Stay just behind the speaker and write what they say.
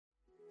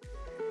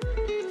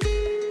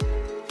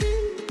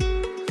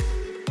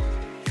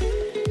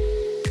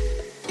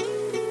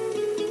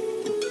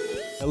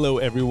Hello,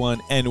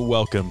 everyone, and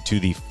welcome to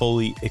the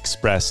Fully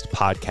Expressed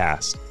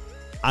podcast.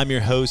 I'm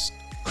your host,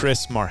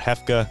 Chris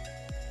Marhefka,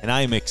 and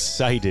I am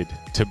excited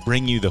to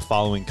bring you the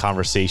following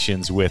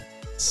conversations with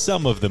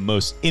some of the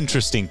most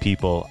interesting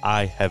people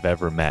I have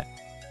ever met.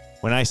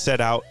 When I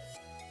set out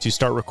to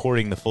start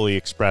recording the Fully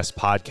Expressed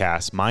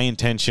podcast, my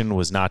intention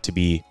was not to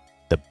be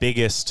the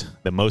biggest,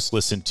 the most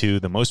listened to,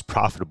 the most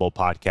profitable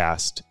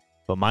podcast,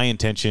 but my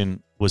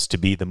intention was to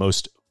be the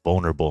most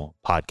vulnerable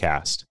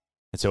podcast.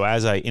 And so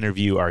as I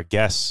interview our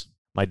guests,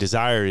 my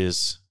desire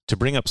is to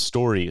bring up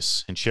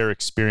stories and share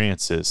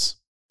experiences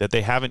that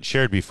they haven't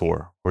shared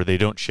before or they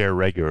don't share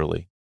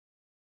regularly,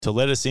 to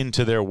let us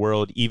into their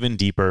world even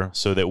deeper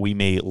so that we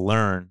may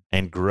learn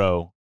and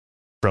grow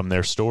from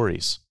their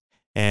stories.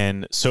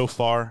 And so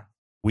far,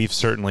 we've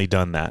certainly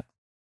done that.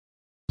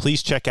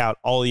 Please check out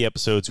all the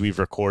episodes we've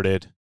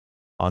recorded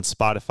on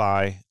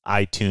Spotify,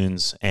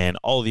 iTunes, and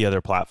all the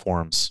other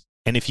platforms.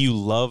 And if you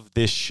love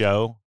this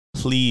show,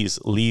 please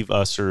leave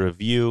us a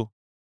review,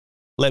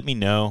 let me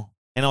know,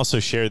 and also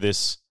share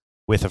this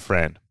with a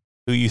friend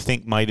who you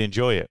think might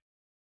enjoy it.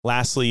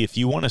 Lastly, if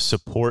you want to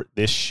support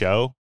this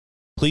show,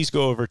 please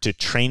go over to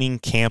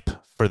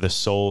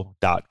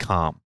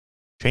trainingcampforthesoul.com.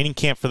 Training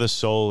Camp for the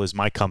Soul is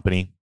my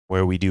company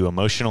where we do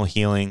emotional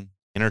healing,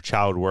 inner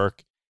child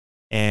work,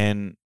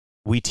 and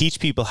we teach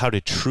people how to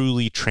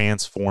truly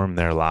transform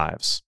their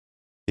lives.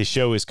 This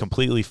show is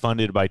completely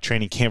funded by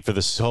Training Camp for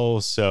the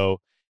Soul, so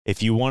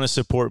if you want to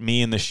support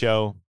me in the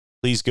show,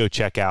 please go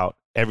check out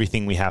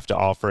everything we have to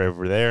offer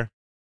over there.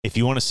 If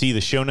you want to see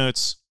the show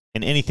notes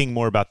and anything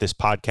more about this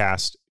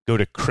podcast, go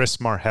to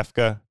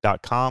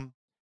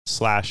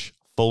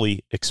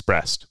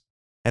chrismarhefka.com/fullyexpressed.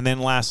 And then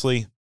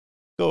lastly,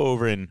 go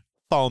over and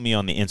follow me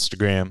on the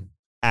Instagram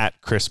at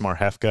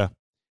chrismarhefka,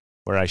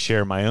 where I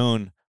share my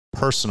own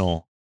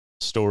personal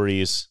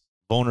stories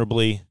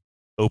vulnerably,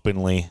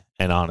 openly,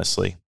 and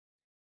honestly.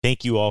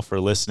 Thank you all for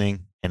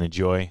listening and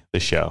enjoy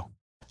the show.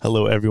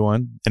 Hello,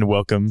 everyone, and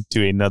welcome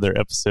to another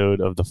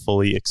episode of the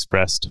Fully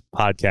Expressed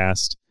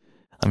podcast.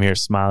 I'm here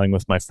smiling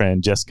with my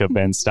friend Jessica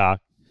Benstock,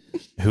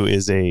 who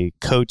is a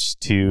coach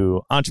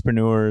to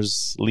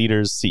entrepreneurs,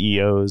 leaders,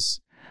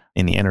 CEOs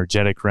in the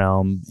energetic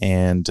realm,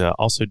 and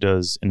also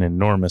does an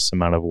enormous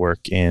amount of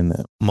work in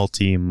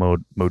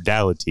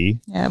multimodality.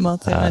 Yeah,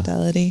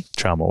 multimodality.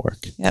 Trauma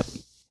work. Yep.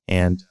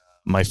 And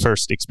my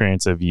first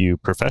experience of you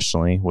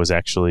professionally was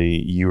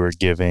actually you were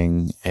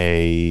giving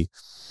a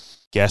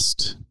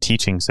guest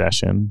teaching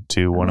session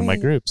to one of my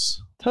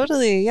groups.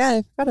 Totally. Yeah,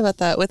 I forgot about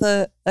that. With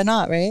a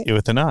knot, right?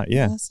 With a knot,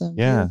 yeah. Awesome.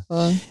 Yeah.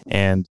 Beautiful.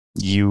 And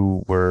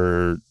you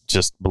were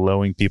just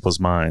blowing people's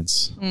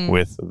minds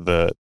with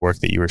the work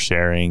that you were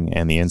sharing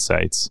and the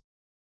insights.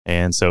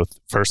 And so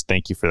first,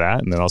 thank you for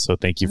that. And then also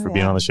thank you for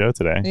being on the show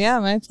today. Yeah,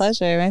 my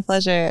pleasure. My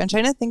pleasure. I'm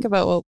trying to think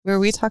about what were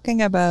we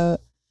talking about?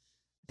 I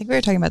think we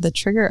were talking about the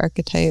trigger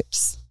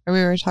archetypes, or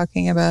we were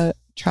talking about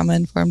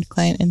trauma-informed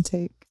client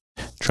intake.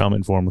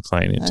 Trauma-informed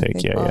client intake.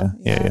 Okay,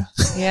 Yeah.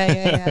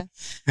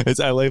 It's,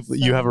 I like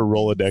you have a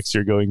Rolodex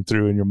you're going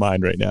through in your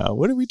mind right now.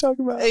 What are we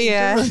talking about?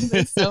 Yeah,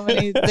 there's so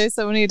many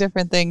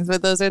different things,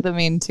 but those are the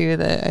main two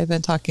that I've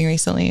been talking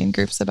recently in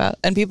groups about,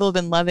 and people have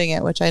been loving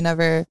it, which I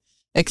never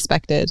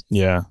expected.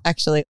 Yeah.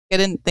 Actually, I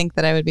didn't think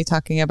that I would be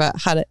talking about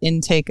how to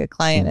intake a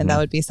client and that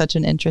would be such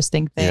an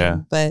interesting thing. Yeah.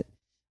 But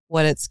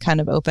what it's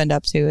kind of opened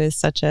up to is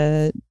such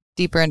a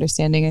deeper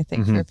understanding, I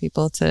think, for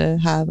people to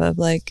have of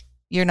like,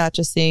 you're not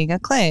just seeing a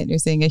client, you're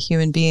seeing a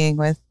human being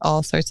with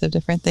all sorts of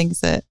different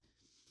things that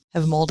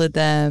have molded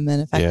them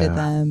and affected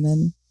them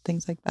and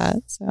things like that.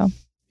 So,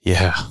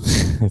 yeah,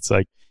 it's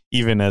like,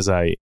 even as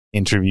I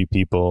interview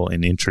people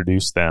and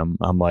introduce them,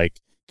 I'm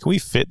like, can we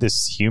fit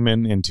this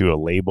human into a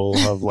label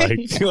of like,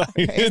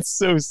 it's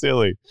so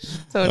silly.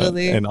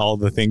 Totally. And all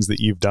the things that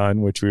you've done,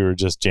 which we were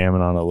just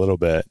jamming on a little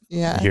bit,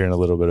 hearing a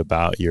little bit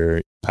about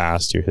your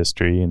past, your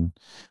history, and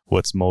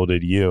what's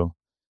molded you.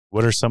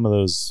 What are some of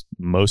those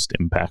most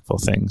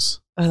impactful things?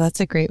 Oh,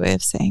 that's a great way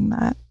of saying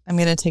that. I'm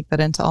going to take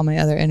that into all my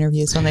other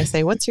interviews when they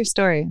say, what's your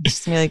story?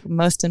 Just gonna be like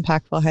most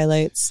impactful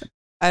highlights.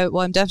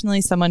 I'm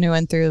definitely someone who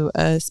went through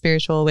a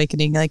spiritual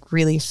awakening like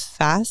really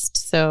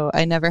fast. So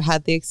I never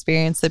had the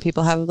experience that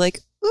people have of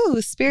like,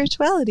 ooh,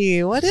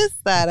 spirituality. What is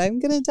that? I'm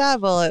going to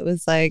dabble. It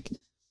was like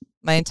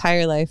my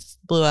entire life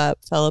blew up,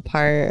 fell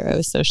apart. I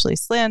was socially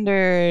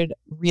slandered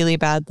really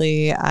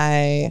badly.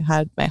 I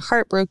had my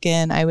heart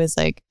broken. I was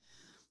like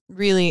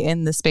really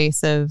in the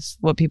space of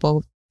what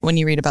people, when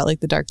you read about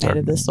like the dark night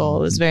of the soul,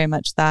 it was very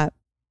much that.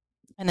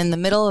 And in the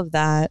middle of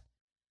that,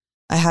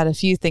 I had a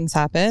few things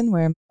happen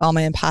where all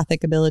my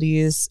empathic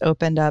abilities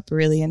opened up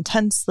really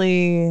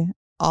intensely.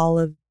 All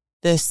of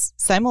this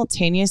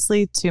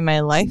simultaneously to my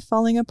life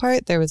falling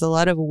apart. There was a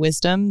lot of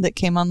wisdom that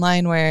came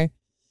online where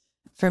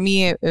for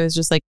me, it was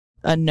just like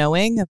a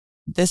knowing of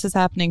this is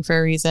happening for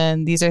a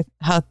reason. These are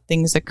how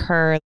things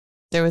occur.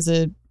 There was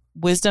a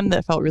wisdom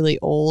that felt really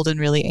old and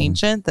really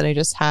ancient that I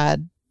just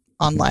had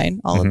online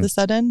all of a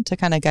sudden to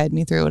kind of guide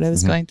me through what I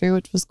was going through,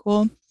 which was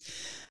cool.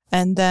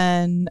 And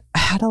then I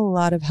had a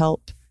lot of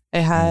help. I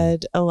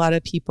had a lot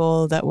of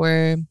people that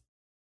were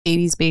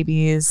 80s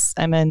babies.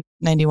 I'm a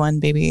 91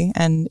 baby.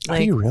 And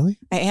Are you really?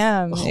 I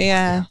am. Oh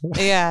yeah.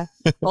 Yeah.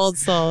 Old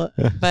soul.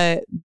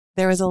 But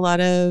there was a lot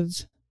of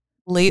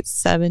late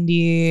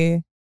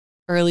 70,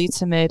 early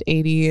to mid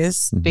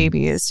 80s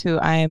babies who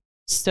I'm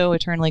so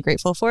eternally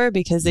grateful for,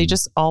 because they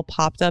just all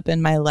popped up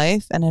in my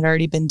life and had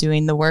already been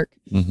doing the work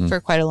for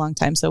quite a long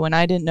time. So when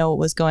I didn't know what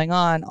was going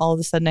on, all of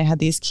a sudden I had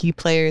these key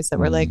players that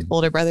were like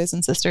older brothers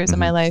and sisters in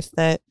my life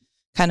that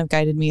kind of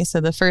guided me. So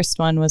the first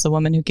one was a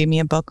woman who gave me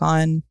a book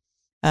on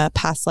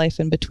past life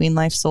and between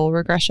life soul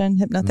regression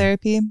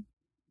hypnotherapy.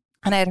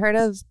 And I had heard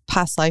of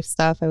past life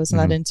stuff. I was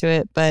not into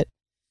it, but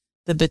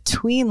the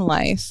between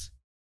life,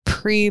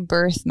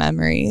 pre-birth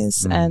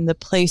memories and the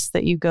place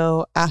that you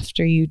go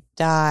after you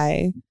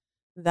die,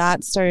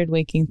 that started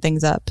waking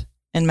things up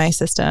in my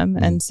system.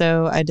 And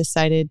so I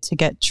decided to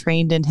get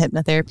trained in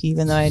hypnotherapy,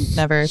 even though I'd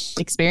never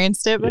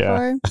experienced it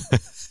before.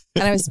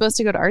 And I was supposed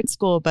to go to art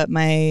school, but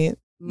my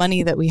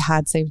money that we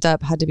had saved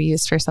up had to be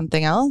used for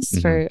something else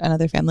for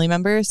another family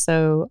member.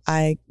 So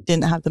I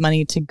didn't have the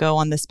money to go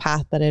on this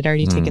path that I'd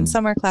already taken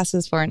summer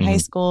classes for in high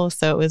school.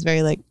 So it was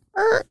very like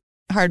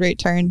hard right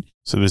turn.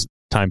 So this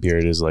time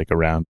period is like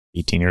around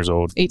 18 years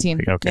old.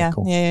 18. Okay, yeah,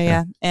 cool.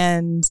 Yeah.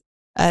 And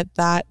at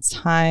that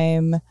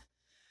time,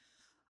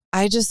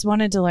 I just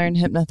wanted to learn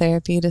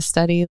hypnotherapy to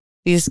study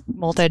these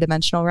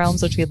multidimensional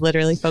realms, which we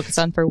literally focused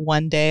on for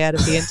one day out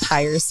of the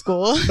entire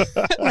school.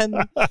 And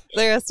the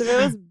rest of it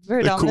was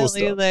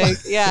predominantly cool like,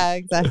 yeah,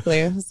 exactly.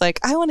 It was like,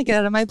 I want to get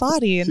out of my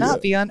body and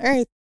not be on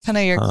Earth. Kind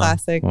of your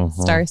classic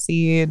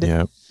starseed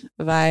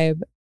vibe.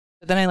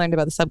 But then I learned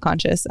about the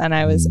subconscious, and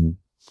I was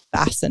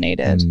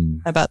fascinated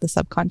about the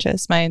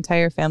subconscious. My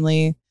entire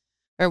family,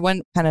 or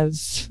one kind of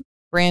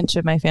branch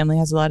of my family,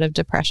 has a lot of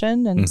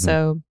depression. And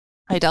so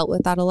I dealt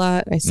with that a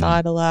lot. I saw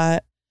it a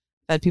lot.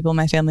 I've had people in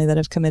my family that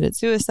have committed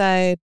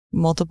suicide,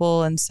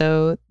 multiple. And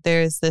so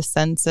there's this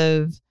sense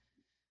of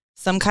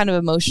some kind of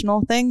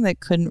emotional thing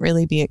that couldn't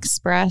really be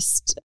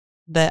expressed,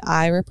 that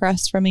I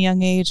repressed from a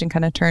young age and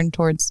kind of turned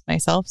towards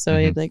myself. So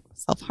I like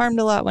self-harmed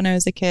a lot when I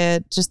was a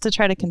kid, just to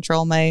try to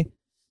control my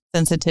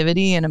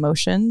sensitivity and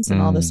emotions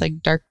and all this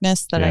like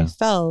darkness that I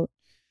felt,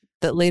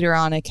 that later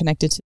on I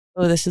connected to,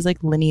 oh, this is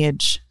like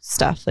lineage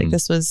stuff. Like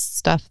this was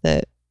stuff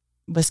that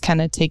was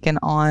kind of taken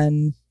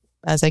on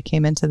as I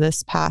came into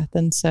this path.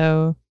 And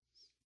so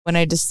when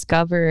I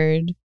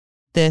discovered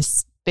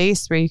this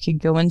space where you could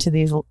go into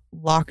these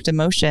locked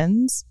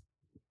emotions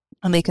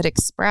and they could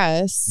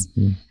express,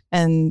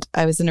 and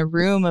I was in a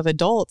room of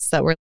adults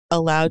that were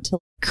allowed to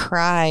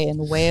cry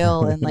and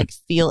wail and like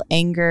feel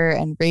anger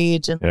and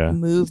rage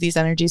and move these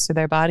energies through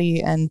their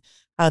body and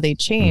how they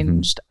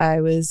changed,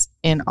 I was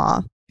in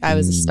awe. I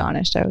was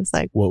astonished. I was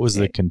like, what was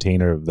the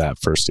container of that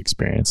first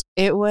experience?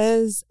 It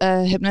was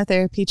a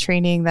hypnotherapy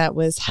training that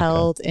was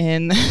held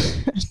in,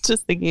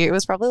 just thinking, it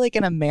was probably like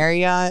in a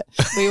Marriott.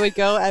 We would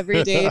go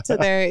every day to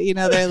their,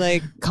 their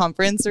like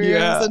conference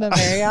rooms in a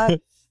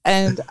Marriott.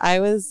 And I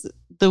was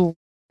the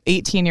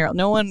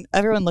 18-year-old.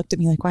 Everyone looked at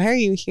me like, why are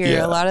you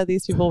here? A lot of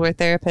these people were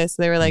therapists.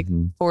 They were like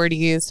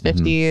 40s,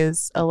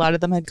 50s. A lot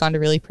of them had gone to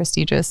really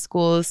prestigious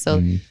schools.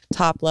 So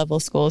top level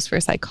schools for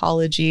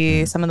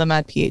psychology. Some of them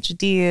had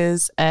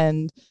PhDs.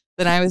 And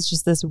then I was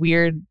just this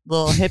weird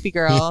little hippie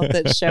girl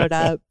that showed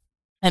up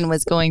and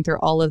was going through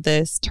all of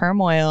this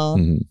turmoil.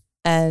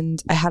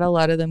 And I had a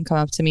lot of them come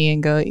up to me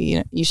and go,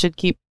 you should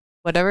keep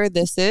whatever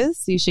this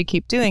is, you should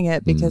keep doing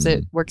it because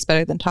it works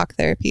better than talk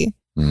therapy.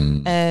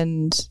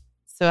 And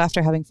so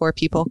after having 4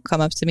 people come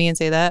up to me and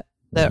say that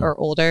are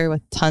older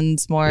with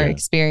tons more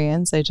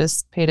experience, I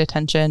just paid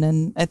attention.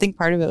 And I think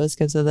part of it was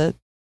because of the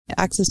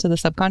access to the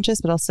subconscious,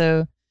 but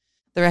also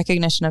the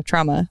recognition of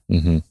trauma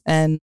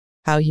and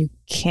how you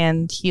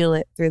can heal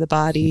it through the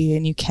body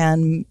and you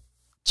can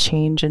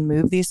change and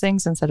move these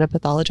things instead of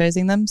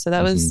pathologizing them. So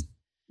that was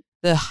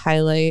the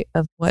highlight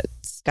of what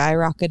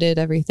skyrocketed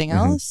everything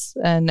else.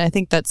 And I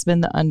think that's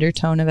been the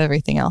undertone of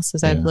everything else,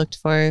 as I've looked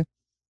for,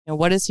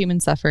 what is human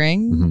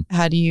suffering?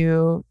 How do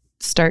you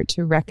start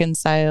to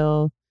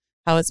reconcile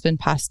how it's been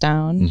passed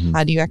down?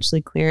 How do you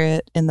actually clear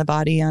it in the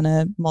body on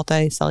a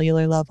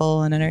multicellular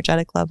level and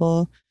energetic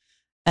level?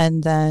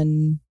 And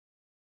then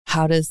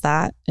how does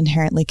that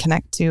inherently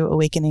connect to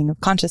awakening of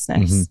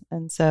consciousness?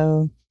 And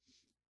so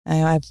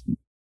I've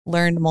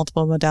learned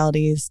multiple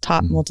modalities,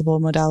 taught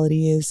multiple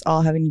modalities,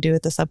 all having to do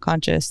with the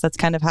subconscious. That's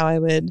kind of how I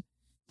would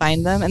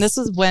find them. And this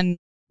was when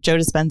Joe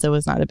Dispenza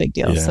was not a big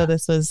deal. So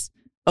this was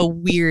a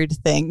weird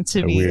thing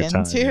to be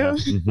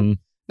into.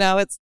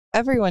 Now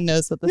everyone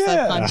knows what the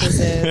subconscious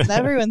is. And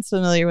everyone's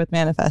familiar with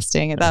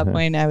manifesting. At that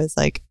point, I was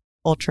like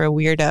ultra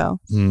weirdo.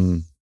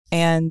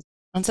 And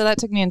so that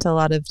took me into a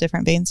lot of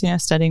different veins,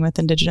 studying with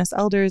indigenous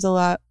elders a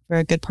lot for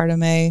a good part of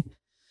my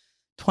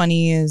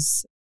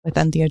 20s, with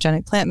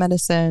entheogenic plant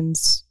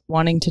medicines,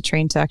 wanting to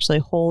train to actually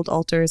hold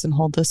altars and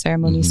hold those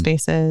ceremony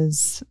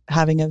spaces,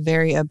 having a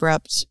very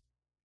abrupt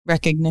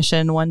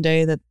recognition one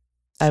day that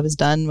I was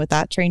done with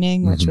that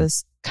training, which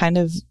was kind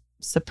of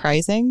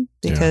surprising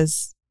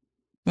because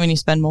when you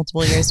spend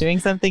multiple years doing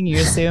something, you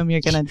assume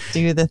you're going to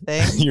do the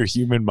thing. Your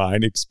human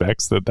mind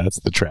expects that that's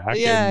the track.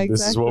 Yeah, and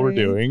this is what we're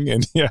doing.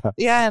 And Yeah,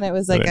 and it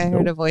was like, I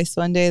heard a voice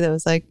one day that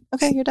was like,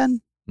 okay, you're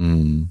done.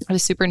 It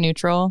was super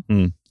neutral.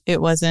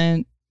 It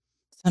wasn't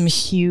some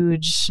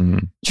huge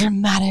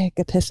dramatic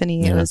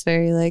epiphany. It was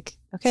very like,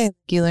 okay,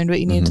 you learned what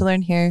you needed to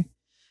learn here.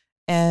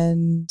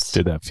 And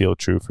did that feel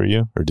true for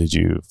you, or did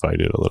you fight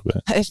it a little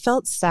bit? It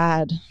felt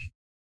sad.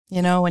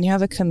 You know, when you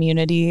have a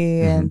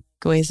community and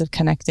ways of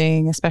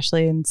connecting,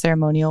 especially in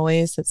ceremonial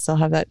ways that still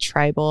have that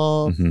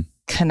tribal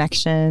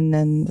connection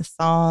and the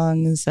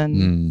songs.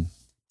 And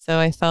so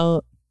I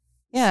felt,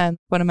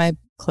 one of my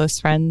close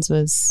friends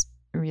was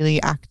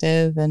really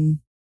active and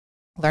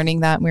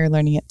learning that, and we were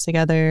learning it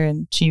together,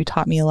 and she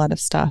taught me a lot of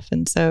stuff.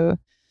 And so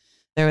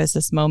there was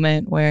this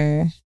moment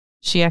where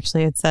she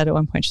actually had said at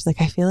one point, she's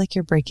like, I feel like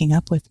you're breaking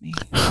up with me.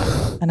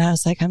 And I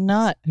was like, I'm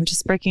not. I'm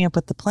just breaking up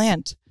with the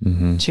plant.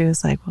 She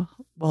was like,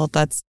 well,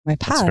 that's my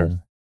path.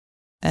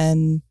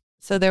 And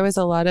so there was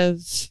a lot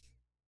of,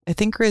 I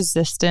think,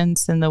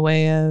 resistance in the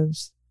way of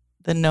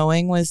the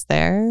knowing was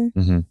there.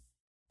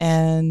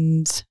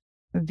 And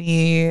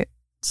the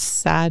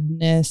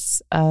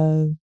sadness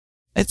of,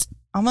 it's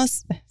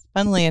almost,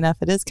 funnily enough,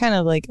 it is kind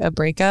of like a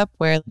breakup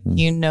where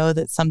you know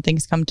that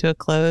something's come to a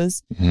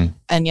close,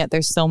 and yet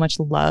there's so much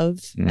love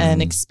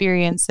and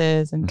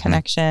experiences and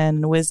connection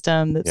and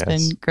wisdom that's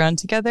been grown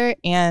together.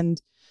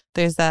 And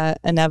there's that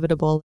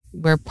inevitable,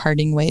 we're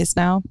parting ways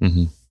now.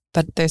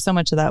 But there's so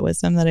much of that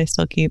wisdom that I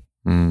still keep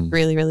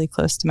really, really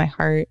close to my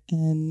heart.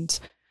 And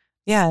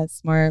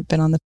it's more been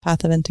on the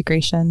path of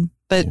integration.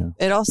 But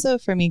it also,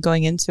 for me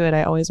going into it,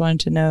 I always wanted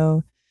to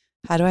know,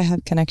 how do I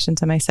have connection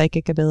to my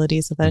psychic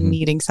abilities without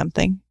needing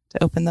something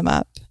to open them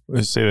up?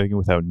 Say that again,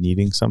 without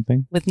needing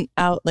something?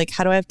 Without, like,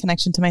 how do I have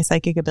connection to my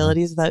psychic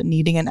abilities without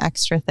needing an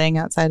extra thing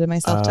outside of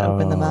myself to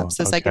open them up?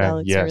 So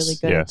psychedelics are really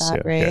good at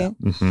that,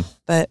 right?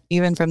 But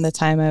even from the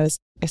time I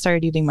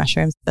started eating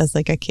mushrooms as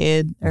like a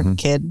kid or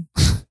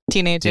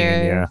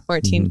teenager,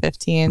 14,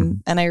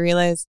 15. And I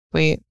realized,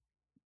 wait,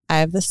 I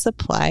have this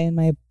supply in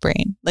my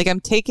brain. Like, I'm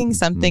taking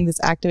something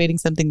that's activating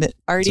something that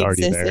already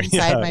exists there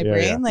inside my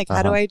brain. Like,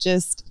 how do I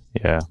just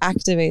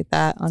activate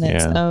that on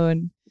its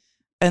own?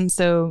 And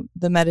so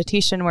the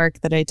meditation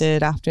work that I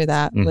did after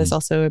that was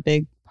also a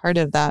big part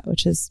of that,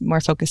 which is more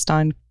focused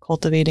on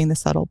cultivating the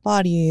subtle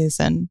bodies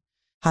and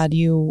how do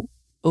you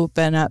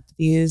open up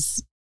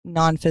these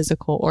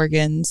non-physical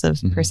organs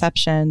of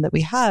perception that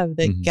we have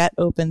that get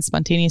open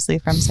spontaneously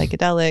from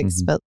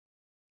psychedelics. But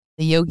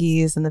the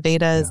yogis and the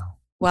Vedas,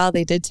 while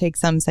they did take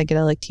some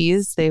psychedelic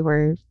teas, they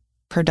were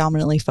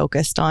predominantly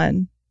focused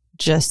on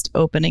just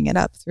opening it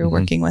up through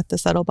working with the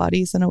subtle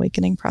bodies and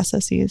awakening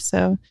processes.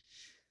 So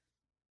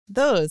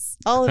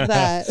all of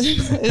that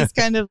is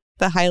kind of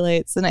the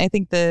highlights. And I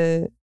think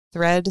the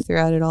thread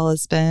throughout it all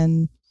has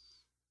been,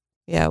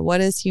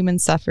 what is human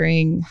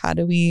suffering? How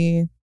do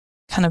we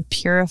kind of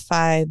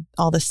purify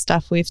all the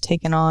stuff we've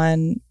taken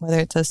on, whether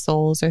it's as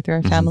souls or through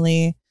our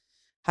family?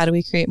 How do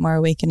we create more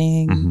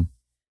awakening?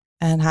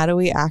 And how do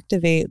we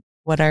activate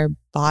what our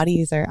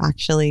bodies are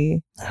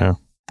actually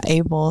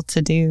able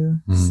to do?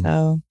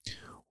 So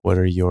what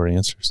are your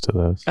answers to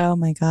those? Oh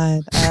my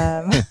God.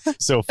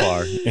 So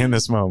far in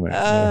this moment.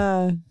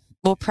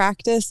 Well,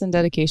 practice and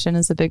dedication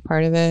is a big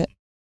part of it.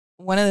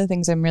 One of the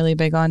things I'm really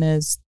big on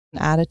is an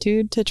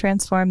attitude to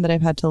transform that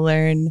I've had to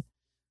learn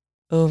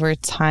over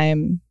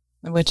time,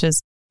 which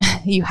is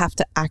you have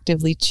to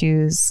actively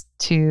choose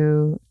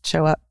to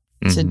show up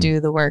to do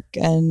the work.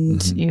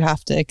 And you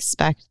have to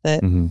expect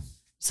that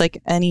it's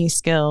like any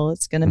skill,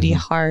 it's going to be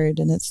hard,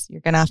 and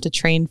you're going to have to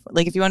train.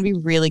 Like, if you want to be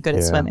really good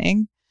at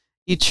swimming,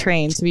 you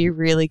train to be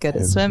really good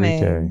at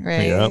swimming,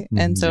 right?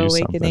 And so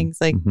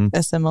awakening's like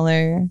a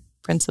similar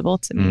principle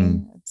to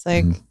me. It's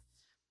like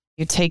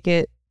you take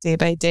it day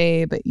by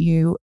day, but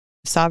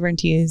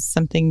sovereignty is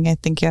something I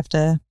think you have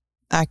to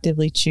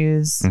actively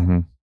choose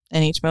in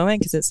each moment,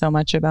 because it's so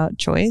much about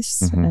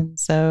choice. And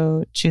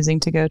so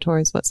choosing to go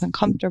towards what's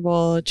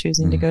uncomfortable,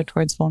 choosing to go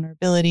towards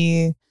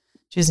vulnerability,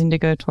 choosing to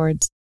go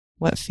towards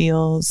what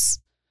feels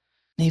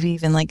maybe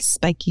even like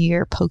spiky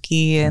or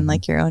pokey and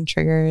like your own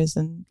triggers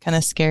and kind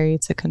of scary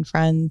to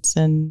confront,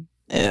 and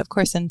of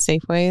course in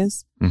safe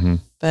ways.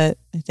 But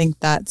I think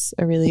that's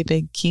a really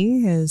big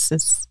key, is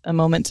it's a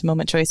moment to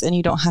moment choice, and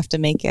you don't have to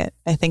make it.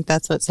 I think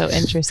that's what's so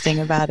interesting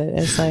about it.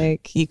 It's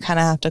like you kind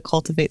of have to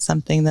cultivate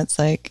something that's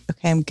like,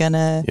 okay, I'm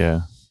gonna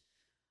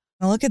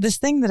look at this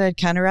thing that I'd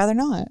kind of rather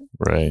not.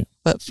 Right.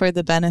 But for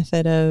the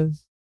benefit of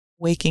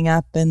waking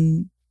up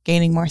and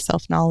gaining more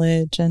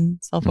self-knowledge and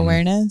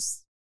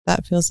self-awareness,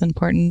 that feels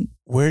important.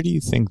 Where do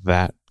you think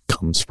that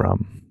comes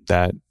from?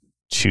 That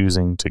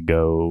choosing to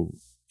go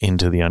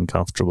into the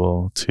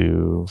uncomfortable,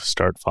 to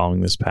start following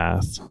this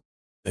path?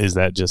 Is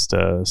that just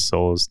a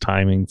soul's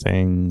timing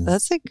thing?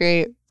 That's a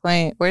great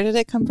point. Where did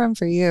it come from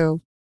for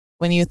you?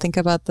 When you think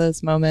about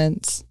those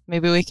moments,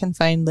 maybe we can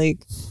find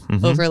like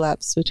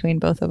overlaps between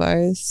both of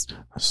ours.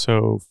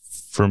 So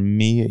for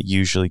me, it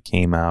usually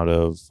came out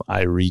of,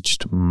 I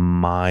reached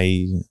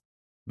my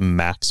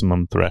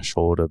maximum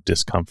threshold of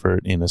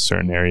discomfort in a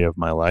certain area of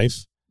my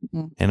life.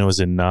 Mm-hmm. And it was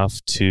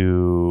enough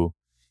to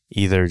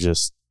either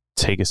just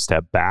take a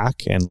step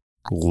back and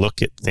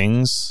look at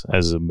things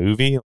as a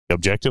movie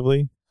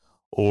objectively,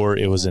 or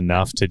it was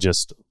enough to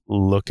just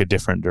look a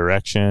different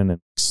direction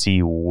and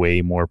see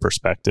way more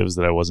perspectives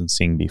that I wasn't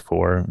seeing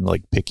before,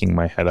 like picking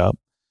my head up.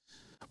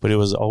 But it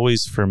was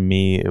always, for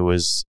me, it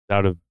was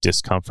out of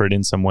discomfort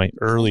in some way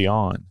early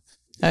on.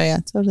 Oh yeah,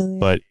 totally.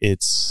 But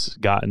it's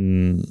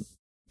gotten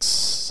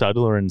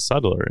subtler and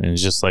subtler. And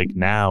it's just like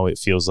now it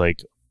feels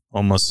like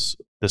almost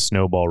the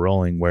snowball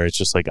rolling, where it's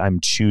just like I'm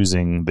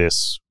choosing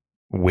this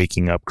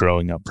waking up,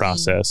 growing up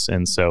process.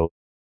 And so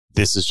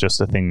this is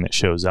just a thing that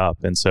shows up.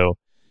 And so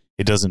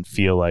it doesn't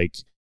feel like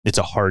it's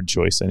a hard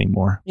choice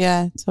anymore.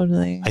 Yeah,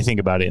 totally. I think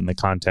about it in the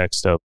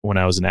context of when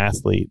I was an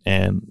athlete,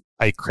 and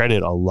I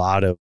credit a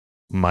lot of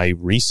my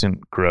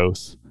recent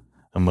growth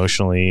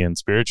emotionally and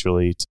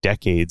spiritually to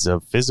decades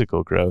of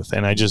physical growth.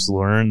 And I just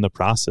learned the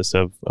process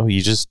of,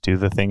 you just do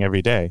the thing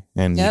every day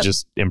and you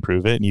just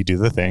improve it, and you do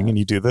the thing and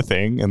you do the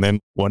thing. And then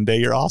one day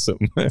you're awesome.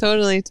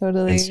 Totally.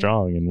 And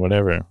strong and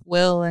whatever.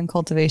 Will and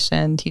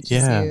cultivation teaches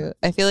you.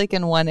 I feel like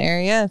in one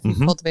area, if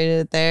you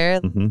cultivated it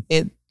there,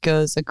 it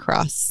goes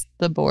across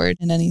the board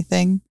in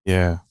anything.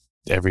 Yeah.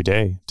 Every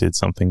day did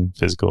something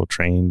physical,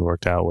 trained,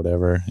 worked out,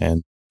 whatever.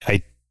 And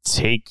I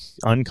take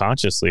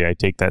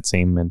that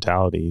same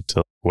mentality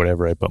to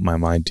whatever I put my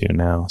mind to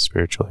now,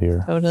 spiritually.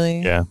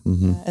 Totally. Yeah.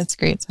 Mm-hmm. Yeah. It's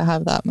great to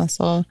have that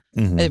muscle.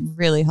 Mm-hmm. It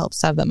really helps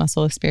to have that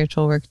muscle with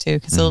spiritual work too,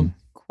 because the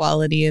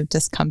quality of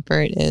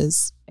discomfort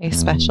is a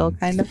special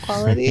kind of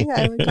quality,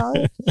 I would call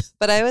it.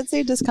 But I would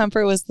say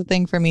discomfort was the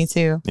thing for me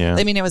too. Yeah.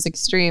 I mean, it was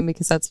extreme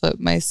because that's what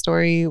my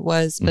story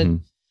was. But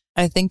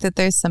I think that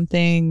there's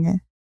something,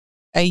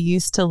 I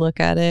used to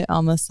look at it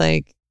almost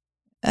like,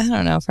 I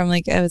don't know, from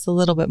like, I was a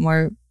little bit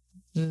more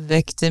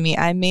victim-y.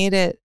 I made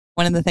it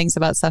one of the things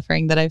about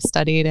suffering that I've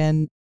studied,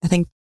 and I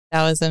think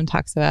Taoism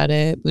talks about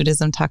it,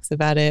 Buddhism talks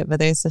about it, but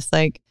there's just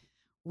like,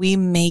 we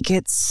make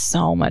it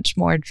so much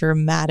more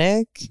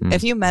dramatic.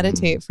 If you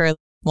meditate for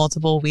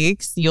multiple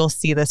weeks, you'll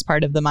see this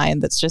part of the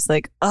mind that's just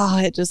like,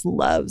 it just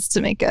loves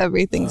to make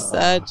everything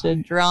such a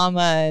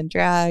drama and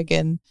drag.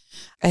 And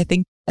I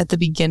think at the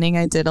beginning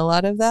I did a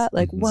lot of that,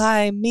 like,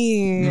 why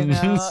me? You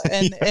know?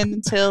 and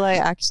until I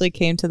actually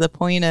came to the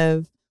point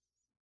of,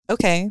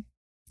 okay,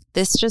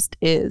 this just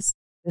is.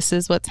 This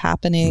is what's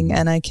happening.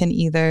 And I can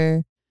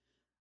either,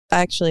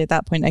 actually at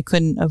that point, I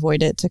couldn't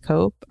avoid it to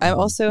cope. I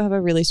also have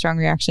a really strong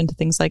reaction to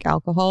things like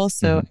alcohol.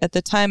 So at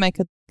the time I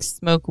could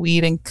smoke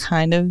weed and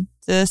kind of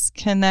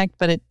disconnect,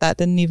 but that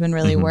didn't even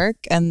really work.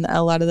 And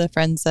a lot of the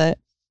friends that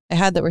I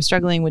had that were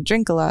struggling would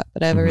drink a lot,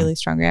 but I have a really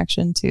strong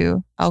reaction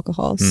to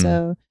alcohol.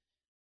 So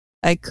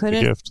I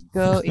couldn't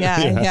go.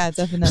 Yeah,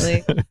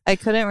 definitely. I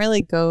couldn't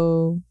really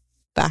go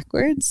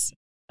backwards.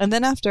 And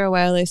then after a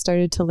while, I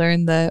started to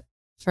learn that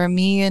for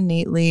me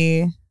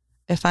innately,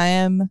 if I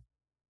am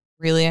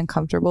really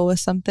uncomfortable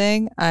with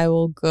something, I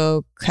will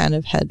go kind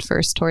of head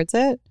first towards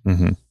it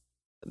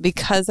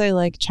because I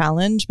like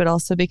challenge, but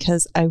also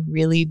because I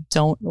really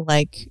don't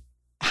like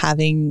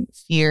having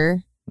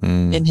fear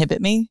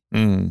inhibit me.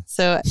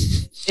 So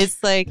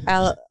it's like,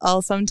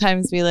 I'll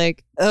sometimes be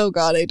like, oh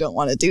God, I don't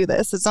want to do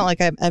this. It's not like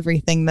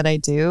everything that I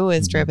do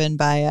is driven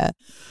by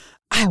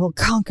I will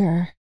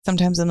conquer.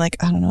 Sometimes I'm like,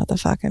 I don't know what the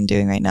fuck I'm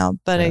doing right now.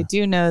 But I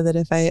do know that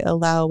if I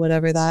allow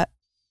whatever that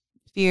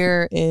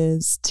fear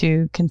is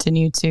to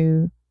continue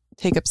to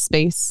take up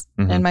space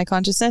in my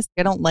consciousness,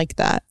 I don't like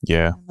that.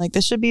 Yeah. I'm like,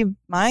 this should be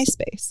my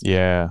space.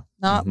 Yeah.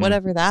 Not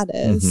whatever that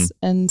is.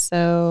 And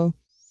so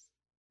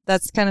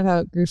that's kind of how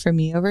it grew for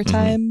me over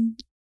time.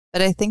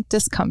 But I think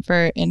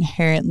discomfort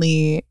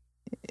inherently,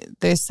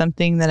 there's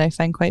something that I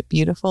find quite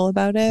beautiful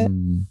about it,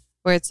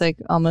 where it's like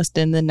almost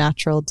in the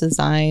natural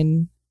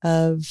design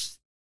of,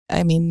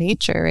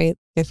 nature, right?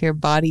 If your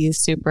body is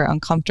super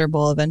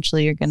uncomfortable,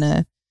 eventually you're going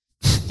to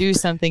do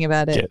something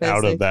about it. Get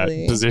out of that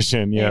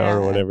position,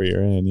 or whatever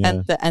you're in. Yeah.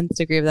 And the nth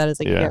degree of that is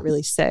like you get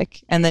really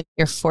sick and then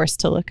you're forced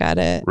to look at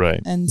it. Right.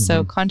 And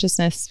so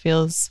consciousness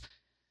feels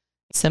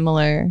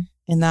similar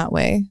in that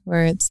way,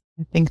 where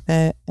I think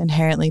that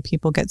inherently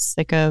people get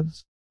sick of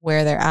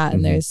where they're at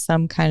and there's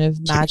some kind of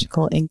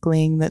magical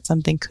inkling that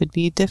something could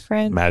be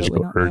different.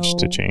 Magical urge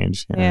to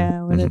change.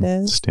 What it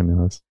is.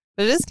 Stimulus.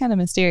 But it is kind of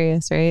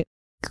mysterious, right?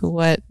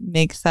 What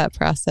makes that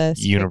process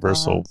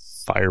universal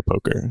fire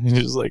poker?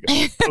 You're just like,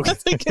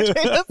 that's a good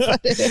way to put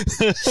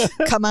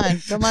it. Come on.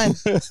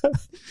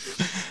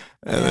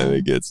 And then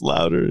it gets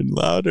louder and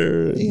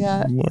louder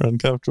and more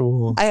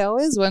uncomfortable. I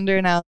always wonder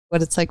now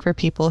what it's like for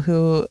people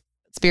who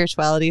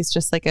spirituality is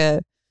just like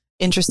a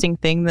interesting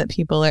thing that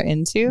people are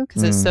into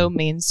because it's so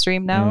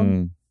mainstream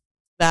now.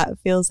 That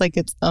feels like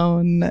its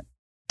own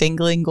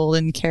dangling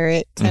golden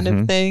carrot kind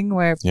of thing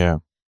where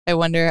I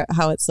wonder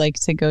how it's like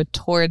to go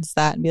towards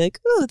that and be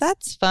like, ooh,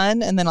 that's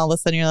fun. And then all of a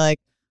sudden you're like,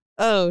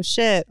 oh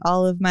shit,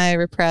 all of my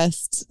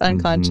repressed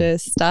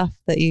unconscious stuff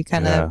that you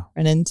kind of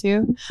run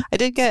into.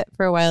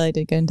 For a while, I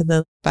did get into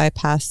the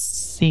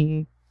bypass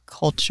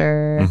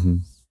culture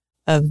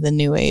of the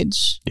new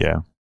age. Yeah.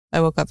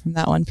 I woke up from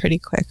that one pretty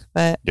quick,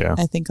 but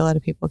I think a lot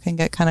of people can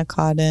get kind of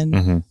caught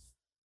in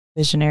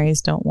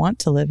visionaries don't want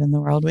to live in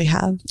the world we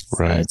have.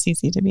 So it's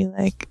easy to be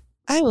like,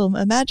 I will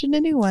imagine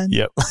a new one.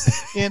 Yep.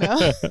 You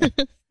know?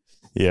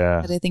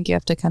 Yeah. But I think you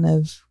have to kind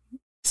of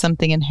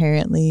something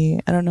inherently,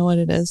 I don't know what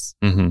it is.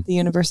 The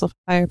universal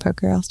fire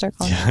poker, I'll start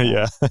calling it.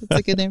 Yeah.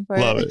 That's a good name for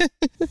Love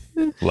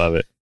it. Love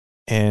it.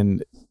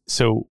 And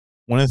so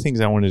one of the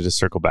things I wanted to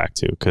circle back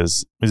to,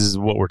 because this is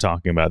what we're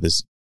talking about,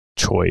 this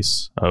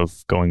choice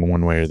of going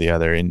one way or the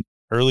other. And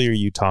earlier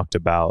you talked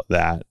about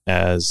that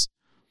as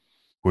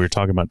we were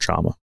talking about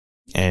trauma,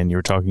 and you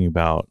were talking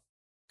about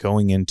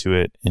going into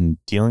it and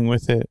dealing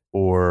with it,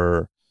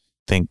 or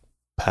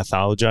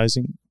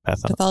pathologizing.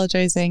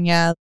 Pathologizing,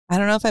 yeah. I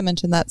don't know if I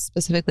mentioned that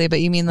specifically,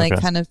 but you mean like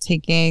kind of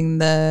taking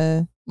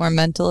the more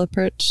mental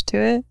approach to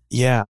it?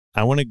 Yeah.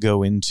 I want to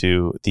go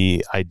into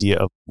the idea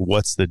of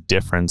what's the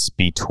difference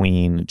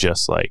between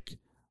just like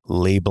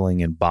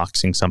labeling and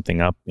boxing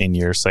something up in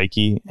your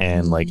psyche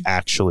and like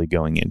actually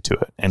going into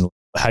it, and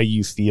how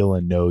you feel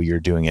and know you're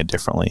doing it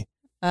differently.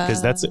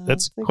 Because that's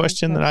a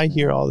question that I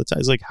hear all the time.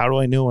 It's like, how do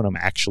I know when I'm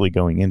actually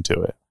going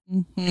into it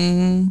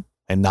and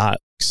not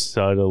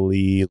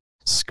subtly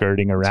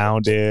skirting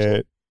around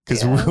it?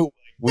 Because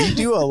we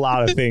do a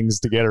lot of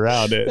things to get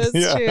around it.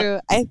 That's true.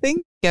 I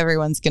think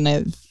everyone's going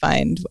to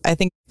I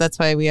think that's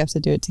why we have to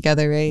do it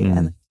together, right?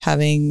 And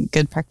having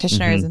good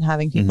practitioners and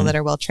having people that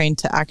are well trained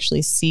to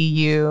actually see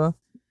you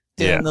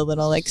doing the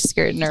little like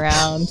skirting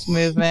around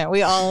movement.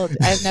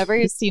 I've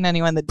never seen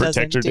anyone that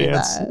doesn't do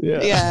dance.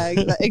 That. Yeah,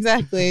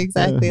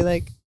 exactly.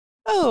 Like,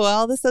 oh,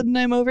 all of a sudden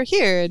I'm over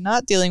here and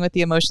not dealing with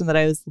the emotion that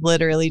I was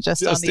literally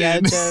just on the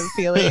edge of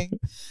feeling.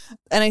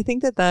 And I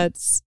think that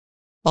that's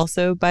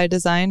also by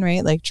design,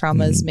 right? Like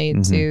trauma is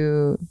made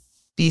to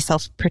be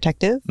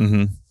self-protective.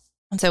 And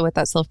so with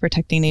that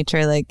self-protecting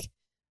nature, like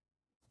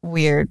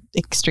we're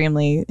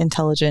extremely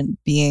intelligent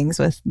beings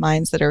with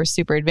minds that are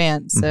super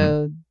advanced.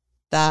 So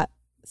that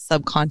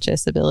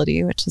subconscious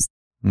ability, which is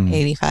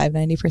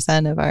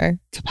 85-90% of our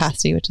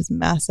capacity, which is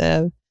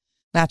massive,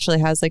 naturally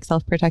has like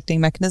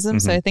self-protecting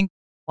mechanisms. So I think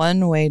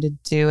one way to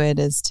do it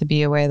is to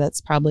be aware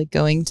that's probably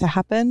going to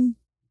happen.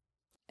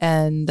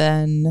 And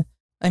then,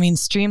 I mean,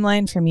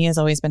 streamline for me has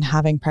always been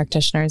having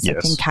practitioners that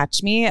can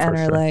catch me and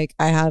are like,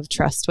 I have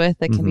trust with,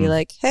 that can be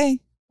like, hey,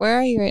 where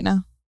are you right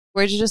now?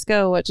 Where'd you just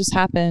go? What just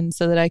happened?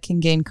 So that I can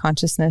gain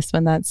consciousness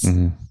when that's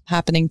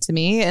happening to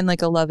me in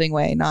like a loving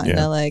way, not in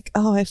a like,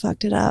 oh, I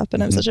fucked it up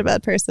and I'm such a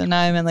bad person.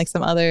 Now I'm in like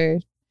some other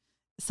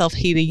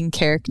self-hating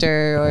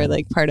character or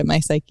like part of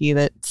my psyche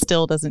that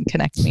still doesn't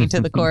connect me to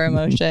the core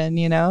emotion,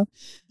 you know?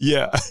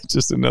 Yeah,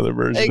 just another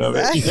version of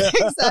it.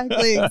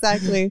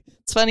 Exactly.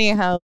 It's funny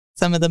how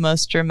some of the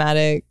most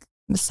dramatic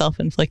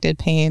self-inflicted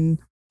pain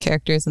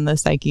characters in the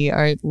psyche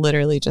are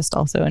literally just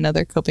also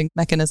another coping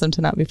mechanism to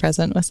not be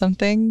present with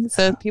something.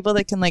 So people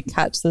that can like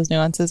catch those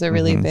nuances are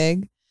really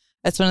big.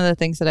 That's one of the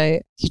things that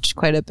I teach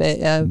quite a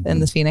bit of in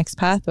the Phoenix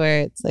Path,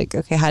 where it's like,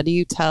 okay, how do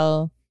you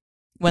tell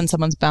when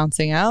someone's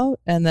bouncing out?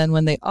 And then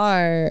when they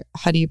are,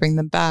 how do you bring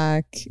them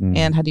back?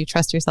 And how do you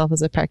trust yourself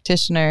as a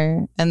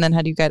practitioner? And then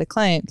how do you guide a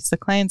client? Because the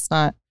client's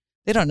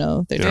they don't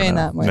know. They're doing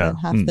that more than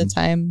half the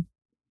time.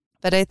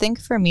 But I think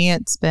for me,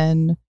 it's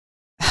been,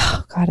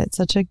 oh God, it's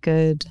such a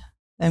good,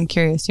 I'm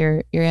curious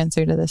your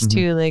answer to this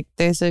too. Like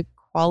there's a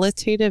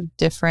qualitative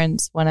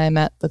difference when I'm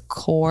at the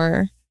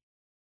core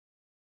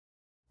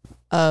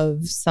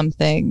of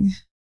something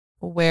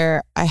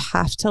where I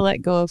have to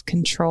let go of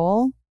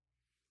control.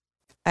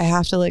 I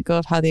have to let go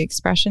of how the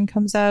expression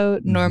comes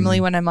out.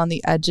 Normally when I'm on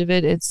the edge of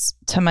it, it's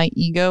to my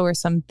ego or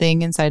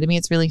something inside of me.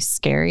 It's really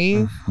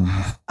scary.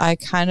 I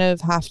kind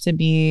of have to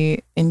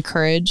be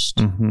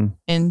encouraged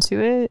into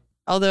it.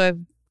 Although I've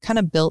kind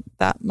of built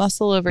that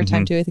muscle over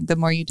time too. I think the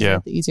more you do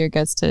it, the easier it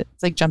gets to,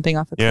 it's like jumping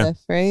off a cliff,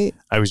 right?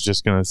 I was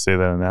just going to say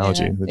that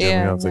analogy, the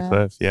jumping off the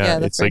cliff. Yeah.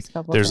 It's like,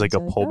 there's like a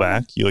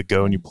pullback. You like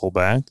go and you pull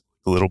back,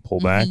 a little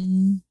pullback.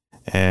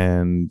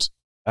 And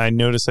I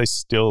notice I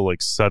still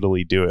like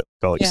subtly do it.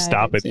 I'll like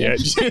stop at the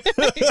edge.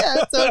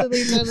 Yeah,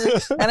 totally.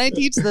 And I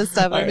teach this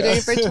stuff. I've been doing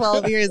it for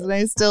 12 years and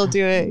I still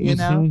do it, you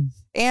know?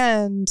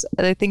 And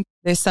I think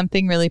there's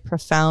something really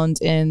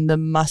profound in the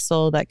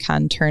muscle that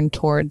can turn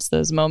towards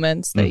those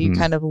moments that you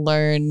kind of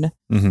learn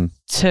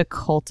to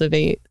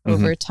cultivate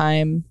over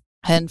time.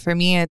 And for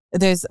me,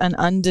 there's an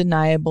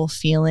undeniable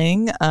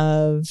feeling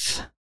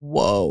of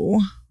whoa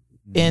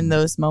in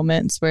those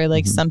moments where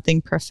like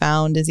something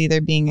profound is either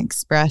being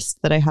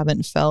expressed that I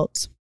haven't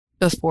felt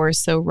before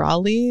so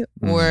rawly,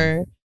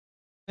 or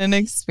an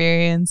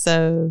experience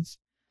of,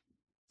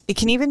 it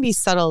can even be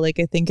subtle. Like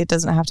I think it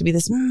doesn't have to be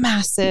this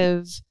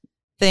massive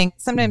thing.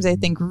 Sometimes I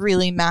think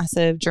really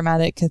massive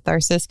dramatic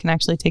catharsis can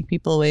actually take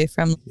people away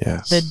from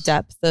the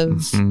depth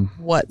of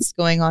what's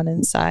going on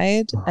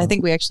inside. I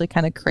think we actually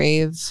kind of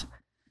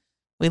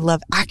we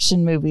love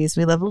action movies,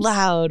 we love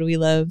loud, we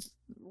love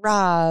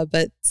raw,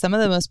 but some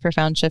of the most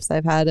profound shifts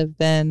I've had have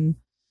been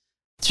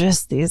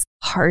just these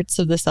parts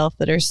of the self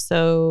that are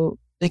so,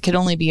 it could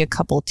only be a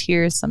couple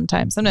tears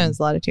sometimes a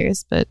lot of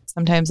tears, but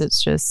sometimes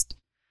it's just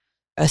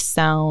a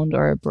sound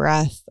or a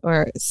breath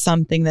or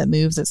something that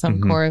moves at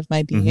some core of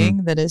my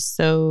being that is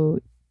so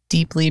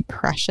deeply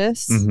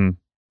precious. And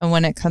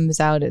when it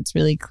comes out, it's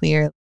really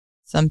clear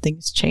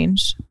something's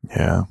changed.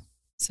 Yeah.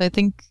 So I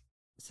think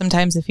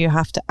sometimes if you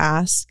have to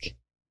ask,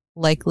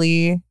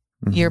 likely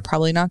you're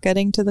probably not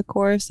getting to the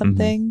core of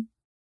something.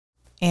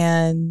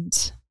 And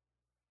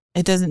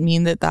it doesn't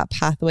mean that that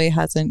pathway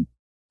hasn't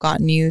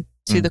gotten you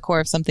to the core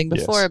of something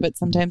before, but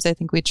sometimes I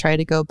think we try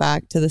to go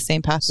back to the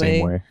same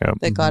pathway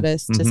that got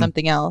us to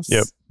something else.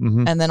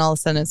 And then all of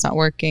a sudden it's not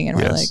working and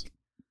we're like,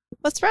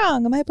 what's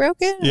wrong? Am I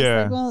broken?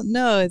 Yeah. Like, well,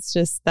 no, it's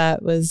just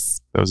that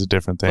was a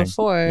different thing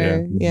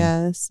before.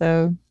 Yeah.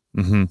 So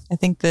I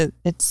think that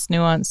it's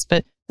nuanced,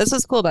 but that's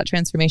what's cool about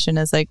transformation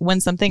is like when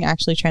something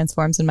actually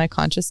transforms in my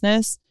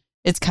consciousness,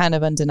 it's kind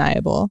of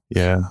undeniable.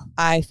 Yeah.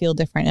 I feel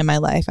different in my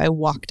life. I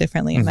walk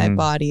differently in my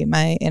body.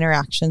 My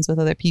interactions with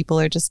other people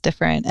are just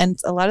different. And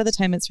a lot of the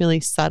time it's really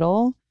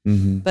subtle,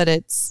 but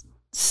it's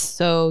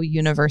so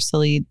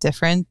universally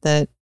different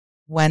that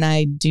when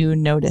I do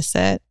notice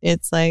it,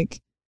 it's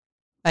like,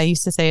 I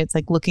used to say it's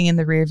like looking in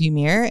the rearview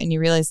mirror and you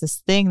realize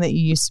this thing that you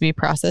used to be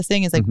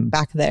processing is like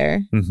back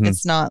there.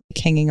 It's not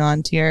like hanging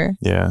on to your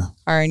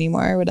car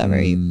anymore or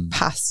whatever. You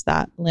pass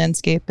that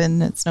landscape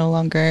and it's no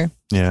longer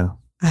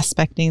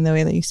aspecting the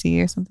way that you see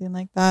or something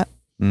like that.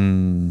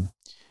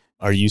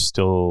 Are you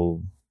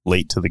still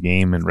late to the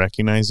game and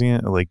recognizing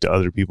it? Like, do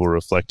other people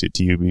reflect it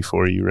to you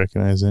before you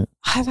recognize it?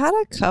 I've had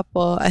a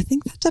couple. I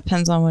think that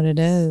depends on what it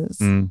is.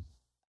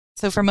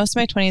 So for most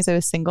of my 20s, I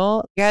was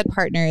single. I had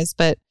partners,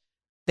 but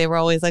they were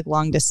always like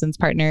long distance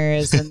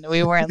partners. And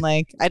we weren't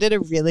like, I did a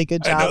really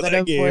good job at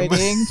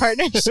avoiding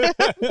partnership.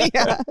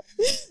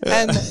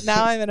 And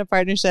now I'm in a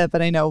partnership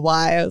and I know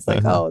why. I was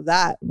like, oh,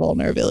 that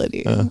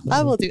vulnerability.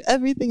 I will do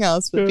everything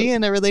else, but be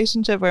in a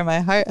relationship where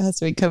my heart has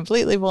to be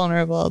completely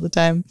vulnerable all the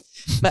time.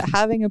 But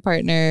having a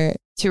partner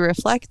to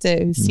reflect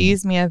it, who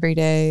sees me every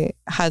day,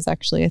 has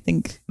actually, I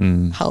think,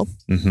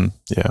 helped.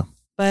 Yeah.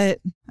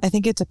 But I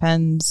think it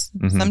depends.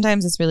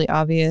 Sometimes it's really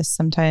obvious.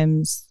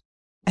 Sometimes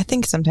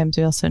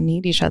we also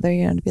need each other,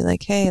 you know, to be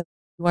like, hey,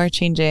 you are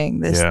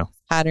changing. This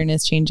pattern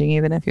is changing,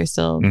 even if you're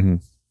still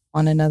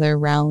on another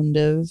round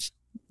of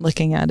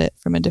looking at it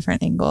from a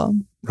different angle.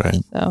 Right.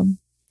 So,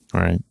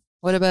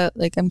 what about,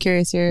 like, I'm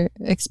curious your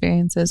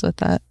experiences with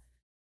that.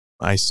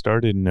 I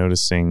started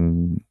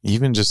noticing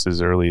even just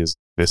as early as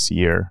this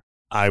year,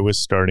 I was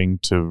starting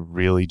to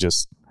really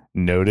just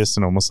notice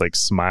and almost like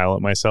smile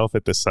at myself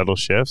at the subtle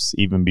shifts,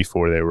 even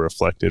before they were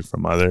reflected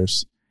from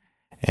others.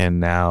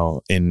 And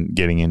now in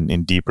getting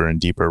in deeper and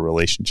deeper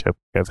relationship,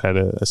 I've had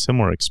a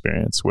similar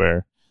experience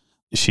where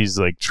she's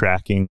like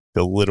tracking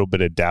a little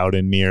bit of doubt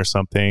in me or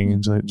something.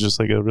 And just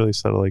like a really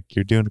subtle, like,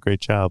 you're doing a great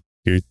job.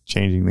 You're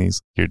changing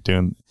these. You're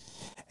doing.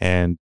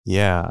 And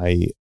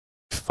I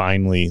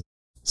finally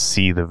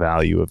see the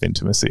value of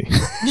intimacy.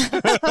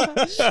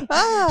 There's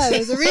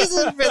a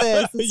reason for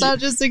this. It's not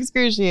just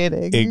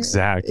excruciating.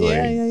 Exactly.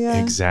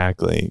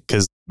 Exactly.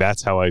 Because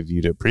that's how I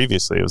viewed it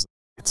previously.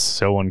 It's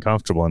so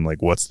uncomfortable and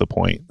like, what's the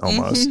point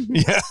almost?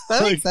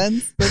 That makes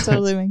sense. That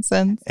totally makes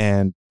sense.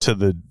 And to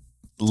the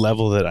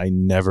level that I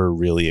never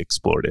really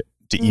explored it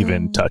to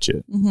even touch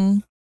it.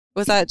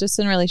 Was that just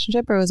in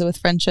relationship or was it with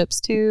friendships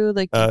too?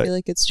 Like, do you feel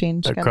like it's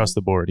changed across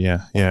the board?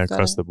 Yeah,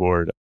 across the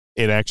board.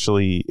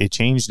 It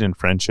changed in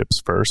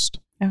friendships first,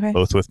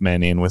 both with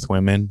men and with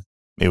women.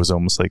 It was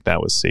almost like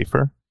that was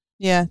safer.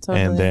 Yeah,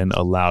 totally. And then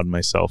allowed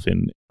myself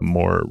in a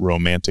more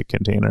romantic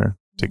container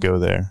to go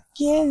there.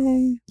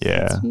 Yay.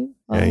 Yeah.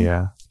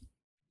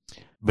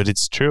 But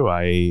it's true.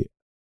 I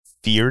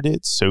feared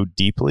it so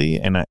deeply.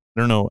 And I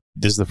don't know,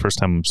 this is the first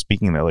time I'm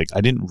speaking that, like,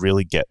 I didn't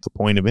really get the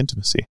point of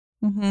intimacy.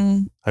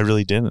 I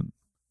really didn't.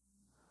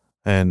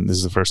 And this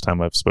is the first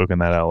time I've spoken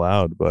that out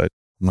loud, but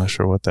I'm not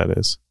sure what that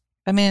is.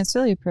 I mean, it's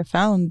really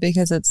profound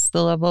because it's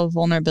the level of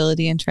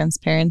vulnerability and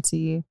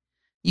transparency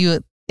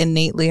you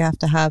innately have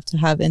to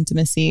have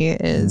intimacy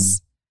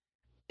is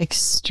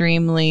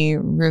extremely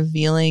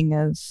revealing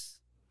of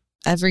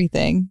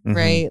everything,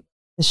 right?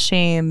 The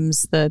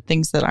shames, the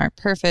things that aren't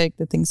perfect,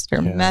 the things that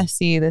are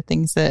messy, the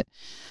things that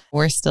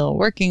we're still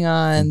working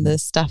on, the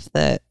stuff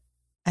that,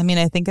 I mean,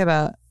 I think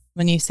about,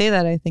 when you say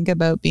that, I think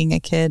about being a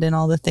kid and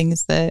all the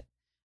things that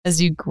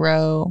as you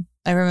grow,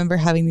 I remember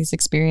having these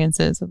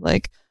experiences of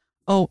like,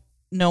 oh,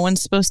 no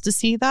one's supposed to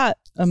see that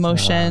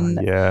emotion.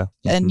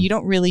 And you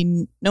don't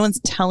really, no one's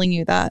telling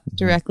you that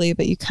directly,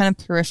 but you kind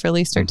of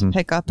peripherally start to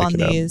pick up on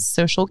these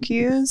social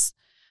cues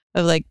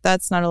of like,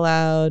 that's not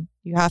allowed.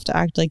 You have to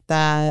act like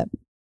that.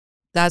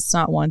 That's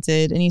not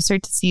wanted. And you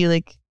start to see,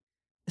 like,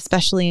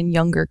 especially in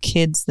younger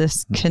kids,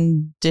 this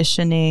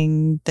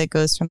conditioning that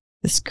goes from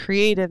this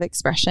creative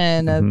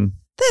expression of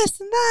this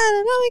and that,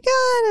 and oh my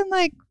God, and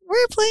like,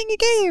 we're playing a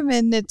game,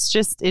 and it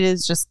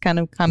is just kind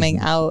of coming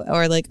out,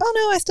 or like, oh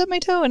no, I stubbed my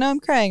toe and now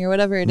I'm crying, or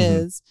whatever it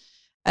is.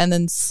 And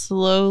then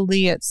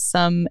slowly at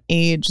some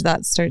age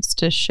that starts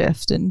to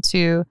shift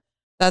into,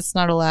 that's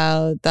not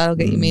allowed, that'll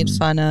get you made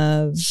fun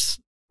of,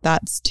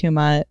 that's too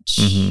much,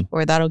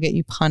 or that'll get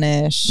you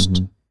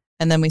punished.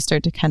 And then we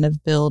start to kind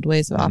of build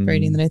ways of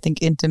operating that I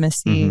think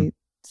intimacy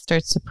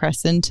starts to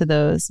press into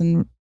those,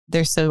 and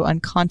they're so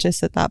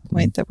unconscious at that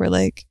point that we're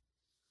like,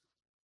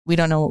 we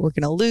don't know what we're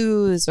going to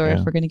lose, or if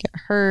we're going to get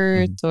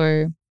hurt,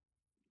 or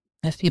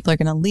if people are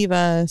going to leave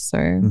us,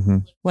 or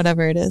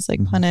whatever it is,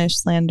 like punish,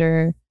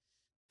 slander,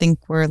 think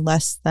we're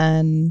less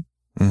than.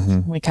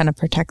 We kind of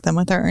protect them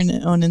with our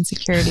own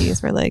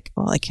insecurities. We're like,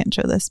 well, I can't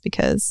show this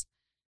because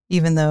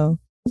even though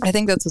I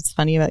think that's what's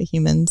funny about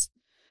humans.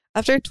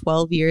 After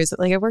 12 years,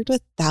 like I've worked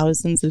with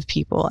thousands of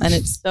people, and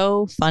it's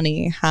so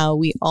funny how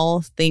we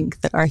all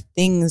think that our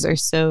things are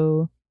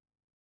so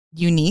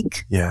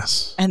unique.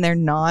 Yes. And they're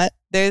not.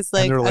 There's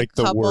like, and they're like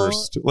the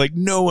worst. Like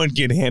no one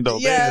can handle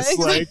this.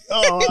 Exactly. Like,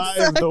 oh,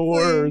 I'm the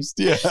worst.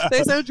 Yeah.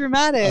 They're so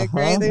dramatic,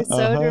 right? They're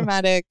so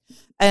dramatic.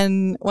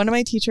 And one of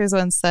my teachers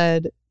once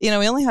said, we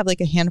only have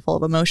like a handful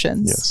of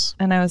emotions. Yes.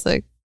 And I was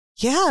like,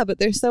 yeah, but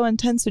they're so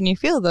intense when you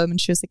feel them. And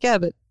she was like, yeah,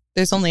 but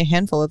there's only a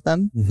handful of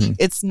them.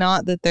 It's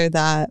not that they're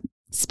that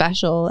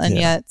special. And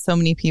yet so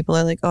many people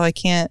are like, oh, I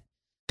can't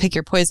pick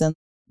your poison.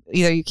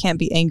 Either you can't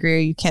be angry, or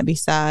you can't be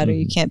sad, or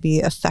you can't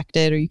be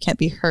affected, or you can't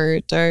be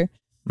hurt, or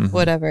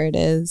whatever it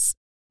is.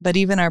 But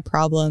even our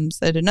problems,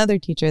 I had another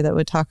teacher that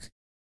would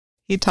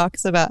he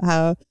talks about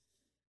how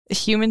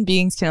human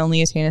beings can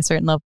only attain a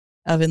certain level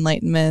of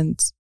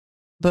enlightenment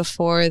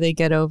before they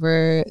get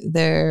over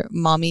their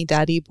mommy,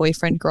 daddy,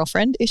 boyfriend,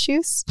 girlfriend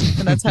issues.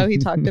 And that's how he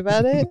talked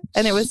about it.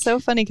 And it was so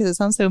funny because it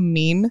sounds so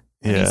mean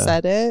when he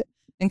said it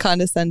and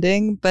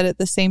condescending. But at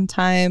the same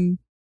time,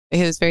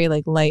 he was very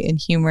like light and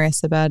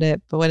humorous about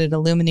it. But what it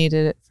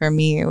illuminated it for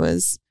me, it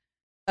was,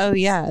 oh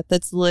yeah,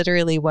 that's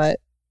literally what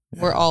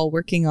we're all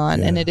working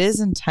on. And it is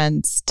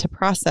intense to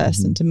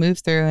process and to move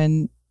through.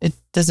 And it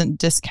doesn't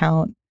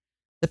discount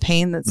the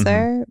pain that's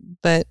there.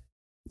 But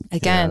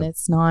again,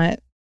 it's not,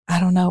 I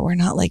don't know, we're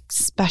not like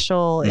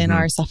special in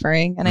our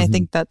suffering. And I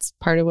think that's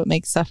part of what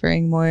makes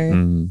suffering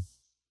more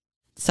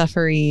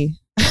suffery.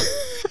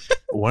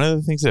 One of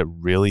the things that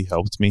really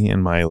helped me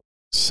in my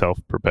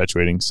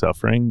self-perpetuating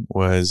suffering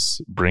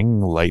was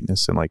bringing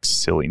lightness and like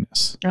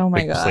silliness. Oh my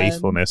like God.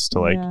 Playfulness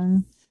to like,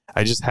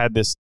 I just had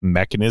this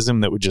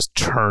mechanism that would just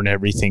turn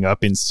everything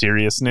up in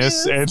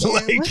seriousness and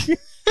like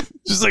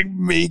just like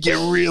make it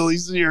really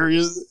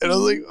serious. And I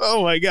was like,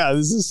 oh my God,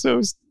 this is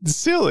so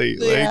silly.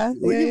 Look at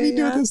me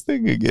doing this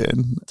thing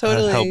again.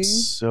 Totally. That helped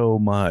so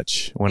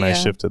much when I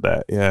shifted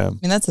that. Yeah. I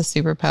mean, that's a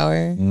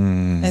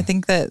superpower. I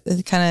think that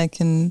it kind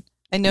of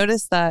I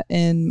noticed that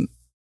in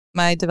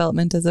my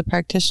development as a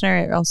practitioner,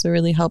 it also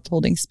really helped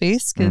holding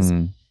space because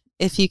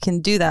if you can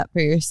do that for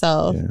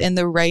yourself in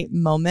the right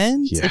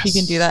moment, if you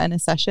can do that in a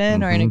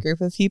session or in a group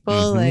of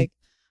people, like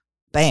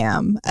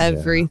bam,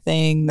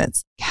 everything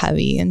that's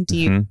heavy and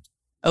deep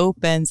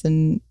opens,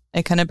 and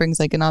it kind of brings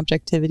like an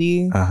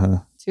objectivity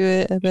to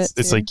it a bit.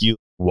 It's like you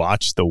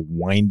watch the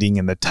winding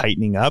and the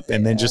tightening up,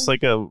 and then just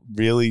like a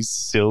really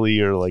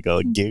silly or like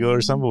a giggle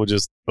or something will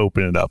just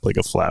open it up like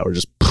a flower.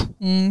 Just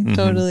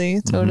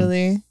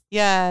totally.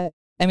 Yeah.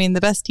 I mean,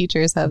 the best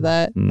teachers have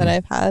that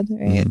I've had,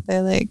 right?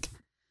 They're like,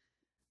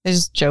 they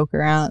just joke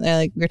around. They're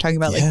like, we're talking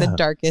about like the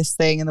darkest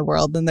thing in the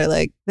world. And they're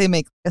like, they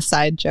make a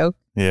side joke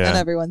and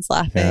everyone's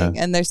laughing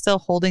and they're still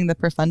holding the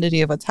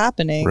profundity of what's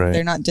happening. Right.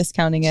 They're not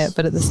discounting it,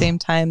 but at the same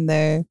time,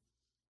 they're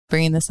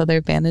bringing this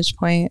other vantage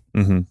point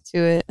to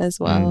it as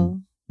well.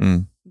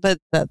 But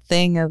that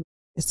thing of,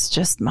 it's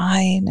just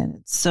mine and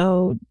it's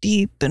so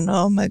deep and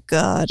oh my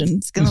God, and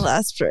it's going to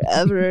last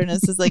forever. And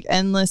it's this like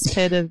endless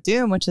pit of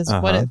doom, which is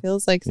what it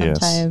feels like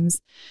sometimes.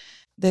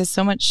 There's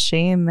so much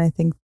shame, I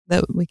think,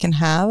 that we can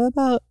have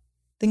about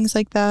things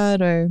like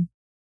that, or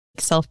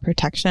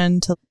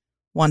self-protection to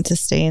want to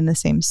stay in the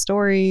same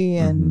story.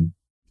 And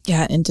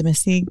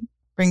intimacy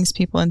brings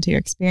people into your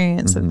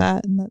experience of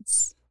that. And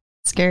that's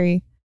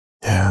scary.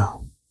 Yeah.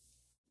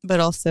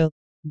 But also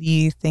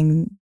the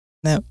thing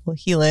that will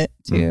heal it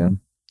too.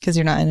 Because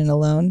you're not in it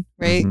alone,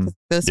 right? Because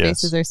those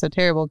spaces are so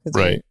terrible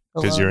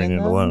because you're in it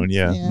alone.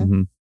 Yeah.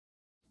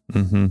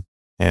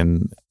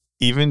 And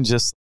even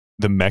just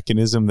the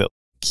mechanism that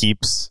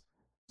keeps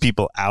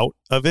people out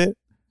of it,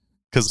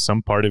 because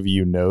some part of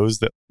you knows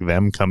that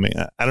them coming,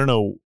 I don't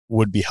know,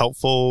 would be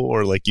helpful,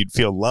 or like you'd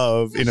feel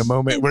love in a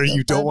moment where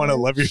you don't want to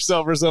love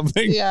yourself or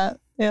something. Yeah.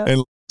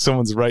 And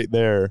someone's right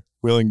there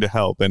willing to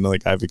help. And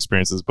like I've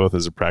experienced this both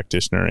as a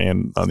practitioner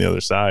and on the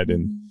other side,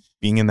 and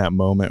being in that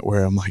moment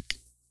where I'm like,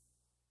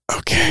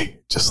 okay,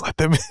 just let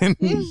them in,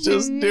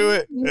 just do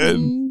it.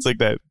 And it's like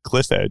that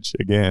cliff edge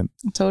again.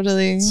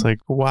 Totally. It's like,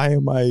 why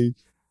am I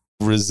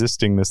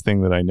resisting this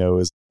thing that I know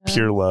is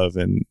pure love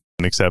and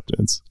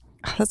acceptance?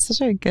 That's such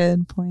a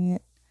good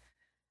point.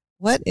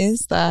 What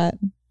is that?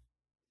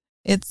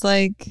 It's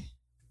like,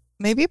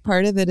 maybe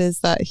part of it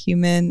is that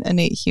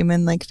innate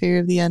human, like fear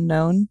of the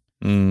unknown,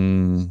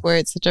 where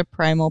it's such a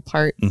primal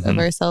part of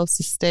ourselves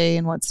to stay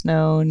in what's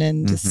known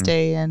and to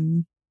stay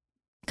in.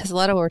 Because a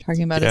lot of what we're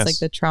talking about is like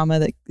the trauma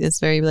that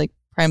is very like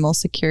primal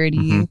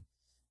security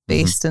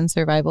based and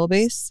survival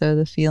based. So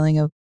the feeling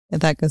of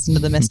that goes into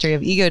the mystery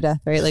of ego death,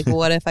 right? Like,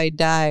 what if I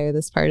die, or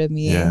this part of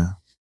me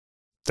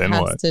then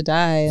has what? to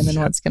die, and then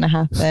what's going to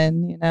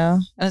happen, you know?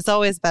 And it's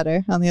always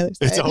better on the other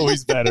side. It's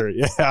always better.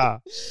 Yeah.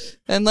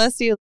 Unless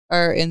you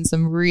are in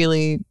some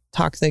really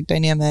toxic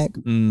dynamic.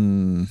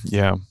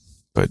 Yeah.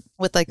 But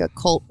with like a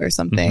cult or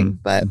something,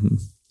 but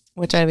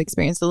which I've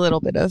experienced a little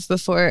bit of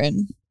before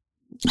and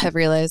have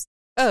realized,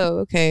 oh,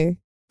 okay,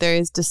 there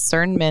is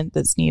discernment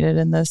that's needed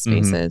in those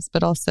spaces,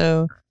 but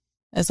also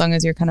as long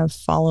as you're kind of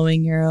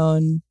following your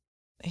own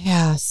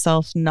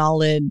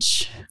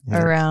self-knowledge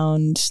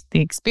around the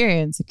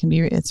experience,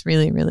 it's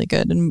really, really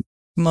good. And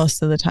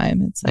most of the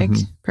time it's like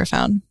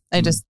profound.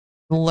 I just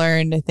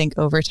learned, I think,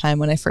 over time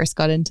when I first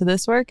got into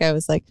this work, I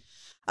was like,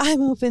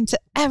 I'm open to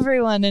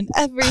everyone and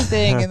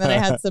everything. And then I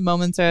had some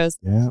moments where I was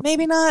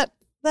maybe not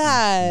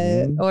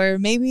that, or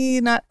maybe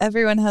not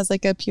everyone has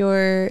like a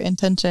pure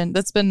intention.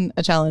 That's been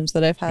a challenge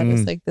that I've had,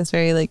 is like this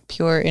very like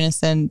pure,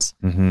 innocent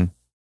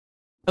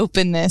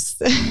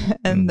openness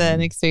and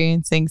then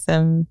experiencing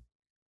some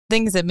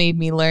things that made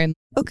me learn,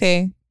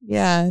 okay,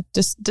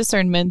 just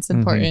discernment's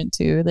important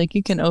too. Like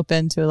you can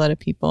open to a lot of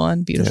people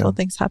and beautiful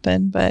things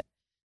happen, but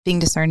being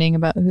discerning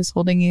about who's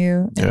holding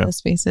you in those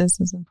spaces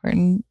is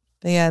important.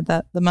 But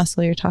that the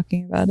muscle you're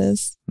talking about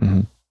is,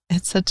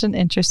 it's such an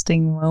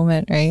interesting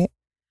moment, right?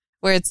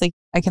 Where it's like,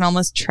 I can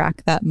almost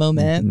track that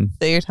moment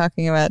that you're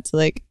talking about to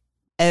like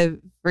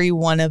every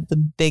one of the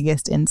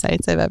biggest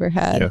insights I've ever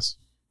had. Yes.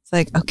 It's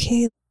like,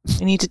 okay,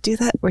 we need to do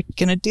that. We're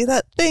going to do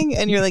that thing.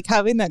 And you're like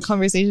having that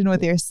conversation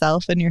with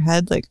yourself in your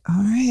head, like,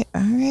 all right.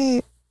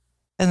 And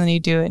then you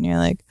do it and you're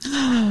like,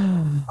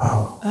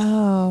 oh.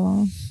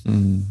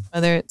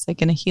 Whether it's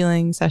like in a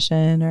healing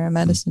session or a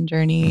medicine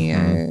journey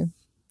or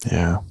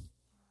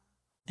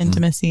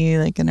intimacy,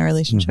 like in a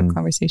relationship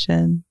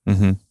conversation.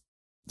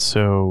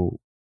 So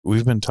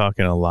we've been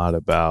talking a lot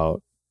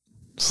about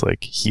it's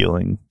like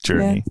healing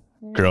journey,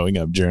 growing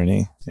up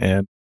journey.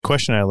 And the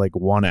question I like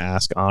want to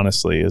ask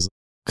honestly is,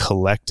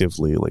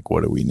 collectively, like,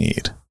 what do we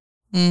need?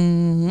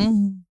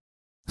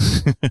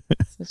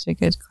 Such a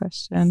good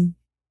question.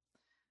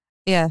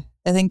 Yeah,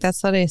 I think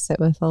that's what I sit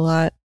with a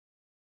lot.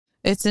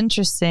 It's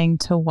interesting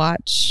to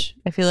watch.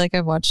 I feel like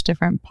I've watched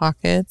different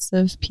pockets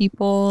of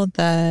people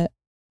that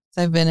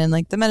I've been in,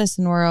 like the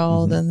medicine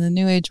world and the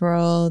new age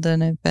world,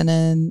 and I've been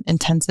in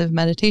intensive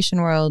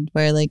meditation world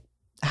where like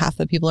half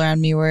the people around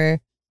me were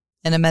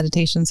in a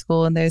meditation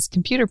school, and there's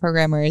computer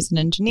programmers and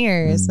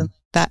engineers and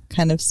that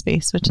kind of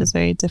space, which is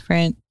very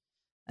different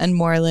and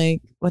more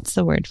like, what's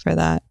the word for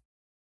that?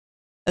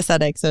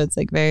 Aesthetic. So it's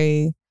like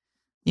very,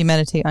 you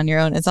meditate on your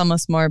own. It's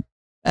almost more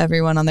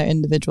everyone on their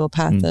individual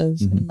path of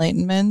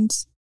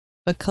enlightenment.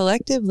 But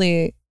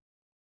collectively,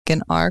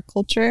 in our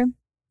culture,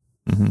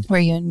 where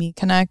you and me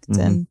connect,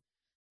 and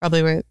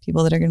probably where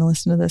people that are going to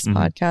listen to this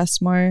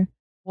podcast more,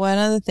 one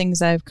of the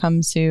things I've come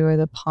to, or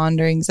the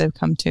ponderings I've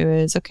come to,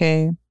 is,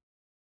 okay,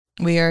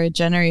 we are a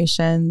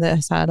generation that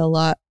has had a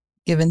lot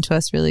given to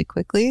us really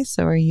quickly.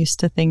 So we're used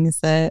to things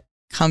that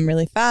come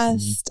really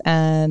fast,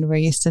 and we're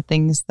used to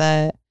things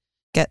that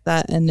get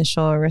that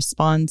initial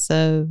response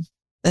of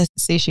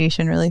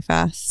satiation really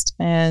fast.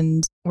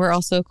 And we're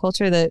also a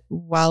culture that,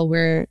 while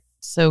we're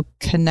so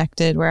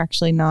connected, we're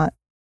actually not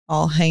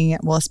all hanging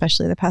out, well,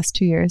 especially the past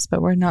 2 years,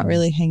 but we're not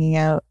really hanging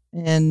out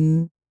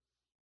in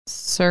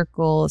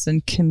circles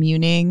and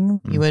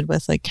communing you would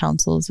with like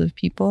councils of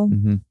people.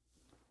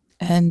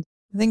 And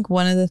I think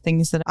one of the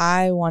things that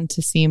I want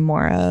to see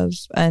more of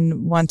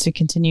and want to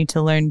continue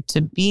to learn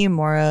to be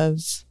more of,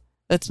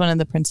 that's one of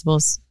the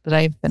principles that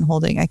I've been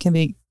holding. I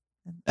think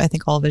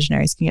all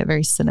visionaries can get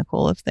very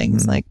cynical of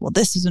things like, well,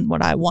 this isn't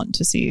what I want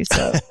to see,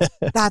 so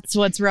that's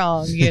what's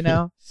wrong, you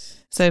know?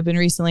 So I've been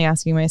recently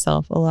asking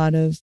myself a lot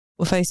of,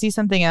 if I see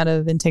something out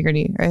of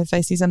integrity, or if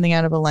I see something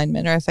out of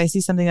alignment, or if I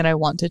see something that I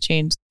want to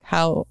change,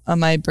 how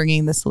am I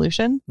bringing the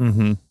solution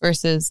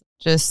versus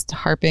just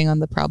harping on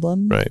the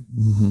problem? Right.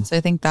 So I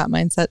think that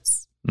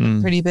mindset's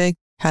pretty big.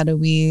 How do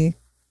we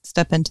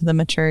step into the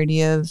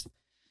maturity of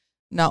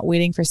not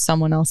waiting for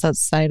someone else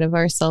outside of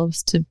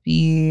ourselves to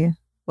be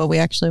what we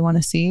actually want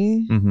to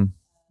see?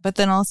 But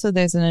then also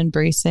there's an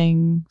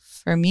embracing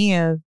for me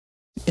of,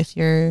 if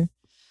you're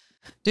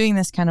doing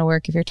this kind of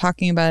work, if you're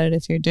talking about it,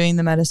 if you're doing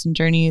the medicine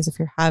journeys, if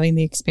you're having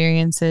the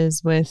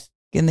experiences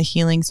in the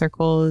healing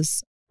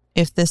circles,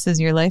 if this is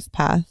your life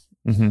path,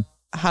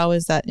 how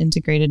is that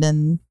integrated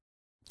in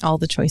all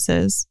the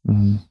choices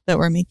that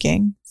we're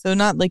making? So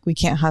not like we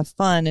can't have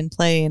fun and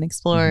play and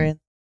explore and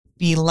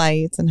be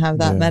light and have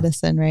that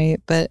medicine,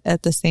 right? But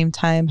at the same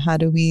time, how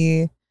do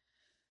we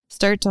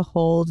start to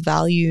hold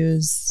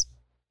values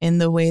in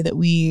the way that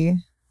we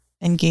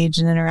engage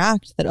and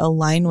interact that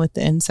align with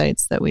the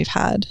insights that we've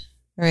had,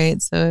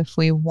 right? So if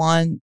we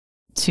want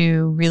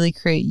to really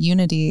create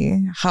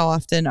unity, how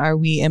often are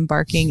we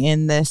embarking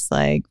in this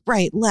like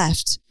right,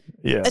 left,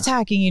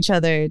 attacking each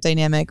other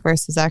dynamic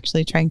versus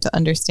actually trying to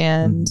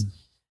understand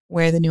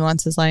where the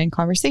nuances lie in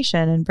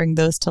conversation and bring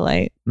those to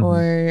light?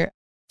 Or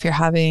if you're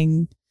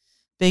having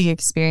big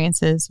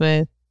experiences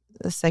with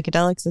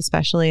psychedelics,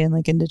 especially in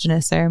like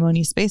indigenous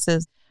ceremony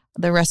spaces,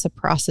 the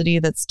reciprocity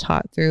that's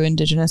taught through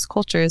indigenous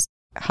cultures,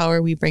 how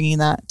are we bringing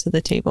that to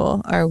the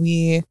table? Are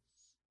we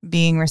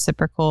being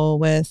reciprocal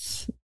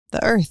with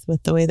the earth,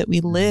 with the way that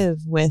we live,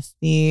 with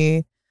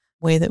the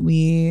way that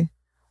we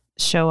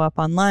show up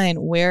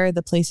online? Where are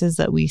the places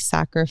that we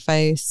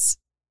sacrifice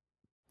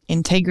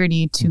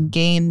integrity to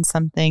gain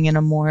something in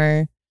a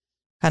more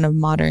kind of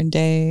modern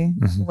day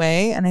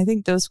way? And I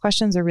think those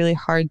questions are really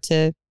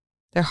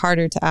they're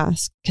harder to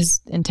ask,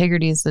 because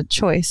integrity is a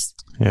choice.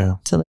 Yeah.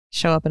 To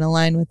show up and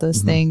align with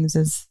those things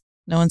is,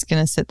 no one's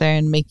going to sit there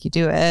and make you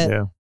do it.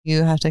 Yeah.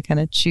 You have to kind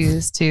of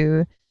choose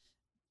to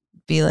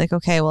be like,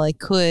 okay, well, I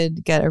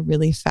could get a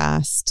really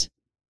fast,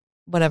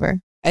 whatever.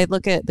 I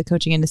look at the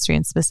coaching industry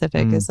in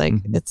specific as like,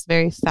 it's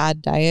very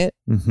fad diet.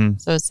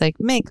 So it's like,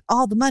 make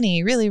all the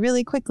money really,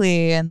 really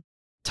quickly and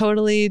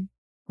totally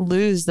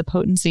lose the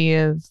potency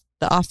of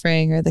the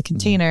offering or the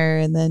container,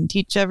 and then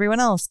teach everyone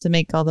else to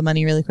make all the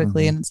money really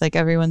quickly. And it's like,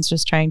 everyone's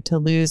just trying to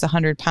lose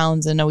 100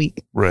 pounds in a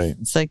week. Right.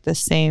 It's like the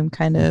same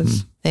kind of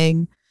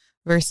thing,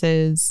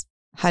 versus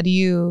how do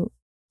you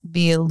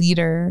be a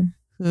leader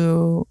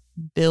who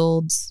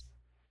builds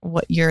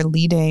what you're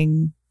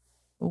leading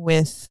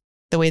with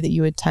the way that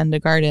you would tend a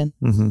garden.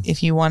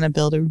 If you want to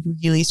build a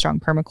really strong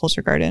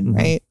permaculture garden,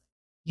 right?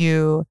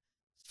 You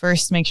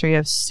first make sure you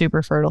have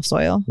super fertile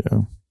soil.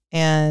 Yeah.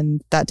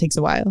 And that takes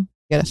a while.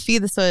 You got to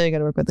feed the soil, you got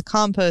to work with the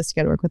compost,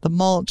 you got to work with the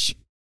mulch.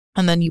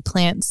 And then you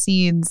plant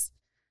seeds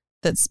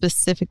that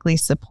specifically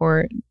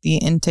support the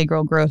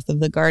integral growth of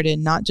the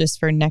garden, not just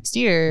for next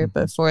year,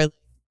 but for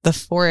the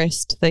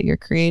forest that you're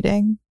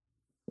creating.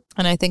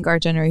 And I think our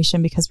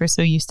generation, because we're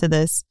so used to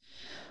this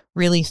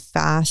really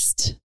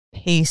fast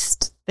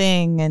paced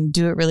thing, and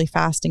do it really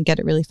fast and get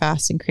it really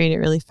fast and create it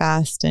really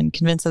fast and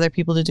convince other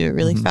people to do it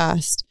really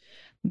fast,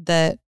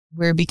 that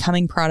we're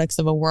becoming products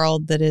of a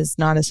world that is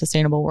not a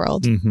sustainable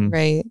world,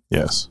 right?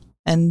 Yes.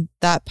 And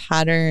that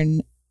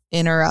pattern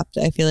interrupt,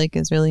 I feel like,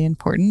 is really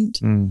important.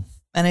 And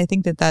I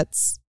think that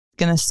that's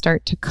going to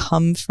start to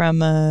come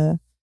from a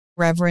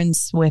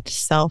reverence with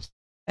self.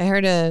 I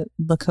heard a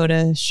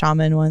Lakota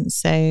shaman once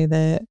say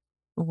that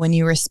when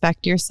you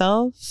respect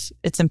yourself,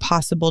 it's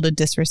impossible to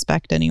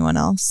disrespect anyone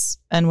else.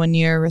 And when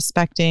you're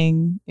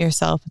respecting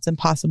yourself, it's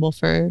impossible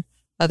for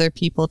other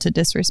people to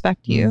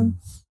disrespect you,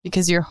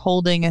 because you're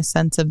holding a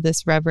sense of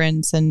this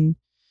reverence and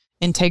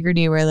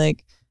integrity where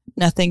like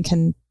nothing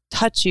can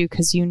touch you,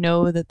 because you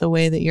know that the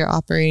way that you're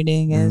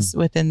operating is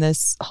within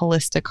this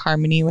holistic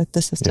harmony with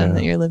the system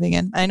that you're living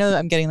in. I know that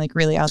I'm getting like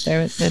really out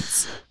there.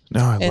 It's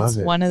love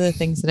it. One of the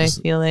things that I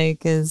feel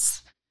like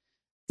is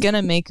going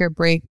to make or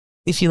break.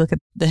 If you look at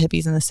the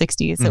hippies in the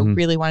 60s that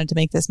really wanted to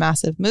make this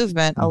massive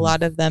movement, a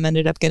lot of them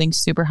ended up getting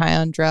super high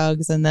on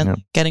drugs and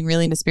then getting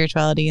really into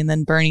spirituality and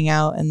then burning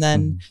out. And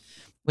then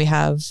we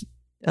have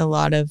a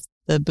lot of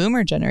the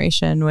boomer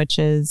generation, which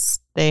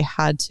is they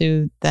had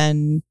to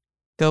then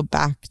go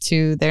back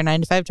to their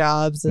 9-to-5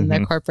 jobs and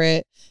their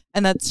corporate.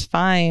 And that's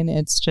fine.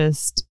 It's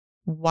just,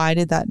 why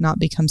did that not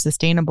become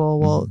sustainable?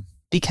 Well,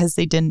 because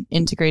they didn't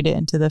integrate it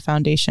into the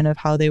foundation of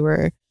how they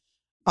were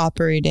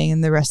operating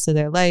in the rest of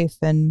their life.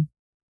 And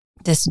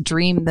this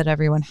dream that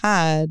everyone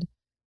had,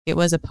 it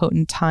was a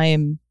potent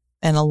time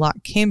and a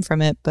lot came from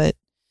it, but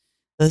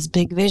those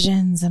big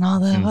visions and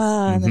all the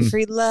and the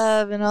free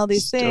love and all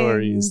these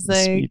stories, things,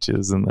 like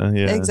speeches and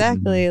the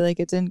exactly, like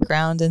it didn't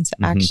ground into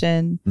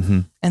action.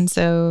 And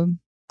so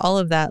all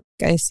of that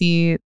I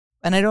see,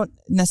 and I don't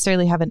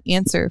necessarily have an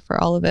answer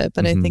for all of it,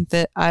 but I think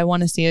that I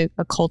want to see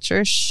a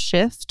culture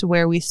shift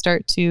where we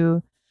start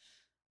to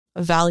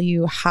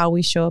value how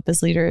we show up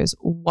as leaders.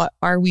 What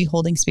are we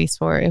holding space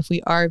for? If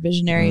we are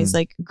visionaries,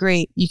 like,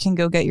 great, you can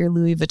go get your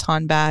Louis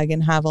Vuitton bag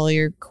and have all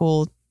your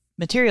cool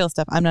material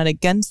stuff. I'm not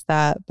against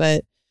that,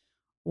 but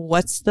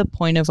what's the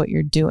point of what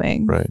you're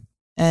doing? Right.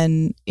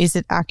 And is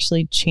it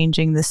actually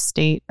changing the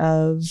state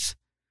of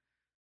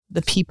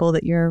the people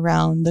that you're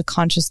around, the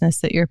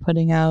consciousness that you're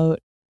putting out?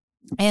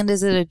 And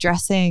is it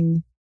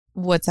addressing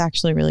what's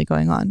actually really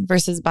going on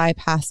versus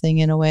bypassing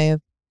in a way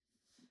of,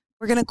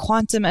 we're going to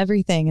quantum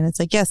everything. And it's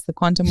like, yes, the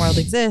quantum world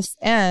exists.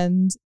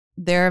 And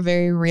there are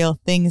very real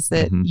things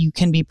that you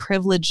can be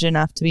privileged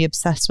enough to be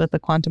obsessed with the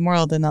quantum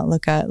world and not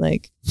look at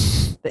like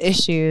the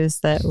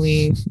issues that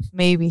we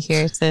may be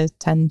here to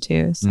tend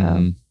to.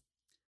 So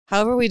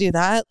however we do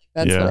that,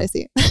 that's what I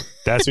see.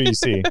 That's what you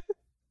see.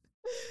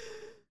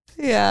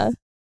 Yeah.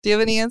 Do you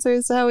have any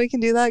answers to how we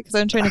can do that? Because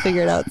I'm trying to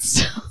figure it out.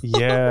 So.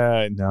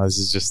 Yeah. No, this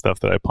is just stuff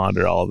that I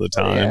ponder all the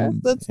time. Yeah,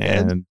 that's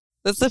good.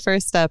 That's the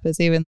first step, is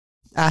even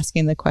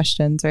asking the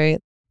questions, right?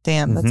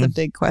 Damn, that's a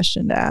big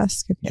question to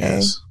ask. Okay.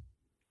 Yes.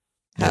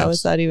 How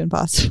is that even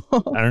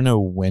possible? I don't know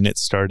when it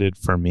started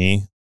for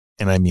me.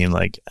 And I mean,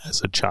 like,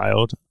 as a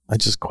child, I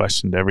just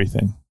questioned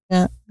everything.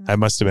 Yeah. I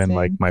must have been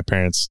like my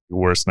parents'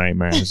 worst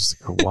nightmare. I was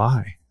just like,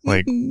 why?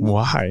 Like,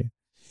 why?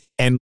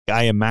 And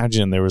I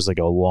imagine there was like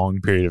a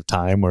long period of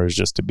time where it was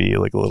just to be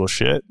like a little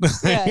shit.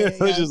 It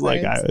was just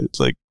like, it's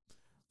like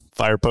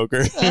fire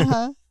poker.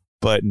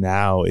 But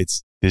now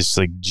it's this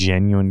like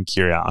genuine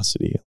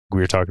curiosity we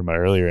were talking about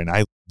earlier. And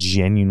I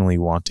genuinely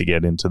want to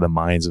get into the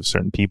minds of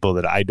certain people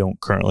that I don't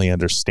currently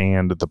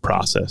understand the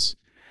process.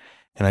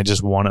 And I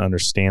just want to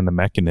understand the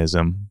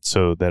mechanism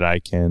so that I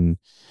can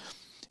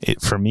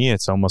For me,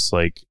 it's almost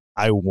like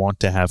I want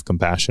to have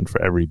compassion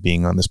for every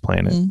being on this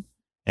planet.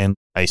 And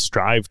I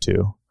strive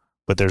to,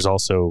 but there's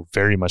also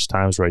very much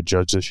times where I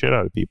judge the shit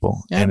out of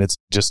people. Yeah. And it's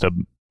just a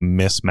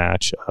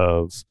mismatch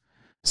of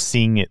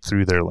seeing it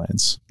through their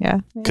lens.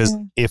 Yeah. Because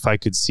if I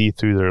could see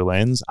through their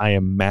lens, I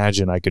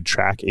imagine I could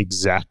track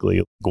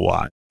exactly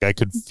why. I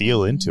could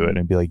feel into it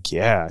and be like,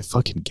 yeah, I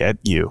fucking get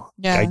you.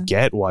 Yeah. I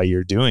get why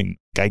you're doing.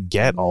 I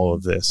get all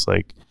of this.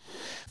 Like,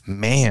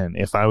 man,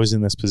 if I was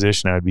in this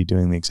position, I would be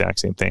doing the exact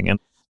same thing. And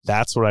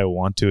that's what I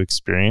want to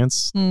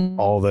experience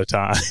all the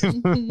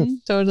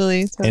time.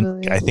 Totally.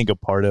 And I think a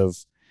part of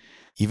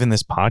even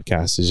this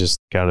podcast is just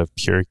out of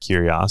pure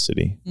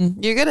curiosity.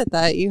 You're good at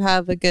that. You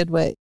have a good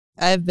way.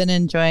 I've been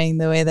enjoying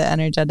the way that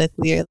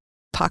energetically are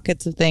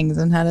pockets of things.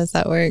 And how does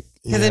that work?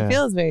 Because it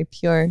feels very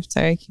pure.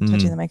 Sorry, I keep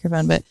touching the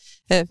microphone, but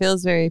it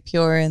feels very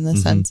pure in the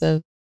sense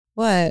of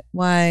what,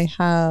 why,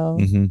 how.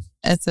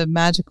 It's a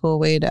magical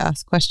way to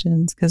ask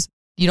questions because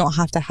you don't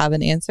have to have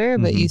an answer,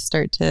 but you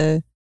start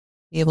to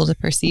be able to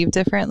perceive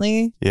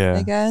differently,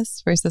 I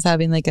guess, versus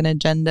having like an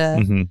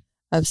agenda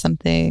of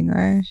something.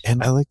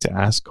 And I like to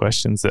ask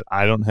questions that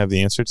I don't have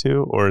the answer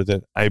to, or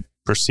that I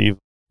perceive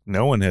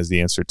no one has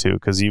the answer to,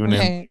 because even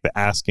in the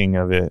asking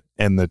of it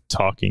and the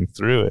talking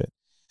through it,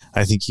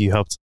 I think you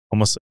helped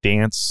almost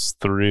dance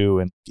through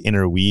and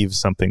interweave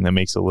something that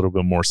makes a little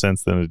bit more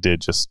sense than it did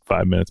just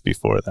 5 minutes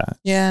before that.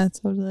 Yeah,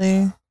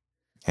 totally.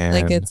 And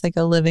like it's like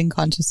a living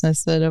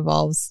consciousness that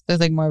evolves. There's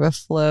like more of a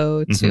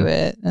flow to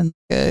it and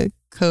a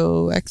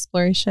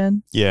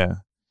co-exploration. Yeah.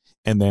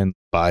 And then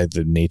by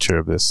the nature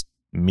of this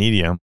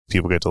medium,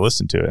 people get to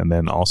listen to it and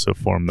then also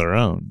form their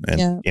own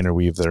and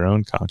interweave their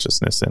own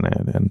consciousness in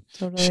it and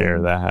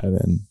share that.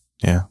 And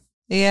Yeah.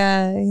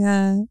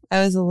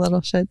 I was a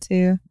little shit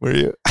too. Were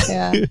you?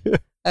 Yeah.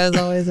 I was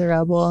always a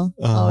rebel,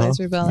 always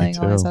rebelling,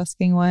 always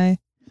asking why.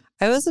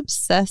 I was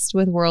obsessed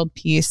with world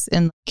peace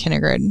in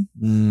kindergarten.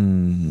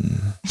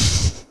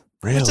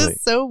 Really? Which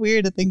is so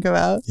weird to think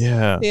about.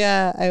 Yeah.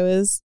 Yeah. I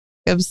was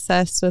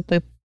obsessed with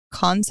the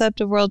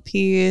concept of world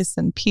peace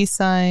and peace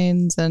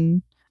signs.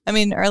 And I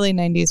mean, early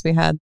 90s, we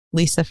had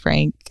Lisa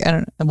Frank. I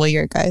don't know. Well,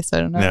 you're a guy, so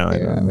I don't know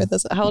if you remember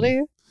this. How old are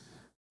you?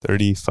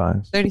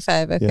 35.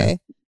 35. Okay.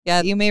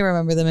 Yeah. You may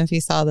remember them if you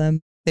saw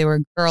them. They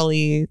were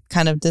girly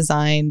kind of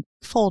designed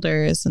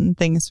folders and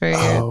things for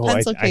your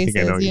pencil cases. I think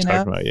I know what you're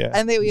talking about,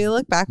 And you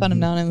look back on them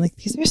now and I'm like,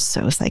 these are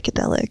so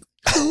psychedelic.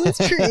 Who is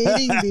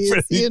creating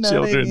these? You know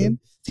children. What I mean?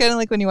 It's kind of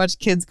like when you watch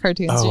kids'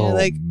 cartoons and you're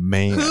like,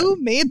 man, who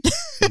made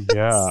this?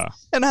 Yeah.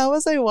 And how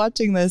was I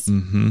watching this?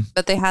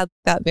 But they had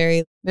that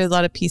there's a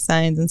lot of peace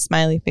signs and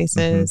smiley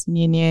faces and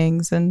yin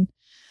yangs. And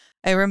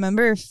I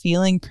remember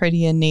feeling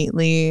pretty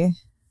innately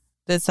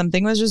that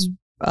something was just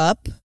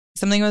up.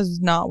 Something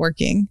was not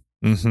working.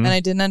 And I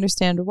didn't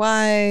understand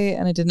why,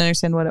 and I didn't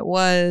understand what it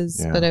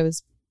was, but I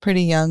was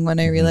pretty young when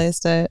I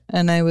realized it,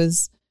 and I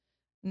was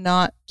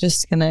not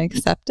just going to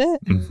accept it.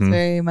 It was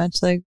very much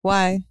like,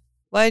 why?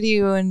 Why do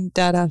you and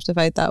dad have to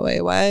fight that way?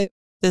 Why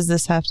does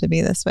this have to be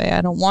this way?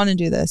 I don't want to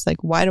do this.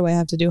 Like, why do I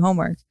have to do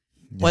homework?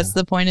 What's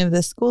the point of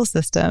this school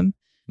system?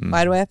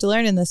 Why do I have to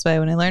learn in this way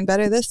when I learn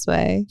better this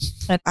way?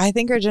 And I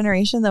think our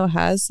generation, though,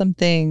 has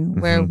something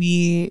where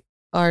we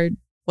are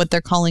what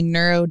they're calling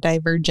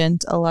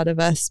neurodivergent, a lot of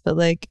us, but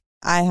like,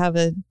 I have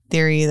a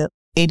theory that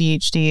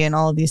ADHD and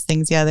all of these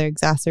things, they're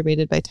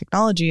exacerbated by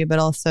technology, but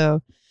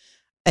also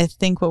I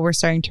think what we're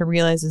starting to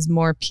realize is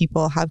more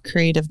people have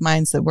creative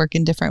minds that work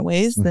in different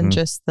ways than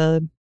just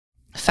the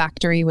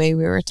factory way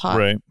we were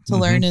taught to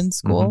learn in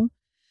school.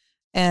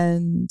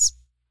 And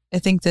I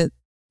think that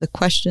the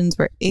questions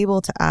we're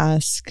able to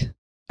ask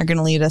are going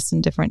to lead us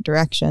in different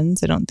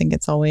directions. I don't think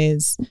it's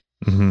always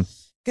going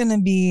to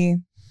be...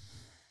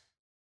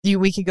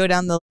 We could go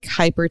down the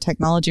hyper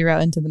technology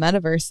route into the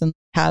metaverse and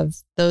have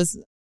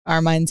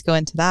our minds go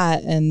into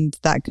that, and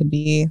that could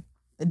be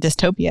a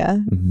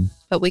dystopia.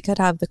 But we could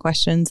have the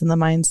questions and the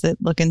minds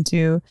that look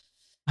into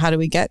how do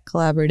we get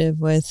collaborative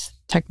with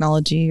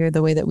technology or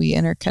the way that we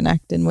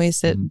interconnect in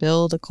ways that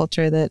build a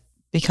culture that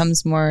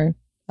becomes more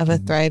of a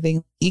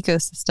thriving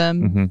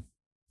ecosystem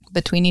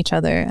between each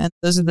other. And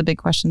those are the big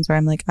questions where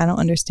I'm like, I don't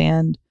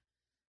understand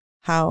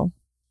how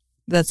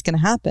that's going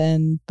to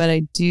happen, but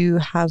I do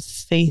have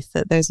faith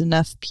that there's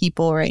enough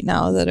people right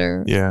now that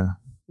are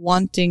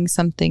wanting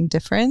something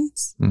different.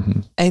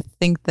 I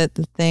think that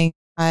the thing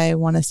I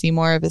want to see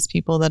more of is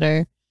people that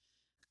are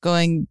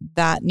going,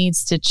 that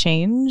needs to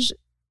change,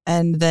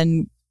 and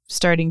then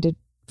starting to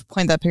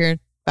point that figure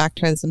back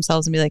towards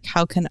themselves and be like,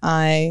 how can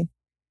I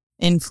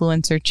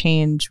influence or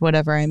change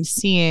whatever I'm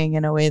seeing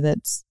in a way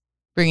that's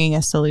bringing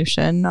a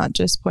solution, not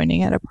just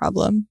pointing at a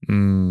problem.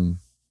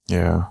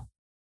 Yeah.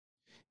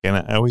 And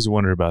I always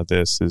wonder about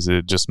this. Is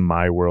it just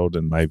my world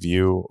and my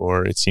view?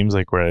 Or it seems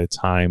like we're at a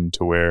time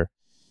to where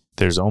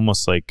there's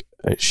almost like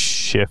a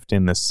shift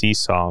in the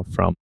seesaw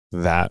from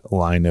that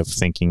line of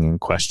thinking and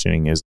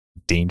questioning is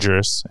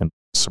dangerous and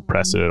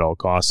suppress it at all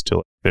costs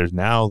to there's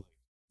now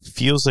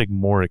feels like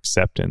more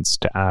acceptance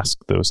to ask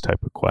those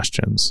type of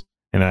questions.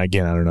 And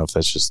again, I don't know if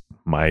that's just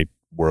my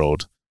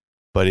world,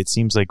 but it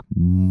seems like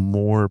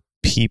more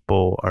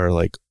people are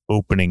like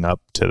opening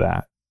up to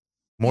that.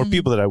 More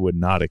people that I would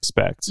not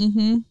expect.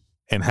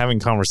 And having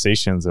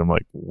conversations, I'm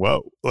like,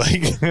 whoa,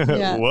 like,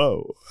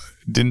 whoa,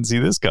 didn't see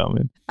this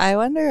coming. I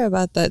wonder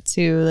about that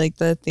too. Like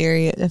the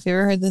theory, if you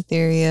ever heard the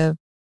theory of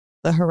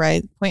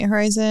the point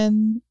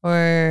horizon,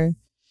 or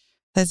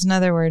there's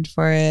another word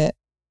for it.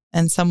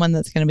 And someone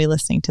that's going to be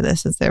listening to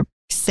this as they're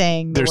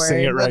saying the word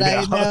saying it right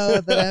that now. I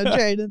know that I'm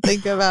trying to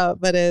think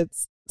about, but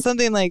it's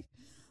something like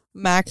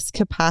max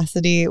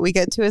capacity. We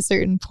get to a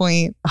certain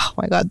point. Oh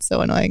my God,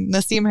 so annoying.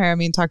 Nassim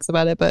Haramein talks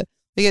about it, but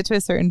we get to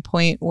a certain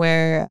point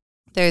where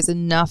there's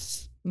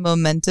enough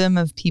momentum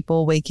of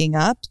people waking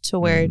up to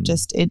where it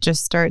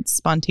just starts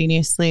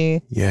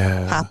spontaneously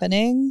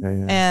happening.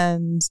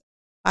 And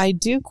I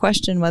do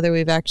question whether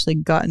we've actually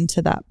gotten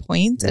to that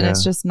point, and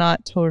it's just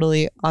not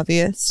totally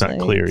obvious. It's not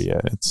clear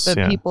yet.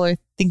 But people are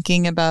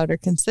thinking about or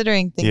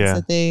considering things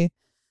that they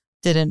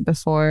didn't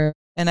before.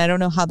 And I don't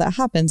know how that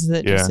happens. Is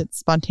it just it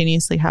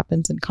spontaneously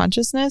happens in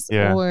consciousness,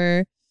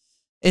 or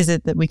is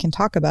it that we can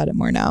talk about it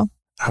more now?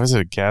 I was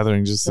at a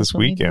gathering just this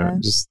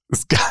weekend. Just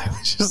this guy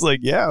was just like,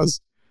 I was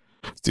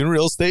doing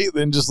real estate,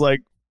 then just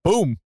like,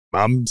 boom,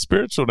 I'm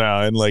spiritual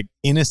now, in like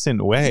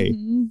innocent way.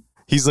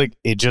 He's like,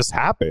 it just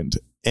happened.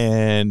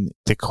 And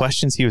the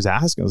questions he was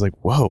asking, I was like,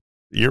 whoa,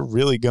 you're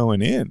really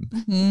going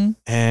in.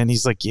 And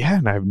he's like,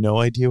 and I have no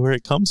idea where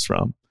it comes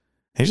from.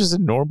 He's just a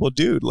normal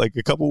dude like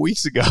a couple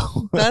weeks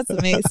ago. That's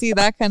amazing. See,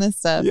 that kind of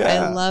stuff.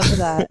 I love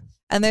that.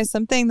 And there's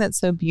something that's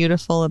so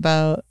beautiful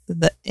about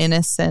the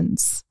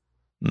innocence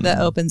that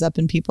opens up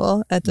in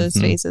people at those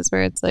phases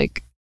where it's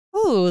like,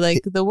 oh,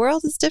 like the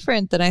world is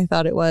different than I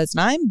thought it was.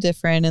 And I'm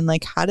different. And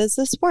like, how does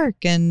this work?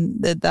 And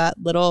that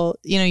little,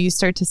 you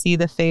start to see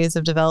the phase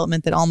of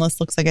development that almost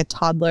looks like a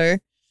toddler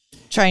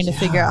trying to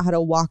figure out how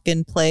to walk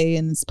and play,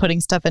 and it's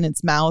putting stuff in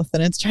its mouth,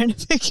 and it's trying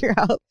to figure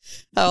out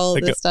how all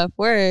this stuff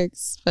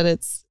works. But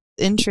it's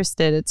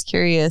interested, it's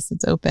curious,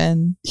 it's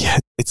open. Yeah,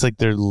 it's like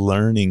they're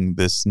learning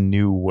this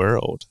new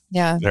world.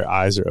 Yeah. Their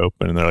eyes are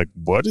open and they're like,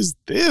 what is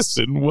this?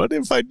 And what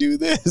if I do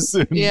this?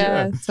 And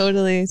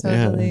Totally.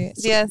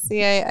 Yeah,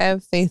 see, I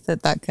have faith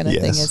that kind of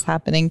thing is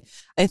happening.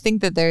 I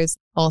think that there's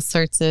all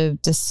sorts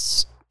of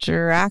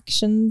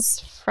distractions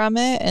from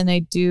it. And I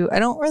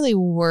don't really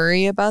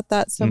worry about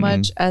that so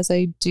much as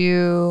I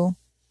do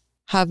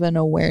have an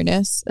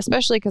awareness,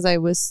 especially because I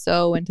was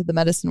so into the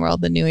medicine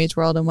world, the new age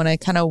world. And when I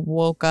kind of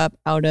woke up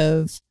out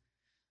of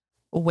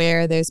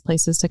where there's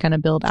places to kind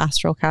of build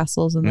astral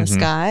castles in the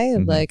sky,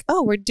 of like,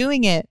 oh, we're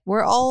doing it.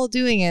 We're all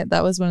doing it.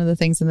 That was one of the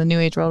things in the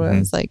new age world where I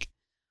was like,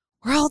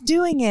 we're all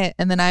doing it.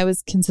 And then I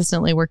was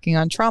consistently working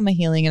on trauma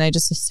healing, and I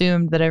just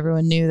assumed that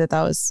everyone knew that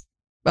was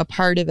a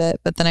part of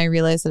it. But then I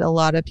realized that a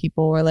lot of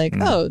people were like,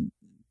 oh,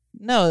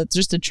 no, it's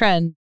just a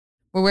trend.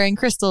 We're wearing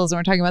crystals and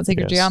we're talking about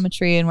sacred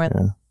geometry, and we're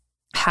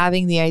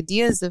having the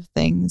ideas of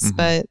things.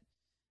 But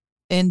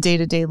in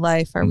day-to-day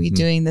life, are we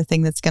doing the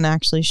thing that's going to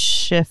actually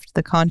shift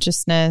the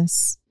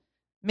consciousness?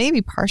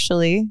 Maybe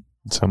partially.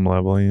 Some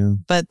level,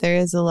 But there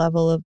is a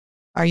level of,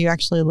 are you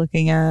actually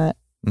looking at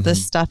the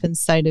stuff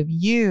inside of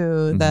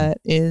you that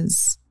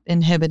is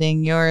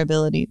inhibiting your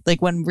ability?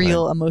 Like when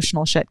real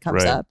emotional shit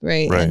comes up,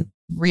 right? And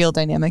real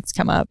dynamics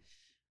come up.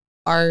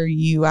 Are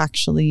you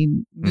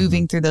actually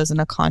moving through those in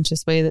a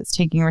conscious way that's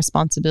taking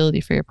responsibility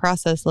for your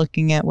process,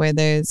 looking at where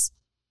there's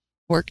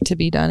work to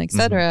be done,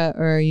 etc.?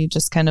 Or are you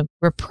just kind of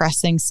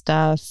repressing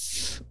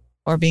stuff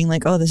or being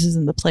like, oh, this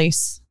isn't the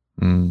place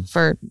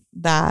for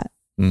that?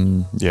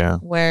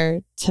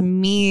 Where to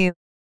me,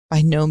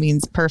 by no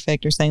means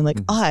perfect or saying like,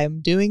 I'm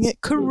doing it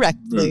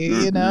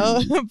correctly,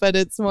 but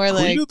it's more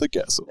like, Queen of the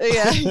castle.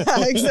 Yeah,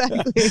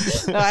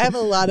 exactly. No, I have a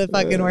lot of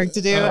fucking work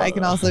to do. I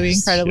can also be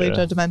incredibly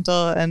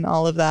judgmental and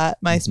all of that.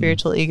 My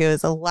spiritual ego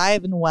is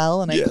alive and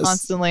well, and I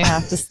constantly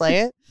have to slay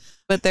it.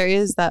 But there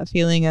is that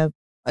feeling of,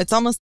 it's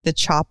almost the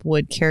chop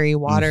wood, carry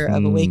water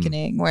of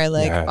awakening, where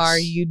like, are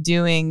you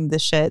doing the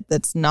shit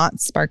that's not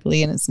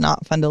sparkly and it's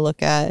not fun to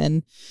look at,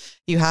 and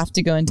you have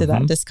to go into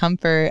that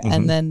discomfort.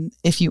 And then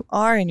if you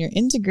are and you're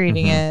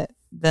integrating it,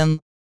 then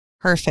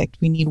perfect.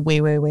 We need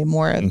way, way, way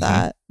more of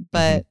that.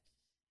 But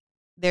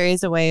there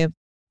is a way of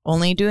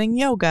only doing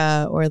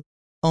yoga, or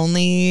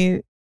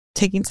only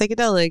taking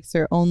psychedelics,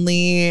 or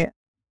only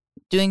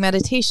doing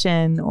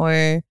meditation,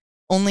 or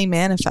only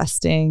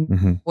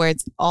manifesting, where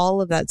it's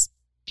all of that's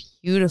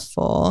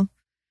beautiful.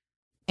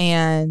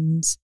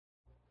 And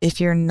if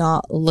you're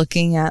not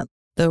looking at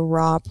the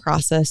raw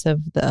process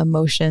of the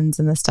emotions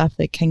and the stuff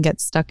that can get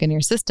stuck in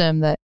your system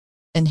that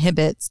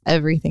inhibits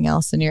everything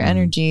else in your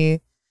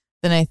energy,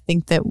 then I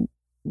think that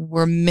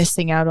we're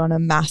missing out on a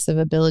massive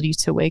ability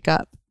to wake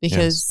up.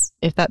 Because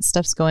if that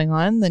stuff's going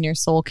on, then your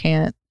soul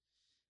can't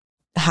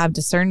have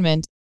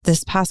discernment.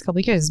 This past couple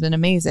of years has been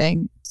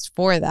amazing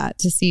for that,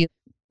 to see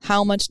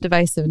how much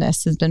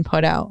divisiveness has been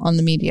put out on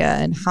the media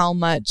and how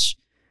much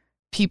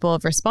people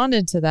have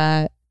responded to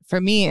that. For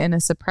me, in a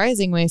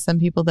surprising way, some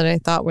people that I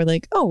thought were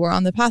like, oh, we're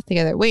on the path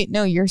together. Wait,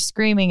 no, you're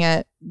screaming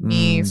at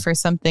me for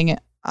something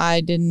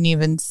I didn't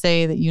even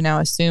say that you now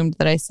assumed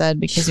that I said,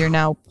 because you're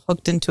now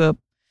hooked into a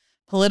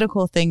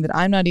political thing that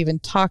I'm not even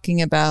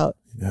talking about.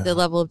 the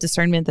level of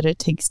discernment that it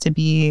takes to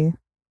be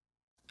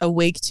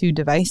awake to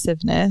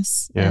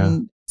divisiveness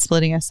and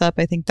splitting us up.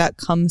 I think that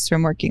comes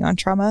from working on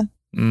trauma,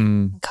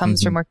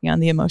 comes from working on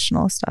the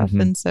emotional stuff.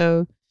 And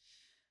so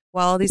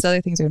while all these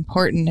other things are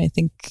important, I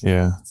think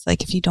it's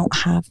like, if you don't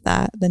have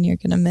that, then you're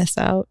going to miss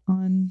out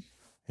on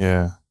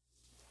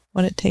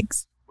what it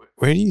takes.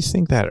 Where do you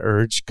think that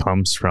urge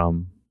comes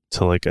from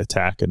to like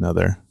attack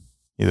another,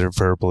 either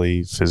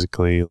verbally,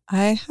 physically?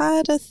 I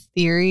had a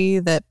theory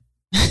that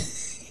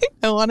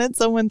I wanted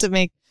someone to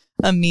make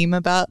a meme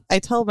about. I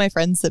tell my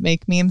friends that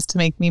make memes to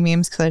make me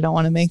memes because I don't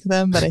want to make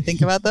them, but I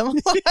think about them a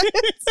lot.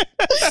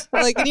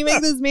 I'm like, can you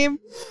make this meme?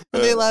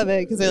 And they love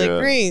it because they're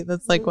like, great.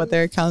 That's like what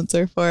their accounts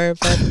are for.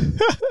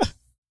 But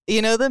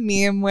you know the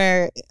meme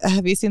where,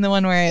 have you seen the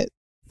one where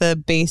the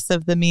base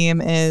of the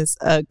meme is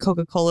a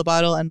Coca-Cola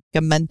bottle and a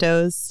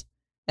Mentos?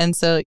 And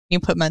so you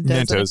put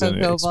Mentos in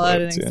a Coca-Cola bottle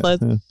and it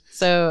explodes. Yeah.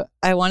 So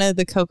I wanted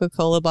the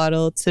Coca-Cola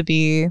bottle to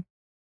be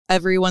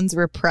everyone's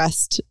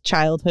repressed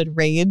childhood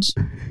rage.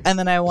 And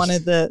then I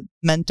wanted the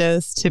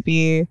Mentos to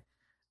be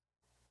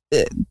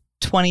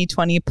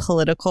 2020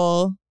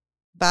 political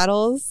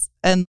battles.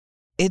 And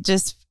it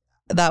just,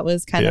 that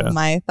was kind of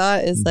my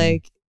thought, is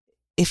like,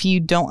 if you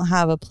don't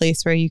have a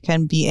place where you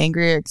can be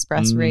angry or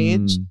express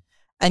rage,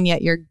 and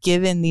yet you're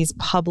given these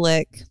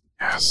public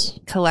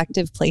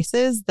collective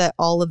places that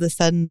all of a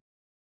sudden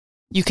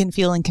you can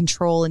feel in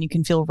control and you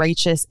can feel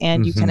righteous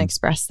and you can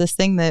express this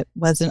thing that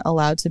wasn't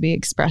allowed to be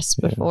expressed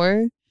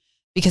before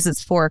because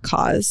it's for a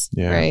cause,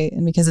 right?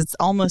 And because it's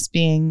almost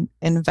being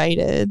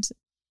invited.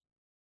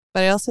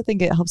 But I also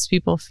think it helps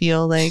people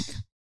feel like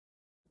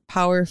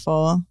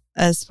powerful,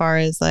 as far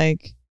as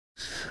like,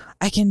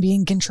 I can be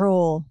in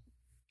control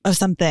of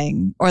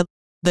something, or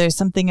there's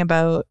something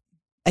about,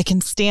 I can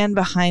stand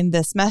behind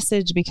this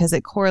message because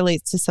it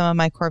correlates to some of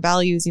my core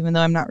values, even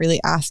though I'm not really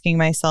asking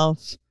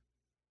myself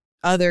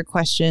other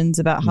questions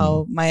about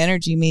how my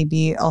energy may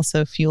be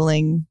also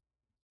fueling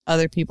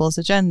other people's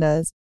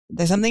agendas.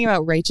 There's something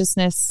about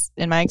righteousness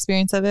in my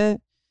experience of it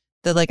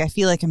that like, I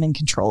feel like I'm in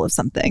control of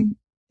something,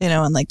 you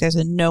know, and like there's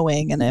a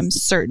knowing and I'm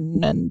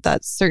certain, and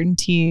that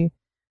certainty,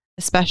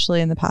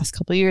 especially in the past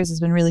couple of years, has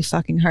been really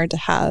fucking hard to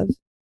have.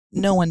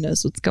 No one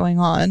knows what's going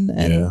on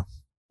and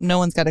no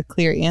one's got a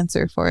clear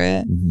answer for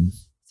it.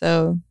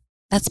 So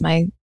that's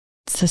my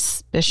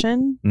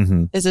suspicion,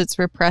 is it's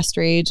repressed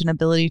rage and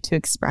ability to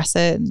express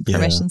it and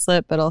permission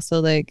slip, but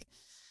also like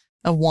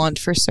a want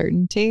for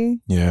certainty.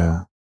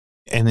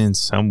 And in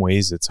some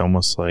ways it's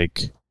almost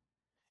like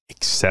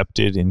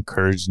accepted,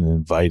 encouraged, and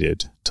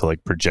invited to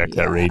like project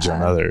that rage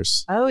on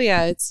others. Oh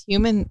yeah, it's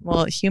human.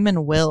 Well,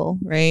 human will,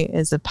 right,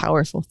 is a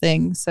powerful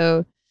thing.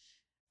 So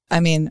I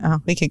mean,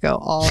 we could go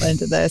all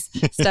into this.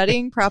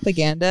 Studying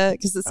propaganda,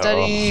 because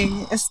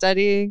studying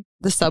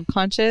the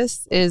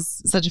subconscious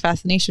is such a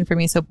fascination for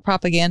me. So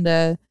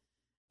propaganda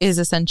is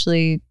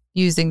essentially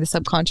using the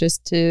subconscious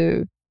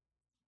to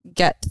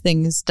get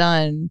things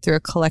done through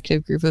a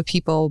collective group of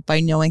people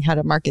by knowing how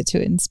to market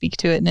to it and speak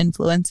to it and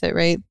influence it,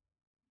 right?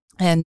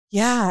 And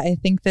yeah, I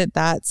think that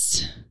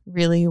that's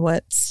really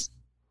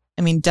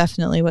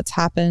definitely what's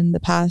happened the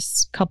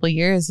past couple of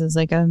years is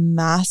like a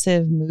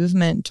massive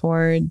movement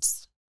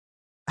towards,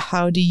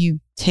 how do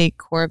you take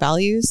core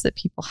values that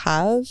people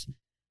have,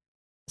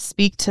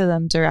 speak to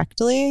them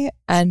directly,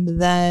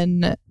 and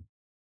then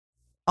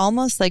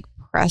almost like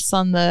press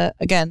on the,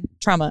 again,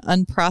 trauma,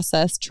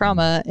 unprocessed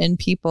trauma in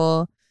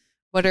people.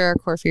 What are our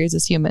core fears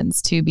as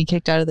humans? To be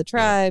kicked out of the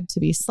tribe, to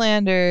be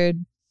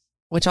slandered,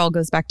 which all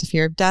goes back to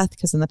fear of death,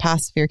 because in the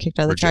past, if you're kicked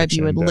out of the tribe,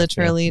 you would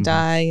literally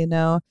die, you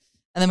know?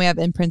 And then we have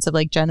imprints of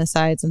like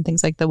genocides and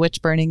things like the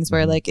witch burnings,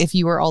 where like if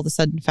you were all of a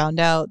sudden found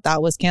out,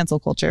 that was cancel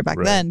culture back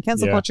then.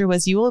 Cancel culture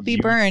was you will be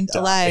burned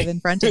alive in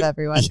front of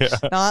everyone,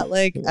 not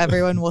like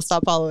everyone will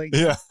stop following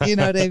you. You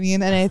know what I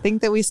mean? And I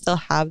think that we still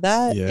have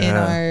that in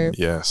our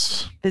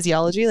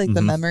physiology, like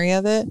the memory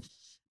of it.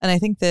 And I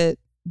think that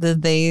the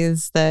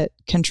theys that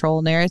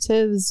control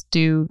narratives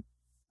do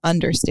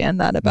understand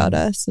that about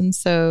us. And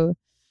so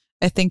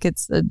I think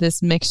it's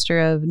this mixture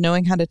of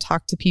knowing how to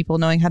talk to people,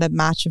 knowing how to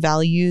match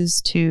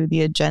values to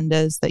the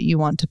agendas that you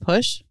want to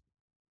push,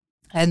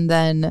 and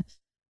then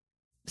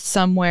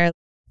somewhere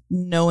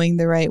knowing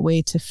the right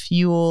way to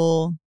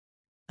fuel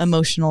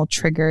emotional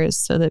triggers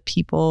so that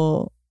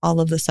people all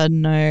of a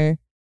sudden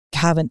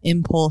have an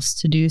impulse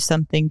to do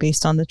something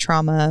based on the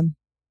trauma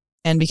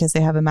and because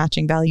they have a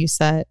matching value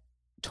set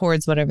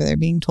towards whatever they're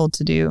being told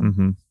to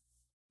do,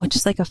 which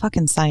is like a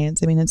fucking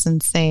science. I mean, it's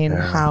insane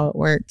how it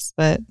works,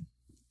 but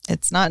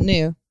it's not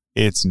new.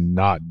 It's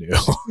not new.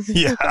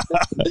 It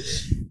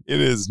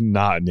is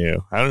not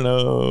new. I don't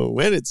know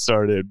when it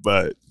started,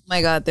 but...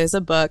 My God, there's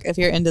a book, if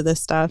you're into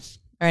this stuff,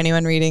 or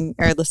anyone reading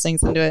or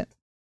listening's into it.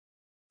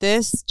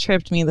 This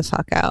tripped me the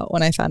fuck out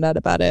when I found out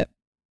about it.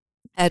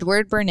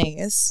 Edward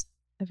Bernays.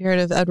 Have you heard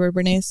of Edward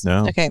Bernays?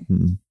 No. Okay.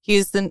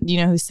 He's you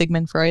know who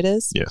Sigmund Freud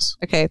is? Yes.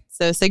 Okay.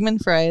 So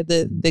Sigmund Freud,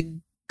 the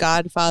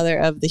godfather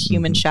of the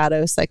human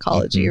shadow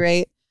psychology,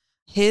 right?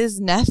 His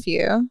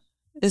nephew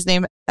is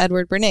named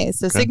Edward Bernays.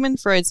 So Sigmund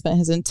Freud spent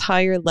his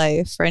entire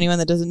life, for anyone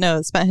that doesn't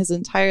know, spent his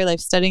entire life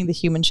studying the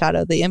human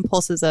shadow, the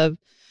impulses of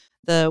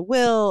the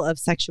will, of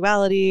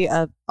sexuality,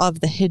 of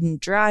the hidden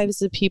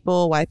drives of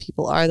people, why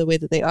people are the way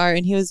that they are.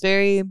 And he was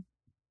very,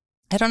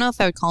 I don't know if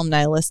I would call him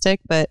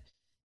nihilistic, but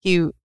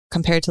he,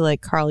 compared to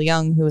like Carl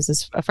Jung, who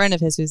was a friend of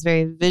his, who was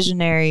very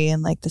visionary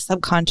and like the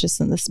subconscious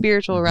and the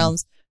spiritual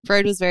realms,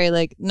 Freud was very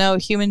like, no,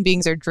 human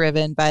beings are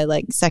driven by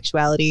like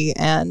sexuality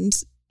and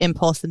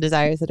impulse and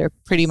desires that are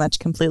pretty much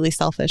completely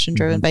selfish and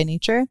driven by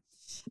nature.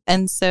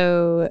 And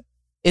so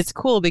it's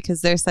cool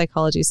because their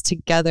psychologies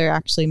together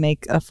actually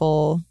make a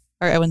full,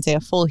 or I wouldn't say a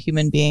full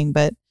human being,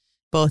 but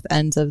both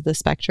ends of the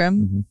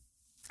spectrum.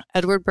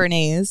 Edward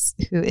Bernays,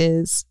 who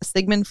is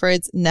Sigmund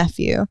Freud's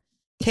nephew,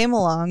 came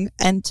along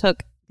and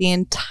took the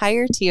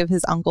entirety of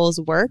his uncle's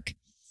work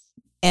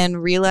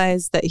and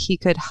realized that he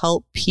could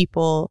help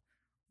people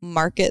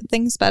market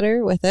things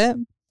better with it.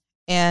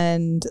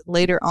 And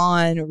later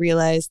on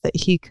realized that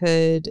he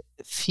could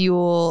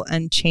fuel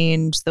and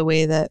change the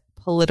way that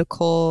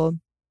political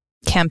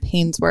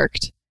campaigns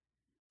worked.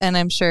 And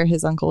I'm sure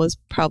his uncle was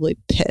probably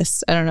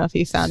pissed. I don't know if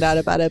he found out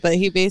about it, but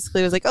he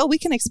basically was like, oh, we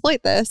can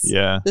exploit this.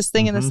 Yeah. This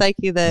thing in the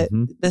psyche that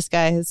this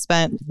guy has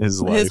spent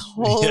his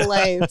whole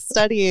life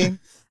studying.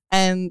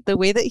 And the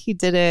way that he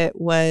did it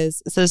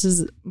was, so this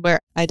is where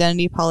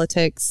identity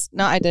politics,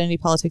 not identity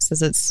politics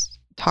as it's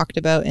talked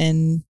about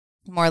in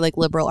more like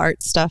liberal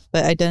arts stuff,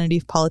 but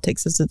identity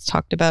politics as it's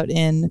talked about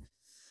in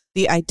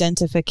the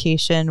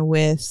identification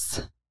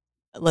with,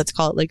 let's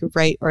call it like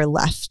right or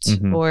left,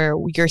 or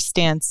your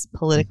stance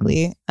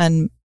politically,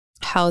 and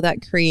how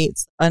that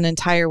creates an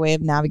entire way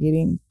of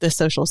navigating the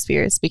social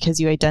spheres because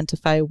you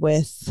identify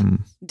with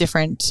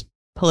different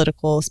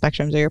political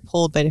spectrums or you're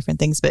pulled by different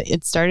things. But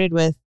it started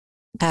with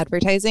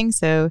advertising.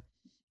 So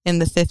in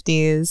the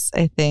 50s,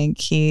 I think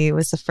he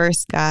was the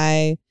first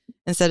guy,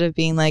 instead of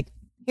being like,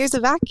 here's a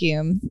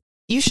vacuum,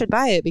 you should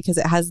buy it because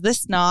it has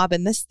this knob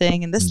and this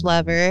thing and this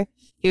lever.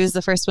 He was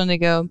the first one to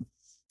go,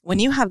 when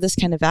you have this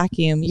kind of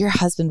vacuum, your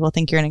husband will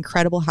think you're an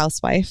incredible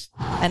housewife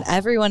and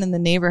everyone in the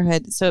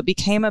neighborhood. So it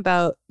became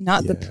about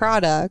not the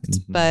product,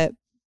 but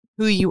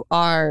who you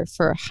are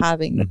for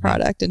having the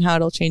product and how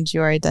it'll change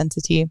your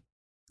identity.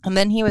 And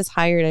then he was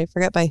hired, I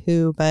forget by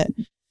who, but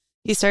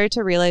he started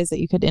to realize that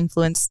you could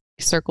influence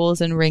circles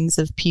and rings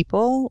of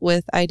people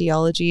with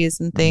ideologies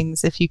and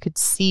things if you could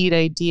seed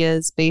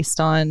ideas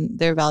based on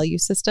their value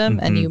system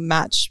and you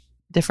match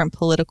different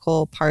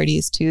political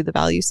parties to the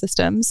value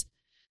systems.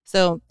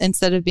 So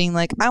instead of being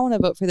like, I want to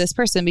vote for this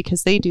person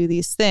because they do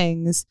these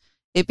things,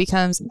 it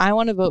becomes, I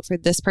want to vote for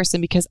this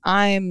person because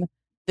I'm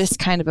this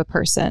kind of a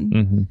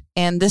person.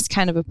 And this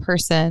kind of a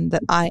person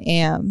that I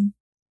am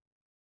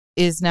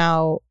is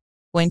now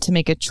going to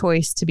make a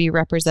choice to be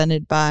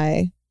represented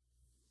by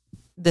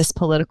this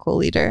political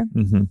leader.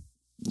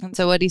 And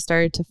so what he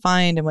started to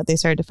find and what they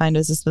started to find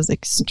was this was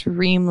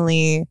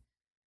extremely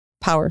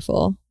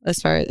powerful as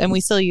far as, and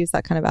we still use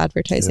that kind of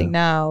advertising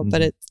now,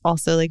 but it's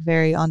also like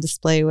very on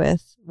display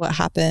with what's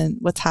happened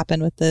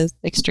with the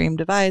extreme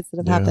divides that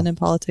have happened in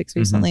politics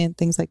recently and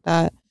things like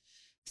that.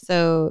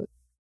 So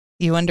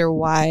you wonder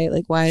why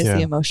is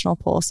the emotional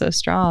pull so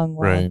strong?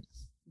 Well,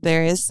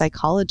 there is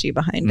psychology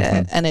behind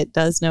it, and it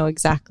does know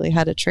exactly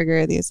how to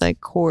trigger these like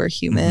core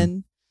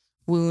human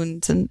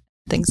wounds and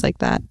things like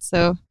that.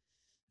 So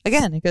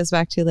again, it goes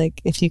back to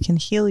like, if you can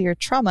heal your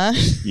trauma,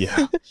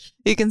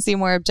 you can see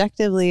more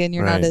objectively and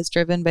you're not as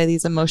driven by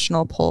these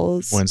emotional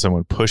pulls. When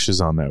someone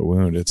pushes on that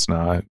wound, it's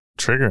not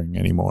triggering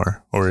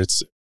anymore, or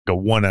it's a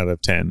 1 out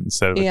of 10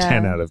 instead of a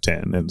 10 out of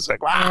 10. And it's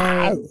like,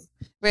 wow.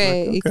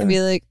 Right. Like, you can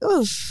be like,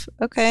 oof,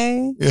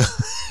 okay.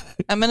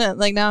 I'm going to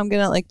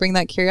bring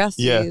that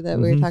curiosity that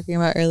we were talking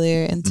about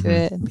earlier into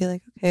it and be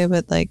like, okay,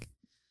 but like,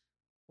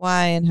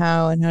 why and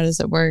how does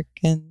it work?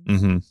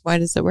 And why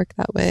does it work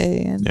that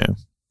way? And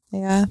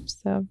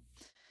so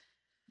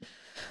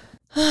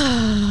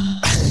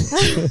I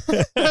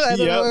don't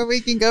know where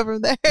we can go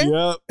from there.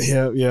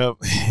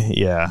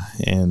 Yeah.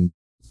 And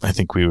I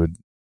think we would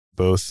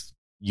both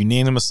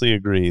unanimously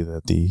agree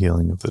that the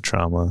healing of the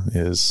trauma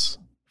is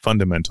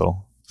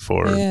fundamental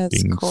for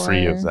being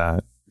free of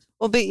that.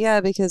 Well,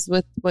 but because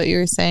with what you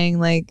were saying,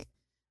 like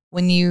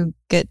when you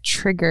get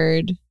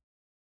triggered,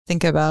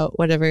 think about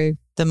whatever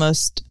the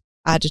most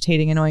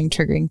agitating, annoying,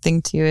 triggering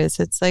thing to you is.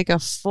 It's like a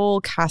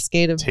full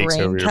cascade of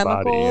brain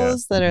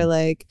chemicals that are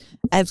like,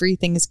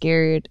 everything's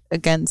geared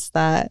against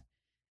that.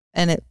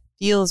 And it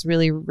feels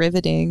really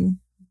riveting.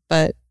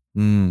 But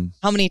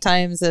how many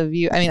times have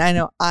you, I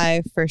know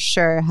I for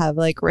sure have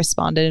like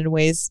responded in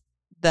ways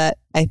that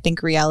I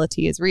think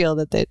reality is real,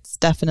 that it's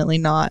definitely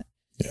not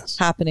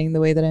happening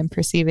the way that I'm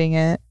perceiving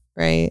it.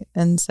 Right.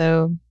 And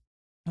so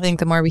I think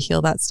the more we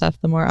heal that stuff,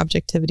 the more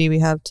objectivity we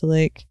have to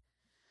like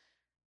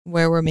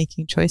where we're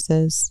making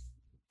choices,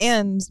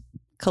 and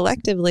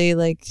collectively,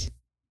 like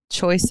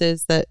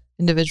choices that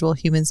individual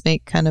humans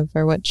make kind of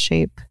are what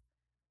shape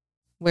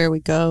where we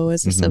go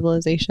as a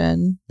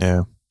civilization.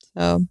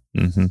 So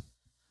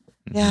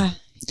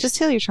Just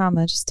heal your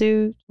trauma. Just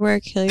do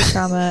work, heal your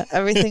trauma.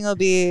 Everything will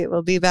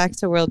be back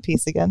to world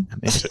peace again.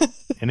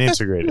 And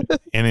integrate it.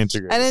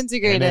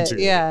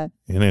 Yeah.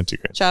 And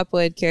integrate. Chop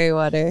wood, carry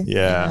water.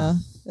 Yeah. You know?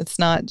 It's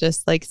not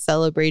just like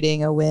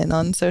celebrating a win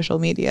on social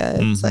media.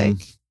 It's like,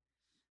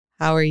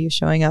 how are you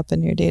showing up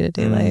in your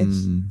day-to-day life?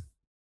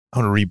 I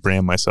want to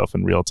rebrand myself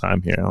in real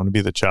time here. I want to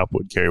be the chop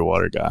wood, carry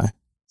water guy.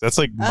 That's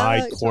like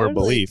my core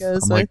totally belief. I'm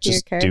like,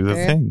 just do the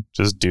thing.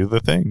 Just do the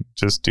thing.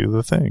 Just do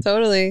the thing.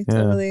 Totally. Yeah.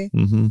 Totally.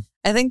 Mm-hmm.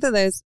 I think that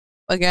there's,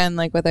 again,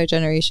 like with our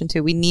generation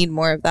too, we need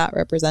more of that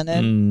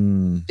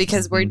represented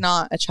because we're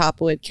not a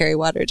chop wood, carry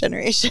water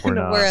generation.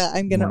 We're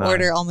I'm going to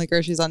order all my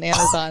groceries on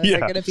Amazon and they're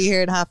going to be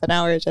here in half an an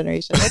hour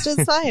generation, which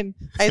is fine.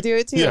 I do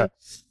it too. Yeah.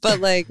 But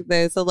like,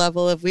 there's a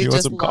level of you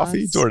want some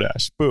coffee?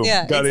 DoorDash. Boom.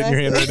 Yeah, got it in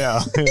your hand right now.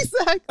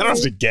 Exactly. I don't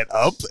have to get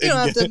up. You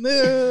don't have to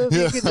move.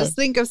 You can just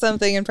think of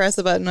something and press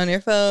a button on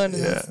your phone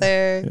and it's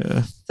there.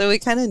 Yeah. So we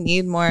kind of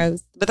need more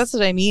of, but that's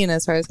what I mean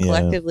as far as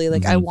collectively.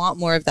 Like I want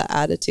more of that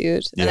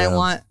attitude and I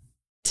want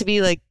to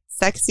be like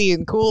sexy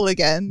and cool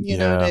again. You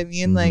know what I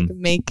mean? Like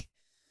make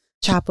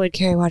chop wood,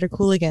 carry water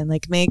cool again.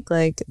 Like make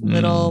like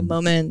little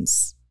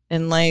moments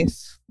in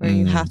life where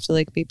you have to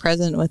like be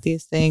present with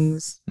these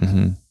things.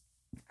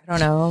 I don't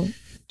know.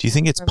 Do you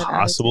think it's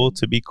possible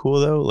to be cool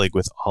though? Like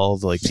with all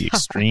the like the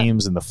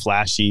extremes and the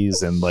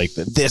flashies and like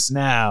the this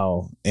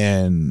now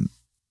and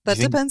that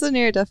depends on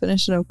your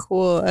definition of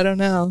cool. I don't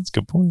know. That's a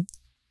good point.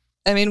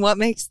 I mean, what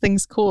makes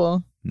things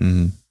cool?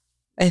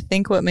 I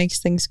think what makes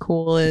things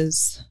cool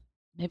is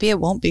maybe it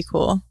won't be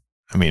cool.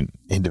 I mean,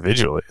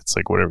 individually, it's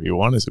like whatever you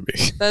want it to be.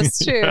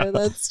 That's true.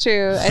 That's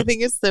true. I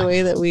think it's the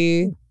way that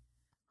we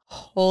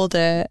hold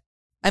it.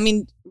 I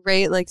mean,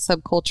 right, like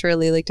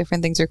subculturally, like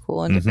different things are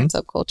cool in different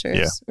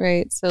subcultures,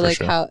 right? So like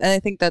how, and I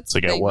think that's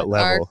like at what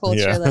level? Our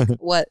culture, like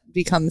what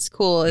becomes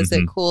cool. Is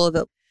it cool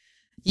that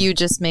you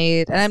just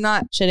made, and I'm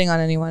not shitting on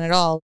anyone at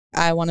all.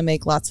 I want to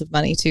make lots of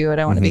money too,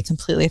 and I want to be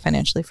completely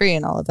financially free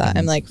and all of that.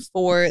 I'm like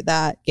for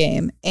that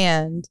game.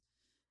 And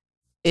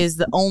is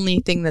the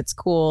only thing that's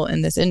cool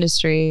in this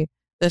industry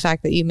the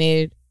fact that you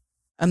made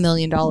 $1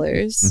 million,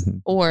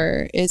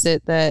 or is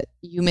it that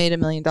you made $1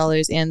 million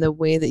and the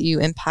way that you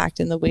impact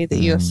and the way that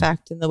you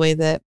affect and the way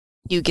that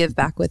you give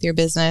back with your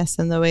business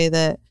and the way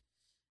that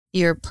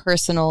your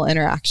personal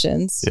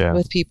interactions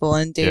with people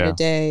and day to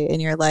day in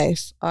your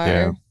life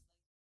are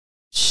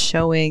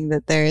showing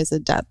that there is a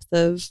depth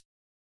of,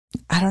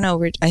 I don't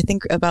know, I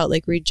think about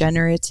like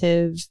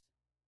regenerative.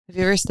 Have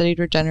you ever studied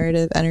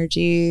regenerative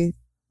energy?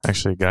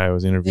 Actually, a guy I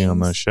was interviewing on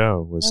the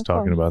show was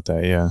talking about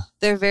that. Yeah.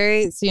 They're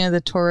very, so, you know,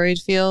 the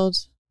toroid field.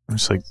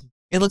 It's like,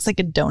 it looks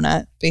like a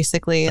donut,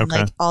 basically. And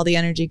like all the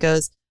energy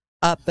goes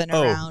up and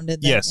around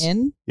and then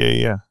in.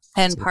 Yeah.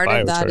 And it's part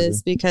of that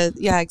is because,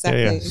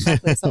 exactly.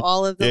 So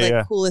all of the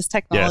like coolest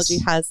technology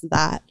has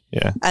that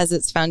as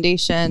its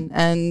foundation.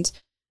 And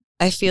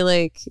I feel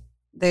like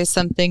there's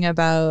something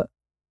about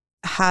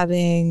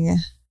having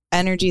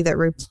energy that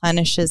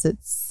replenishes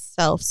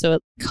itself. So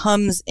it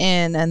comes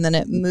in and then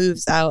it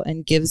moves out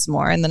and gives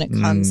more. And then it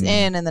comes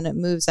in and then it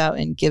moves out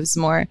and gives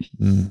more.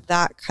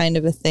 That kind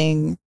of a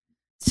thing,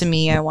 to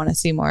me, I want to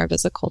see more of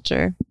as a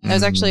culture. I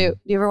was actually, do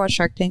you ever watch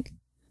Shark Tank?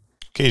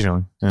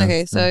 Occasionally. Yeah.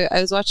 Okay, so I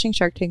was watching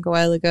Shark Tank a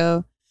while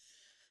ago.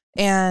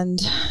 And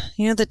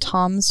you know the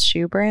Tom's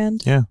shoe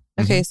brand? Yeah.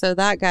 Okay, so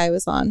that guy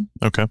was on.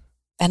 Okay.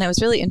 And it was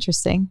really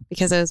interesting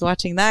because I was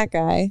watching that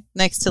guy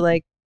next to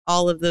like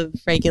all of the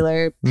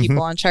regular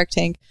people on Shark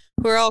Tank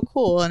who are all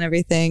cool and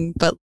everything.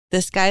 But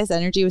this guy's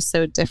energy was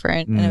so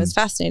different. And it was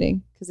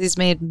fascinating because he's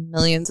made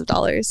millions of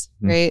dollars,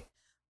 right?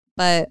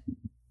 But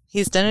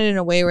he's done it in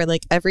a way where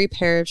like every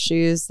pair of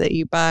shoes that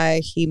you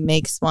buy, he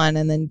makes one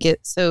and then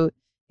so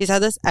he's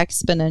had this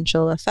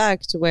exponential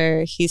effect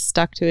where he's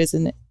stuck to his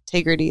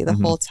integrity the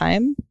whole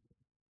time.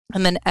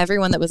 And then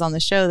everyone that was on the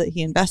show that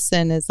he invests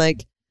in is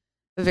like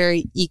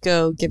very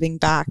eco giving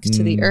back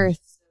to the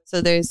earth.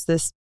 So there's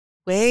this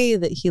way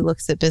that he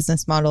looks at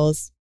business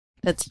models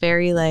that's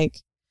very like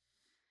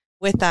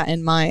with that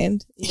in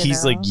mind.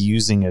 He's like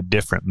using a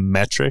different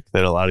metric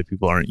that a lot of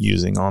people aren't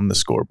using on the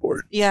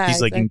scoreboard. Yeah.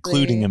 He's like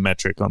including a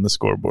metric on the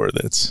scoreboard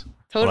that's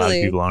a lot of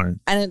people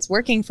aren't. And it's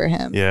working for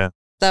him. Yeah.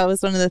 That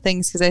was one of the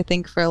things, because I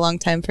think for a long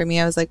time for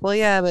me, I was like, well,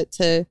 yeah, but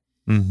to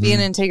be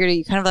in integrity,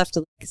 you kind of have to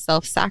like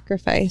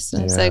self-sacrifice.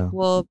 And it's like,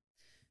 well,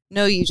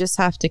 no, you just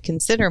have to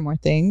consider more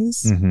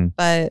things.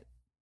 But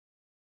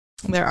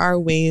there are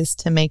ways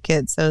to make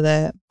it so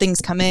that things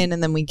come in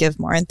and then we give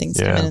more and things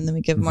come in and then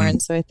we give more. And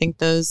so I think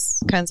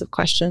those kinds of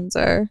questions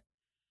are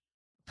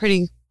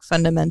pretty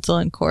fundamental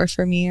and core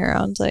for me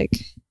around like,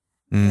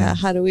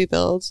 how do we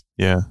build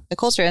a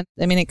culture? And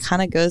I mean, it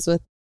kind of goes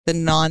with the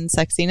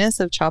non-sexiness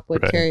of chop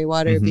wood, carry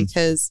water,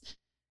 because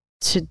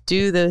to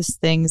do those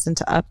things and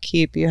to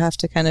upkeep, you have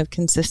to kind of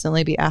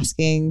consistently be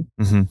asking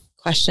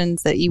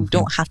questions that you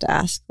don't have to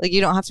ask. Like,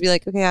 you don't have to be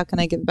like, okay, how can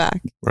I give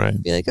back?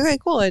 Right. Be like, okay,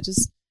 cool. I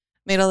just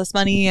made all this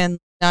money and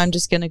now I'm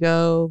just going to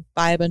go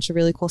buy a bunch of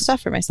really cool stuff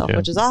for myself,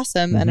 which is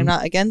awesome. And I'm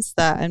not against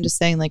that. I'm just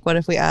saying, like, what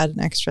if we add an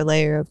extra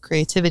layer of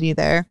creativity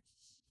there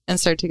and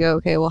start to go,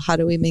 okay, well, how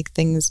do we make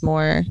things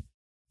more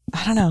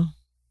I don't know,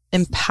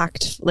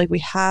 like we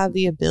have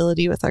the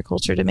ability with our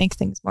culture to make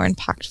things more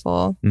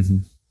impactful,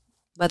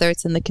 whether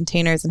it's in the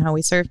containers and how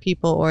we serve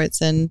people, or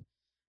it's in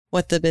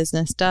what the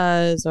business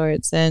does, or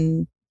it's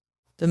in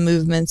the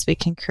movements we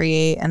can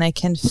create. And I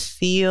can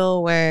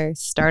feel where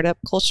startup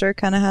culture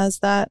kind of has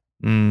that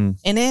in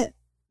it,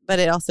 but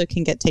it also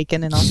can get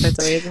taken in all sorts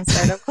of ways in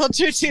startup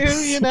culture too,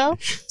 you know?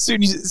 As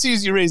soon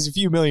as you raise a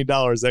few $1 million,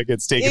 that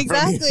gets taken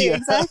from you. Yeah.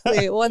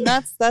 Exactly. Well, and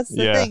that's the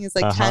thing is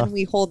like, can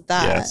we hold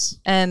that? Yes.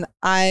 And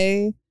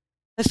I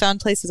have found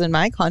places in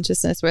my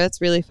consciousness where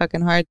it's really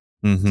fucking hard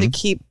to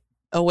keep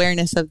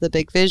awareness of the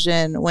big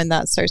vision when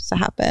that starts to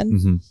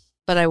happen.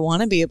 But I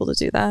want to be able to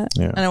do that.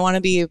 Yeah. And I want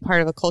to be a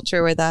part of a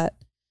culture where that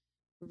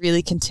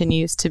really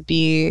continues to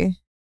be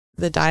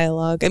the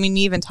dialogue. I mean,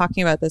 even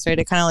talking about this, right?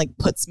 It kind of like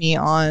puts me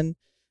on,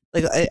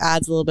 like it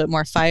adds a little bit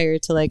more fire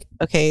to like,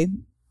 okay,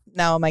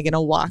 now am I going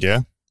to walk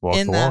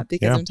in that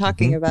because I'm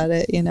talking about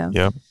it, you know?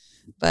 Yeah.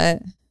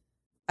 But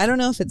I don't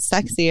know if it's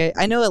sexy.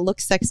 I know it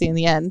looks sexy in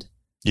the end.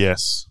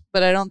 Yes.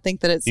 But I don't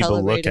think that it's people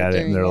celebrated. People look at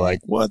it and they're like,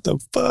 what the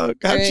fuck?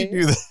 How'd you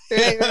do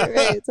that?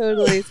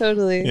 Right.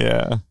 Totally.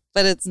 Yeah.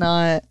 But it's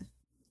not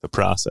the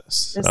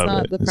process. It's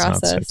not the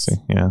process. Not sexy.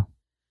 Yeah.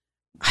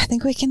 I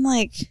think we can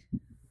like,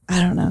 I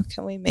don't know.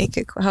 Can we make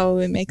it? How will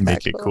we make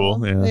that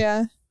cool?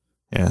 Yeah.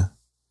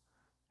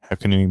 How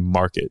can we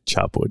market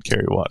chop wood,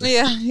 carry water?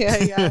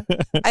 Yeah.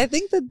 I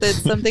think that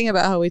there's something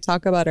about how we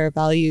talk about our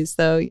values,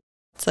 though.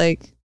 It's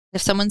like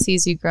if someone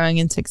sees you growing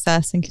in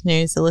success and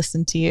continues to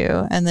listen to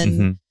you, and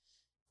then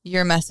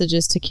your message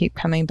is to keep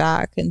coming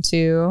back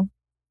into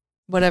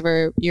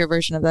whatever your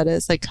version of that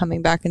is, like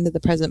coming back into the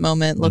present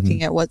moment,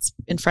 looking at what's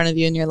in front of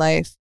you in your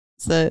life.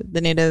 It's a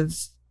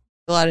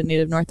lot of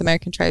Native North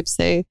American tribes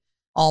say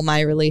all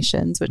my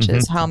relations, which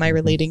is how am I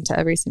relating to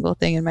every single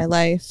thing in my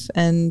life,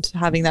 and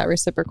having that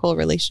reciprocal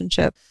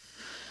relationship.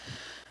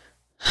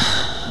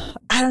 I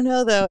don't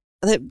know though.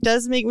 It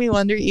does make me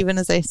wonder, even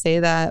as I say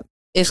that,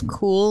 if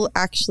cool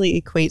actually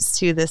equates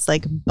to this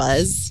like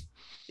buzz,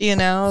 you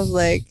know,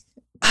 like,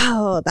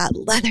 oh, that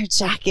leather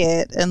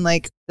jacket and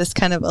like this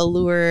kind of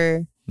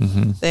allure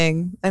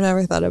thing. I've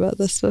never thought about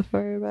this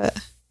before, but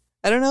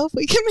I don't know if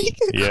we can make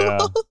it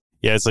cool.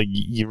 Yeah, it's like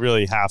you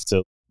really have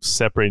to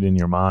separate in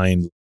your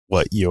mind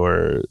what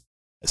you're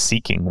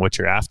seeking, what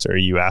you're after. Are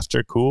you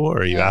after cool,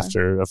 or are you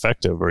after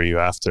effective, or are you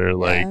after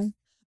like...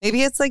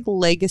 Maybe it's like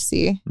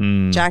legacy.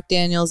 Jack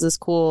Daniels is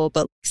cool,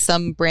 but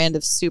some brand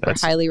of super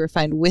highly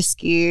refined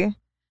whiskey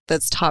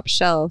that's top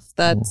shelf.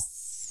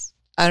 That's,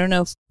 I don't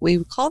know if we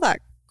would call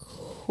that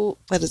cool,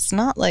 but it's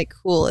not like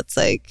cool. It's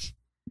like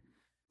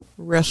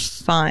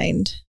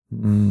refined.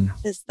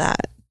 What is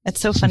that? It's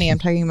so funny. I'm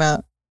talking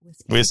about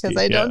whiskey because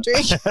I don't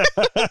drink.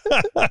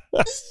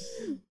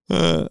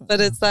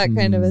 But it's that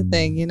kind of a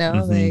thing, you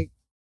know, like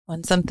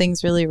when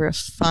something's really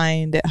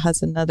refined, it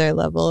has another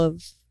level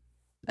of,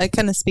 it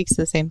kind of speaks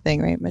to the same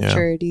thing, right?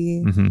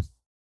 Maturity.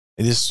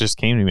 This just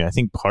came to me. I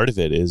think part of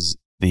it is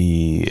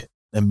the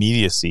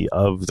immediacy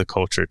of the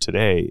culture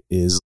today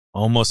is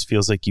almost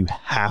feels like you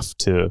have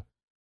to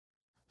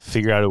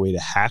figure out a way to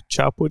hack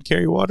chop wood,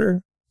 carry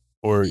water,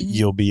 or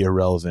you'll be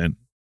irrelevant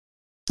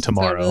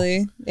tomorrow.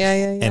 Totally. Yeah.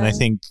 And I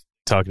think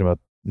talking about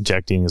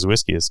Jack Daniel's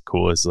whiskey is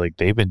cool. Is like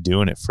they've been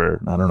doing it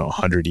for, I don't know,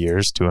 100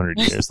 years, 200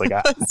 years. Like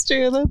That's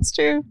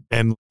true.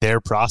 And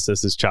their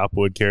process is chop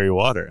wood, carry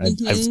water.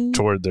 I've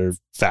toured their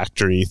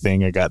factory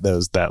thing. I got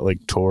that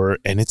like tour,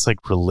 and it's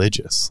like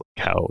religious,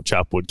 like how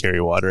chop wood,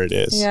 carry water it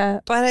is.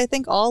 Yeah. But I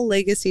think all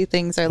legacy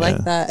things are like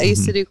that. I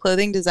used to do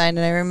clothing design,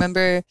 and I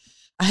remember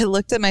I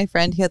looked at my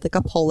friend, he had like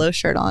a polo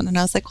shirt on, and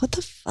I was like, what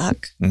the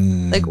fuck?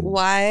 Like,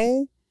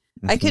 why?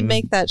 I could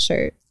make that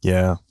shirt.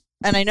 Yeah.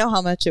 And I know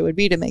how much it would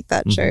be to make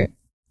that shirt.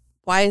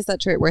 Why is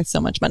that shirt worth so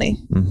much money?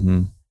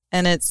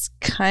 And it's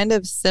kind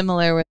of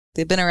similar with,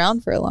 they've been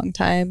around for a long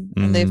time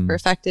and they've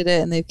perfected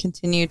it and they've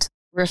continued to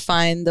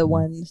refine the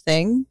one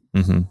thing.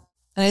 And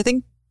I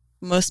think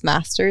most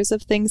masters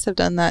of things have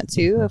done that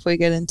too. If we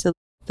get into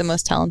the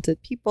most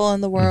talented people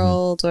in the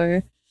world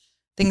or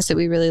things that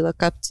we really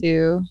look up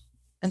to.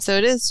 And so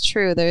it is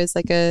true. There's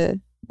like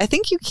I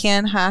think you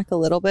can hack a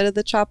little bit of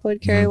the chop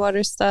wood, carry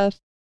water stuff.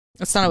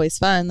 It's not always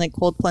fun. Like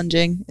cold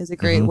plunging is a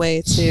great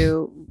way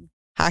to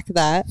hack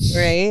that,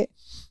 right?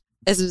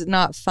 It's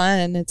not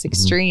fun. It's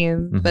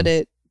extreme, but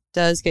it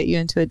does get you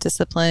into a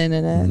discipline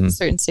and a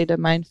certain state of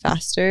mind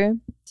faster.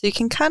 So you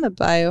can kind of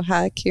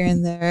biohack here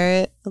and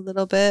there a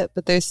little bit,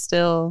 but there's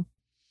still,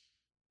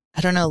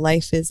 I don't know,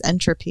 life is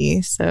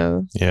entropy.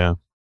 So yeah,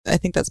 I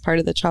think that's part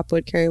of the chop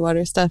wood, carry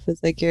water stuff is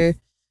like you're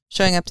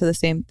showing up to the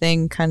same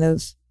thing kind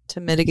of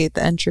to mitigate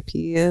the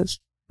entropy of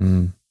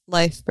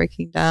life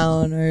breaking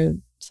down or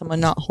someone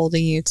not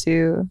holding you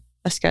to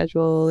a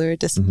schedule or a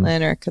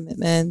discipline or a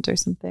commitment or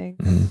something.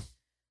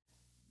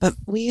 But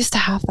we used to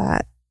have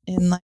that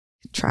in like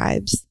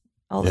tribes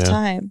all the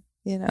time.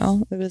 You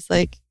know, it was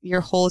like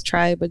your whole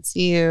tribe would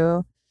see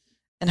you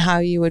and how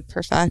you would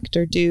perfect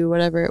or do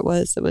whatever it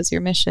was that was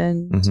your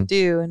mission to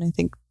do. And I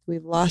think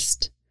we've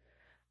lost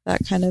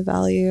that kind of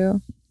value.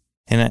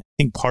 And I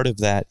think part of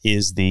that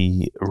is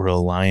the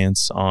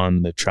reliance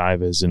on the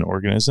tribe as an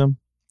organism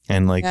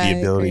and like the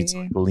ability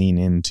to lean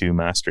into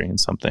mastery in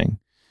something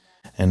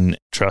and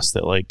trust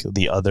that like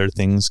the other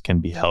things can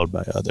be held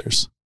by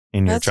others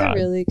in your tribe. That's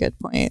a really good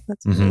point.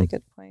 That's a really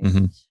good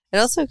point. It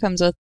also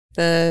comes with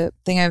the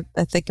thing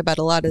I think about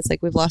a lot is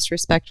like we've lost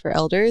respect for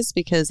elders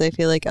because I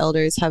feel like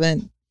elders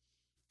haven't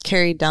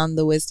carried down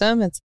the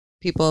wisdom. It's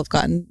people have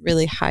gotten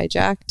really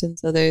hijacked. And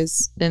so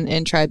there's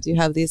in tribes, you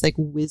have these like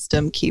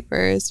wisdom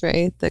keepers,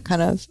 right? That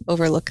kind of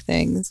overlook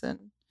things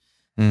and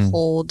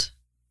hold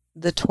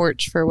the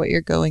torch for what you're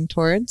going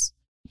towards.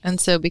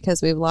 And so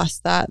because we've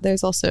lost that,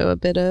 there's also a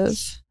bit of...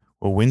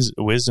 Well,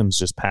 wisdom's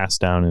just passed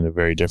down in a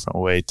very different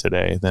way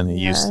today than it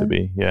used to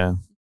be. Yeah.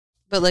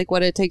 But like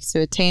what it takes to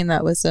attain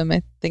that wisdom,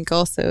 I think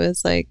also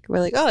is like, we're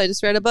like, oh, I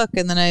just read a book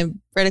and then I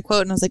read a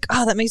quote and I was like,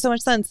 oh, that makes so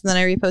much sense. And then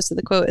I reposted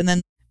the quote and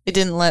then it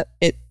didn't let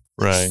it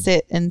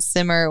sit and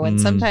simmer when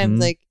sometimes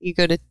like you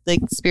go to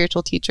like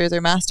spiritual teachers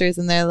or masters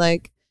and they're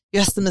like, you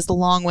ask them this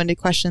long-winded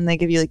question, they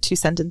give you like 2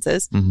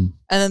 sentences and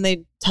then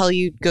they tell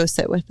you go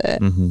sit with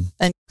it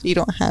and you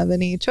don't have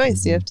any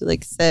choice. You have to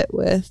like sit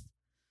with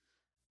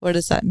what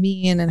does that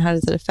mean and how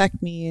does it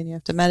affect me, and you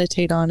have to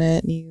meditate on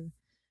it, and you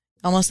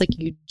almost like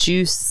you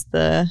juice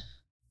the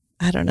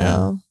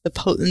the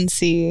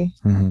potency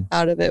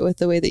out of it with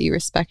the way that you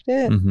respect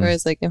it,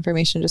 whereas like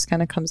information just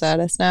kind of comes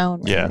at us now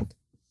and we're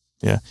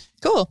like,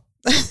 cool.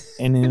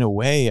 And in a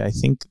way, I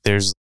think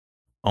there's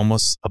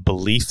almost a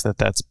belief that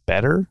that's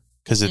better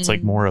because it's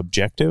like more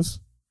objective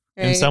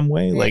in some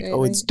way.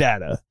 It's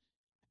data.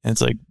 And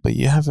it's like, but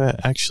you haven't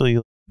actually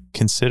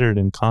considered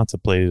and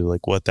contemplated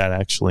like what that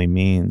actually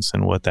means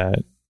and what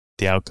that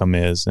the outcome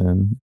is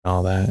and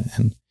all that.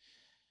 And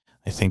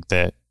I think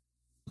that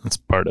it's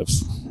part of,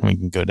 we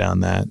can go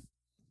down that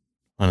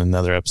on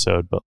another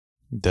episode, but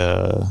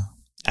the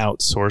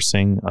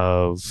outsourcing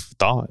of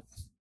thought.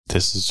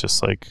 This is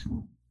just like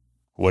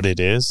what it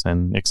is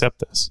and accept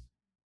this.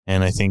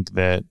 And I think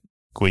that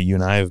what you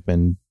and I have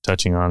been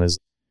touching on is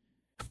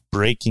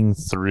breaking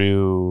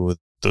through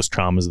those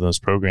traumas and those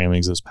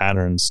programmings, those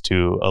patterns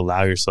to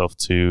allow yourself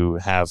to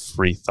have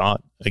free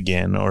thought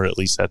again, or at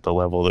least at the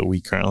level that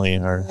we currently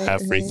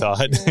have free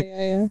thought.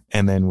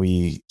 And then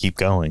we keep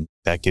going.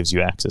 That gives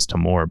you access to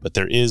more. But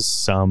there is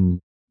some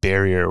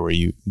barrier where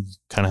you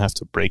kind of have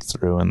to break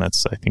through. And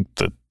that's, I think,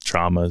 the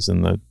traumas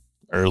and the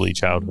early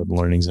childhood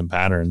learnings and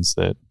patterns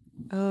that.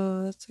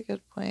 Oh, that's a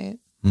good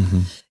point.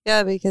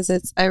 Yeah, because do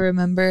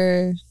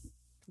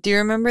you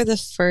remember the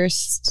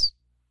first,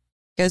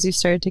 as you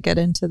started to get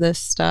into this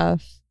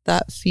stuff,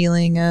 that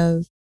feeling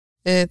of,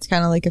 it's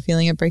kind of like a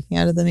feeling of breaking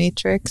out of the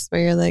matrix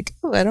where you're like,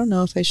 oh, I don't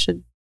know if I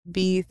should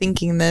be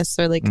thinking this,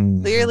 or like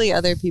clearly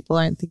other people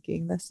aren't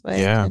thinking this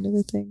way, kind of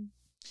a thing.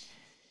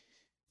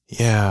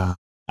 Yeah,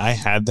 I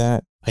had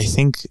that. I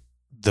think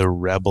the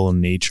rebel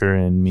nature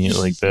in me,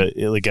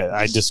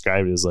 I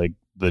described it as like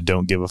the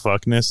don't give a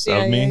fuckness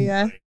of me.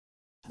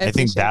 I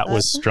think that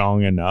was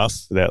strong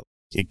enough that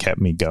it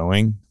kept me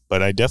going.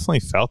 But I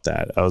definitely felt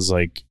that. I was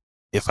like,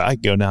 if I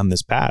go down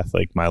this path,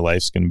 like my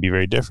life's going to be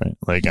very different.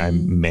 Like I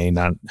may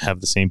not have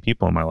the same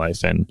people in my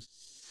life. And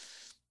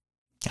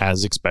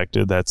as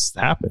expected, that's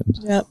happened.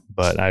 Yep.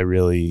 But I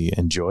really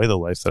enjoy the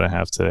life that I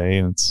have today.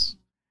 And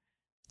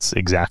it's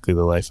exactly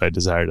the life I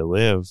desire to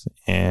live.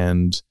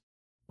 And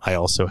I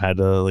also had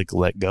to like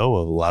let go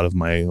of a lot of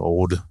my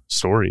old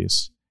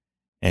stories.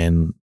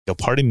 And a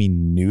part of me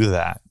knew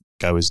that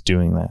I was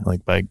doing that,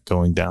 like by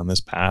going down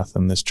this path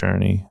and this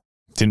journey.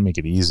 It didn't make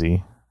it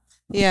easy.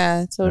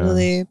 Yeah,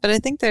 totally. Yeah. But I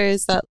think there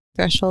is that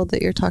threshold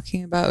that you're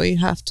talking about where you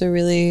have to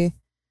really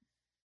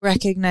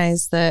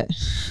recognize that,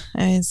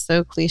 it's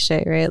so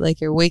cliche, right?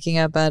 Like you're waking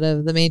up out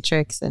of the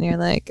matrix and you're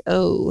like,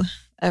 oh,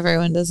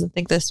 everyone doesn't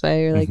think this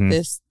way. Or like,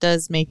 this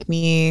does make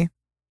me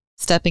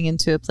stepping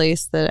into a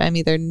place that I'm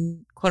either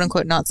quote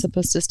unquote not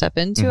supposed to step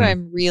into.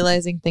 I'm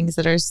realizing things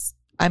that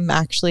I'm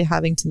actually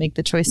having to make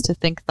the choice to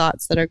think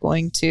thoughts that are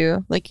going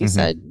to, like you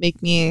said,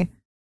 make me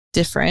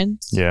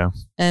different. Yeah.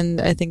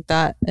 And I think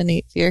that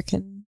innate fear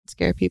can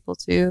scare people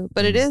too.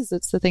 But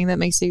it's the thing that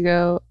makes you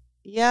go,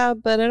 yeah,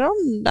 but I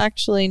don't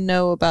actually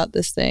know about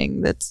this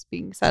thing that's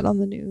being said on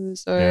the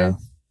news, or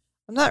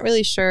I'm not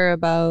really sure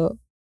about,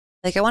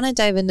 like, I want to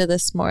dive into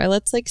this more.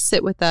 Let's like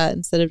sit with that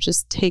instead of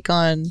just take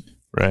on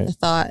the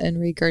thought and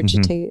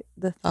regurgitate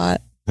the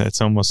thought.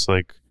 That's almost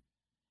like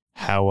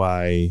how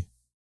I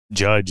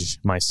judge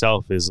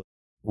myself is,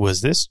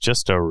 was this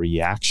just a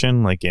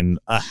reaction, like in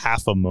a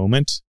half a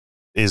moment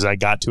is I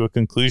got to a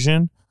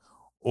conclusion,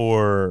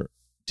 or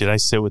did I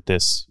sit with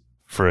this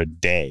for a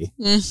day?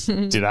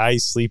 Did I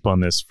sleep on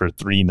this for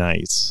 3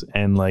 nights?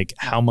 And like,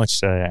 how much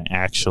did I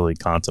actually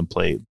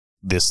contemplate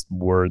this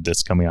word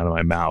that's coming out of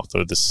my mouth,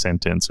 or this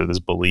sentence, or this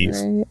belief?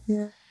 Right,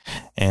 yeah.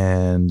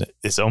 And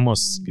it's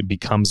almost, it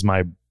becomes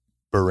my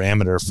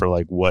barometer for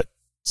like what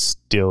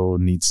still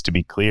needs to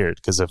be cleared.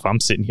 Because if I'm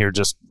sitting here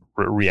just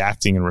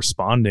reacting and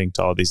responding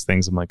to all these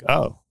things, I'm like,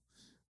 oh,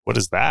 what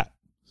is that?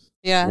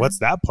 Yeah. What's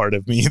that part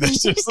of me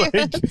that's just like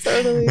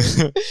totally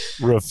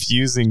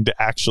refusing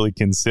to actually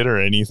consider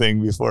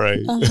anything before I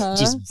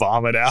just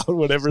vomit out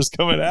whatever's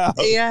coming out?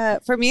 Yeah.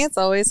 For me, it's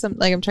always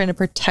like I'm trying to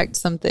protect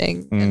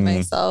something in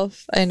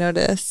myself. I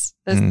notice.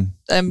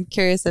 I'm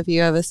curious if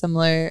you have a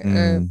similar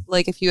or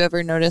like if you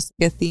ever notice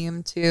a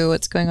theme to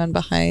what's going on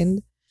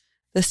behind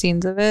the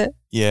scenes of it.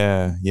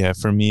 Yeah.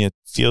 For me, it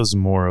feels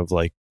more of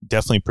like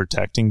definitely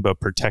protecting, but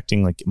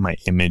protecting like my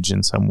image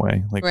in some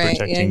way, like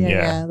protecting,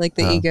 like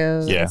the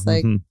ego. Yeah. It's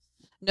like,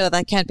 no,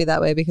 that can't be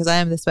that way because I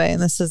am this way,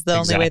 and this is the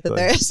only way that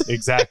there is.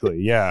 Exactly.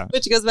 Yeah.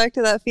 Which goes back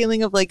to that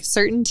feeling of like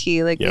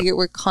certainty. Like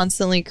we're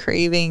constantly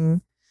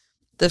craving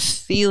the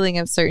feeling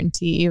of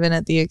certainty, even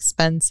at the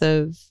expense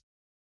of.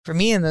 For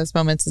me, in those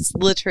moments, it's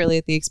literally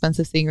at the expense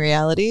of seeing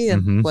reality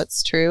and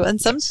what's true. And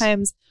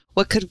sometimes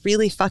what could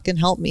really fucking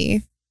help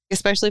me,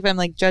 especially if I'm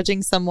like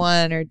judging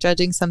someone or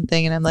judging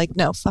something and I'm like,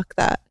 no, fuck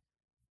that.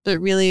 But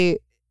really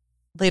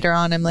later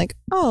on, I'm like,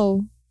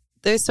 oh,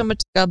 there's so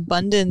much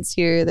abundance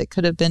here that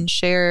could have been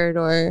shared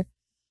or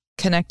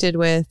connected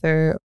with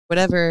or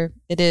whatever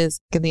it is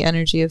in the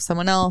energy of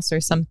someone else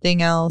or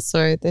something else.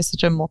 Or there's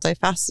such a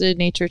multifaceted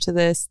nature to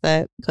this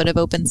that could have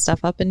opened stuff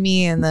up in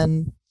me. And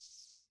then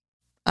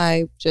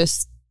I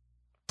just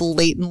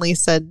blatantly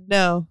said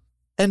no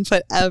and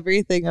put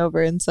everything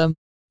over in some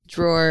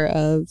drawer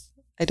of,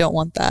 I don't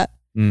want that.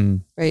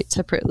 Right.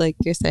 Like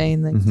you're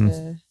saying, like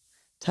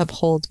to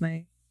uphold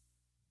my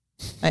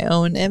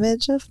own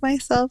image of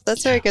myself.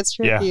 That's where it gets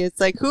tricky. Yeah. It's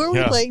like, who are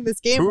we playing this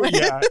game with?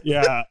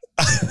 Yeah.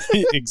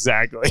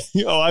 Exactly.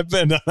 Oh, I've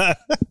been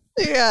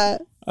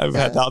I've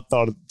had that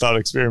thought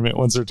experiment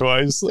once or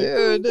twice. Like,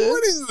 dude,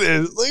 what is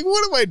this? Like,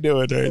 what am I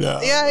doing right now?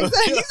 Yeah,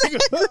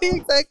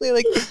 exactly.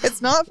 Like,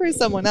 it's not for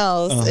someone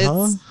else.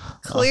 It's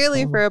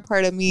clearly for a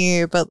part of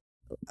me, but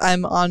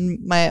I'm on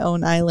my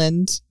own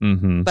island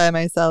by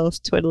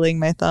myself, twiddling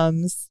my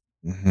thumbs.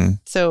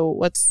 So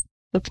what's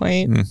the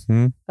point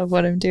of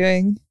what I'm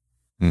doing?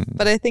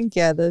 But I think,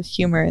 the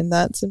humor in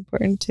that's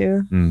important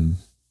too.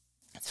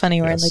 It's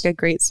funny, we're in like a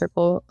great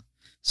circle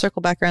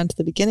back around to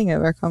the beginning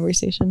of our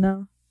conversation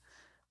now.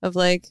 Of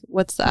like,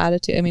 what's the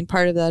attitude? I mean,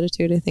 part of the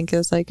attitude, I think,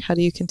 is like, how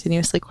do you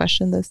continuously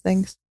question those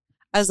things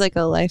as like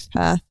a life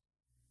path,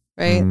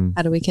 right?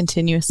 How do we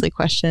continuously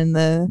question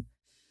the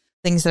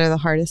things that are the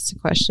hardest to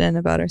question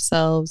about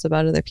ourselves,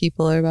 about other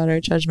people, or about our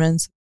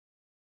judgments?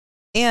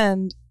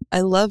 And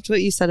I loved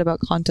what you said about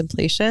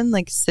contemplation,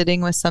 like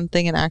sitting with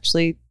something and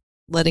actually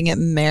letting it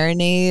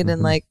marinate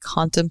and like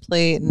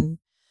contemplate and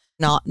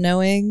not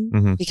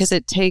knowing, because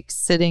it takes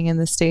sitting in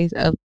the state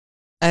of,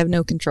 I have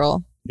no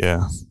control.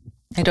 Yeah.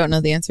 I don't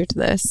know the answer to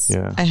this.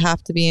 Yeah. I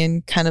have to be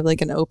in kind of like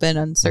an open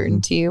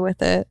uncertainty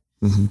with it.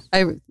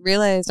 I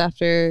realized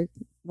after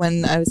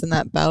when I was in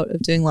that bout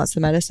of doing lots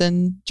of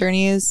medicine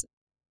journeys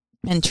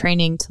and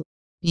training to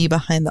be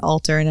behind the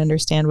altar and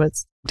understand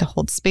what's to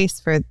hold space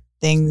for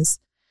things,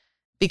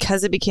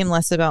 because it became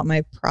less about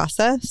my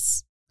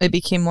process, it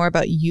became more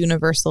about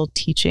universal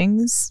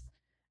teachings.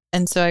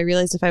 And so I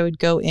realized if I would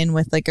go in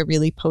with like a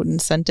really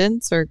potent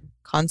sentence or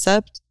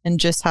concept and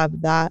just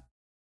have that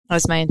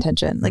was my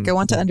intention. Like, I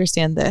want to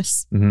understand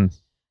this.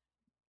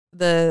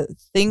 The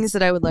things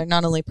that I would learn,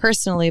 not only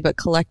personally, but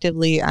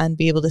collectively, and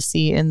be able to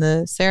see in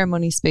the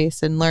ceremony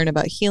space and learn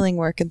about healing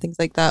work and things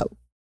like that,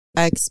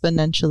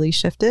 exponentially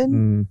shifted.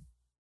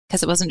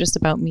 Because it wasn't just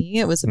about me.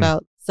 It was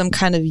about some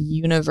kind of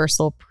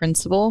universal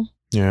principle.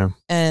 Yeah.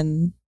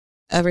 And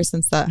ever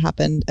since that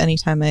happened,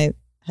 anytime I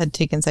had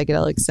taken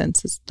psychedelics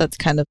since, that's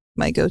kind of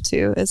my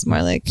go-to. Is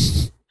more like,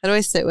 how do I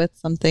sit with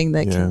something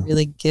that can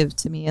really give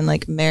to me and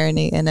like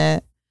marinate in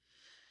it?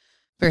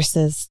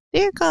 Versus,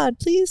 dear God,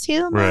 please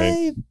heal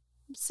my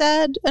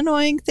sad,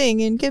 annoying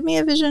thing and give me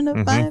a vision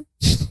of my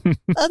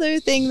other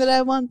thing that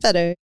I want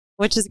better,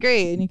 which is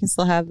great. And you can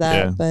still have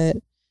that. But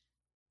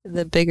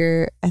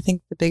I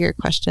think the bigger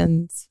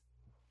questions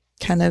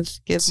kind of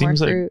give more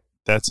fruit. Like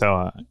that's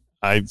how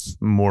I've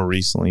more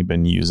recently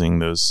been using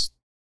those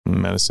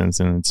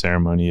medicines and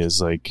ceremony is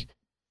like,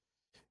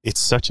 it's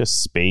such a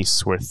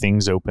space where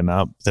things open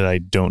up that I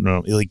don't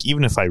know. Like,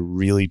 even if I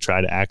really try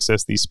to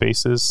access these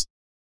spaces,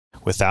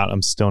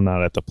 I'm still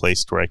not at the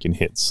place where I can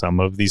hit some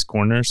of these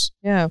corners.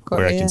 Yeah, of course.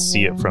 Where I can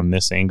see it from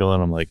this angle,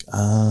 and I'm like,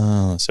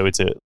 oh, so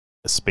it's a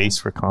space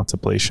for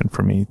contemplation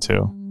for me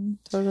too.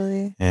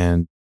 Totally.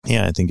 And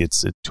I think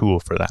it's a tool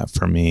for that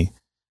for me.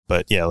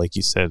 But yeah, like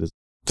you said,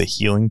 the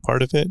healing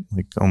part of it,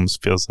 like,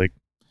 almost feels like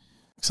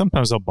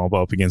sometimes I'll bump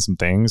up against some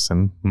things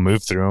and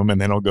move through them,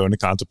 and then I'll go into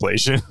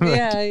contemplation.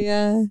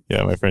 Yeah.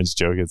 My friends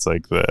joke it's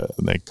like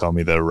they call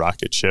me the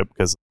rocket ship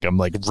because I'm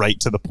like right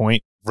to the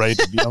point. Right.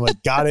 I'm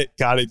like, got it.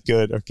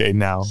 Good. Okay.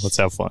 Now let's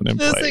have fun and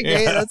play.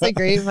 That's a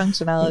great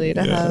functionality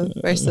to have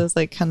versus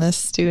like kind of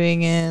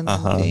stewing in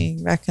and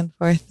being back and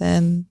forth.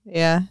 And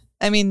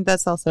I mean,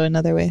 that's also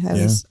another way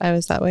I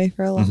was that way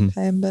for a long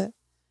time. But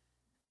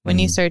when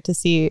you start to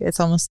see, it's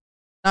almost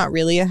not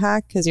really a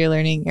hack because you're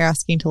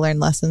asking to learn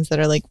lessons that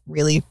are like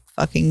really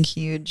fucking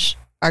huge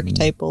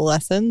archetypal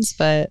lessons,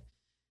 but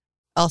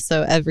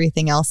also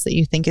everything else that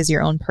you think is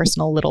your own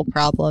personal little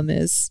problem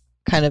is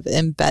kind of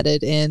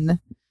embedded in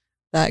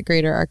that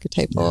greater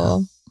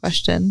archetypal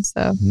question.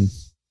 So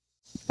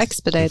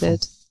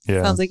expedited.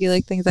 Yeah. Sounds like you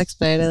like things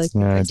expedited. I like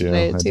things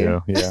expedited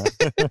too. Yeah.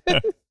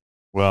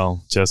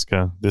 Well,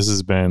 Jessica, this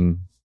has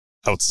been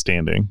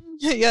outstanding.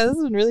 Yeah, this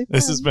has been really fun.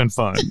 This has been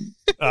fun.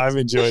 I've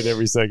enjoyed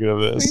every second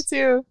of this. Me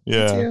too.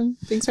 Yeah. Me too.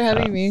 Thanks for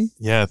having me.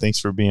 Yeah, thanks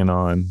for being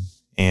on.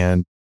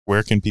 And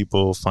where can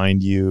people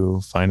find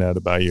you, find out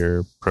about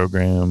your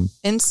program?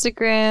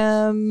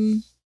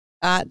 Instagram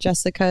at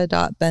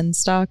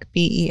jessica.benstock,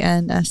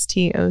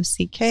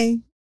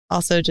 BENSTOCK.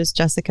 Also just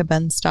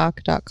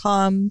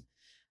jessicabenstock.com.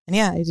 And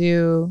yeah, I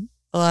do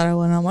a lot of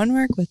one-on-one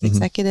work with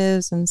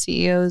executives and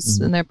CEOs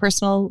in their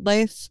personal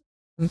life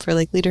for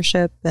like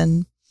leadership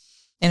and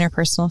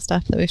interpersonal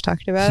stuff that we've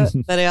talked about.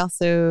 But I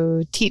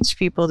also teach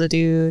people to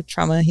do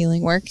trauma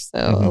healing work. So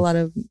a lot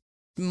of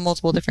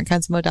multiple different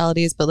kinds of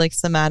modalities, but like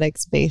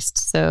somatics based.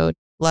 So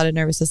a lot of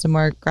nervous system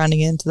work,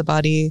 grounding into the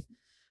body,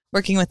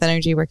 working with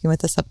energy, working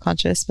with the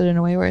subconscious, but in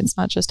a way where it's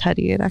not just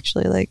heady, it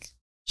actually like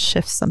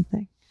shifts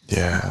something.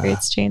 Yeah.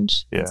 Creates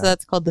change. Yeah. So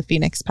that's called the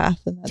Phoenix Path.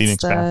 And that's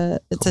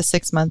it's a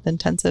 6-month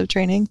intensive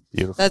training.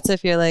 Beautiful. That's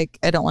if you're like,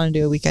 I don't want to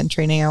do a weekend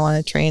training. I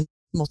want to train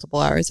multiple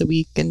hours a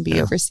week and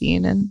be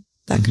overseen and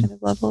that kind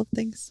of level of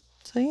things.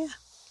 So yeah.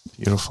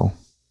 Beautiful.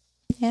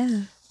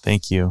 Yeah.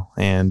 Thank you.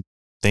 And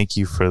thank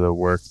you for the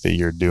work that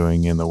you're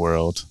doing in the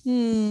world.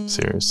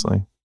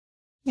 Seriously.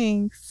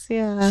 Thanks.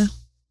 Yeah.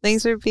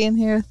 Thanks for being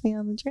here with me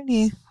on the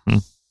journey.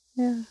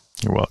 Yeah.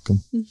 You're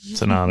welcome.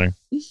 It's an honor.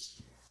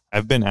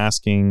 I've been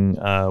asking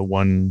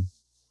one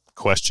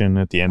question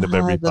at the end of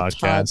every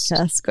podcast.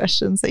 Podcast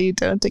questions that you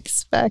don't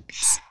expect.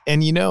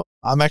 And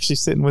I'm actually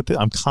sitting with it.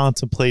 I'm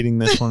contemplating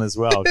this one as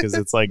well because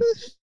it's like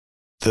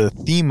the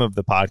theme of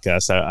the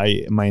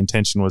podcast. My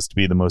intention was to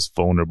be the most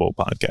vulnerable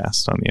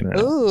podcast on the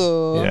internet.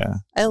 Ooh. Yeah.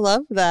 I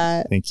love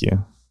that. Thank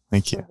you.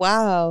 Thank you.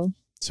 Wow.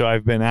 So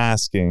I've been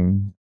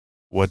asking,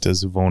 what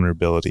does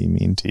vulnerability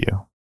mean to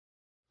you?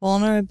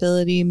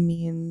 Vulnerability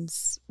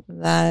means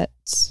that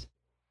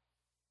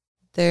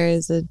there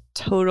is a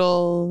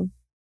total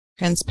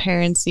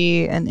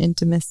transparency and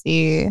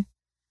intimacy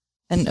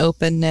and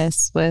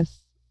openness with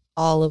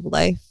all of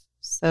life.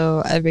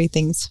 So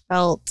everything's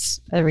felt,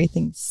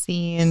 everything's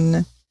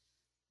seen,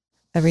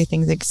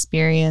 everything's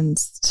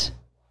experienced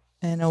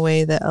in a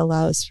way that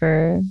allows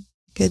for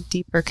a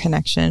deeper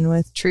connection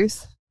with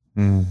truth.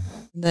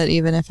 That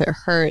even if it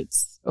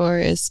hurts or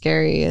is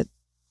scary,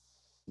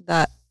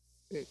 that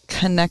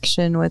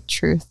connection with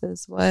truth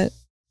is what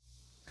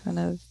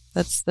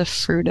that's the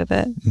fruit of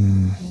it.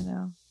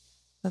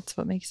 That's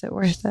what makes it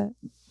worth it.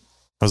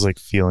 I was like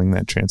feeling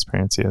that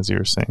transparency as you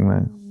were saying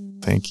that.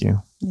 Thank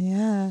you.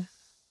 Yeah.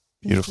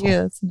 Beautiful. Thank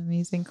you. That's an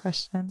amazing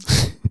question.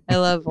 I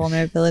love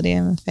vulnerability.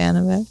 I'm a fan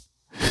of it.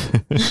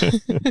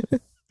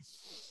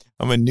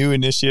 I'm a new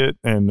initiate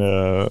and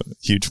a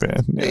huge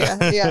fan.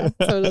 Yeah,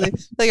 totally.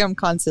 Like I'm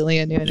constantly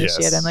a new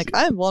initiate. Yes. I'm like,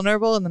 I'm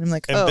vulnerable. And then I'm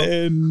like,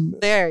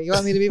 there, you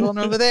want me to be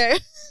vulnerable there?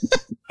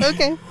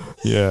 Okay.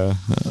 Yeah.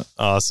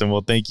 Awesome.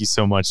 Well, thank you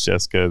so much,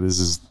 Jessica. This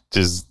is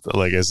just,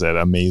 like I said,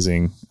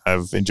 amazing.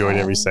 I've enjoyed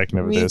every second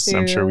of this. Too.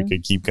 I'm sure we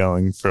could keep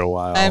going for a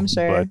while. I'm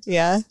sure.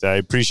 Yeah. I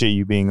appreciate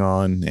you being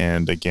on.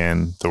 And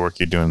again, the work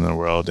you're doing in the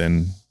world.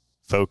 And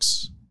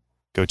folks,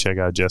 go check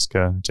out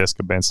Jessica,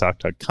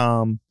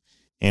 jessicabenstock.com.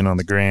 And on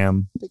the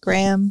gram.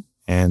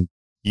 And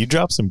you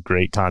drop some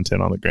great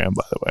content on the gram,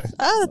 by the way.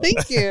 Oh,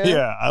 thank you.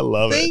 Yeah, I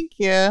love it. Thank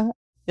you.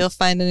 You'll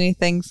find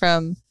anything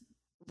from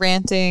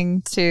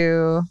ranting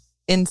to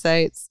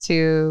insights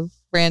to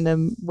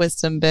random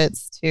wisdom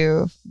bits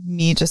to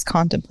me just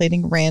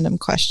contemplating random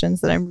questions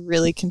that I'm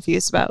really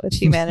confused about with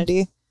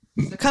humanity.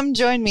 So come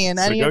join me in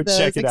any of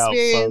those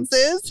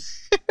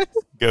experiences.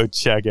 Go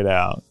check it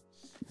out.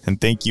 And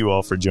thank you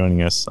all for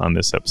joining us on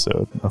this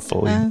episode of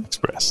Fully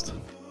Expressed.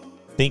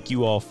 Thank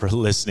you all for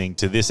listening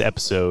to this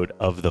episode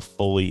of the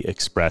Fully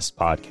Expressed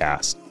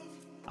podcast.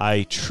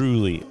 I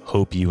truly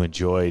hope you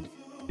enjoyed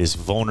this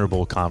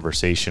vulnerable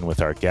conversation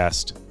with our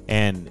guest.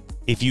 And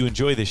if you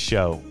enjoy this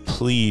show,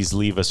 please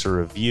leave us a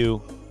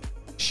review,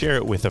 share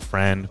it with a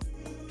friend,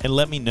 and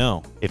let me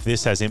know if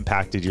this has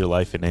impacted your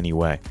life in any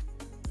way.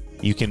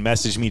 You can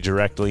message me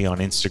directly on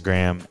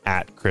Instagram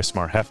at Chris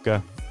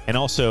Marhefka. And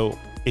also,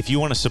 if you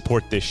want to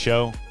support this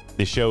show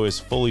is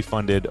fully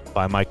funded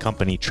by my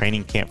company,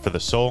 Training Camp for the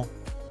Soul.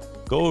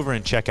 Go over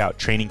and check out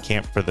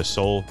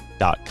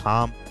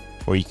trainingcampforthesoul.com,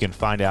 where you can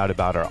find out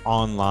about our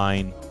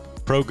online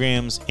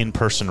programs,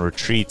 in-person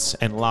retreats,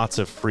 and lots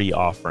of free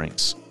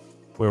offerings,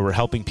 where we're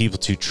helping people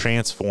to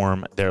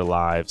transform their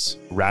lives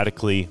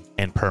radically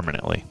and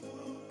permanently.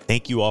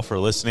 Thank you all for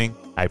listening.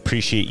 I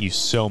appreciate you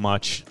so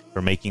much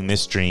for making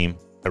this dream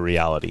a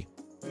reality.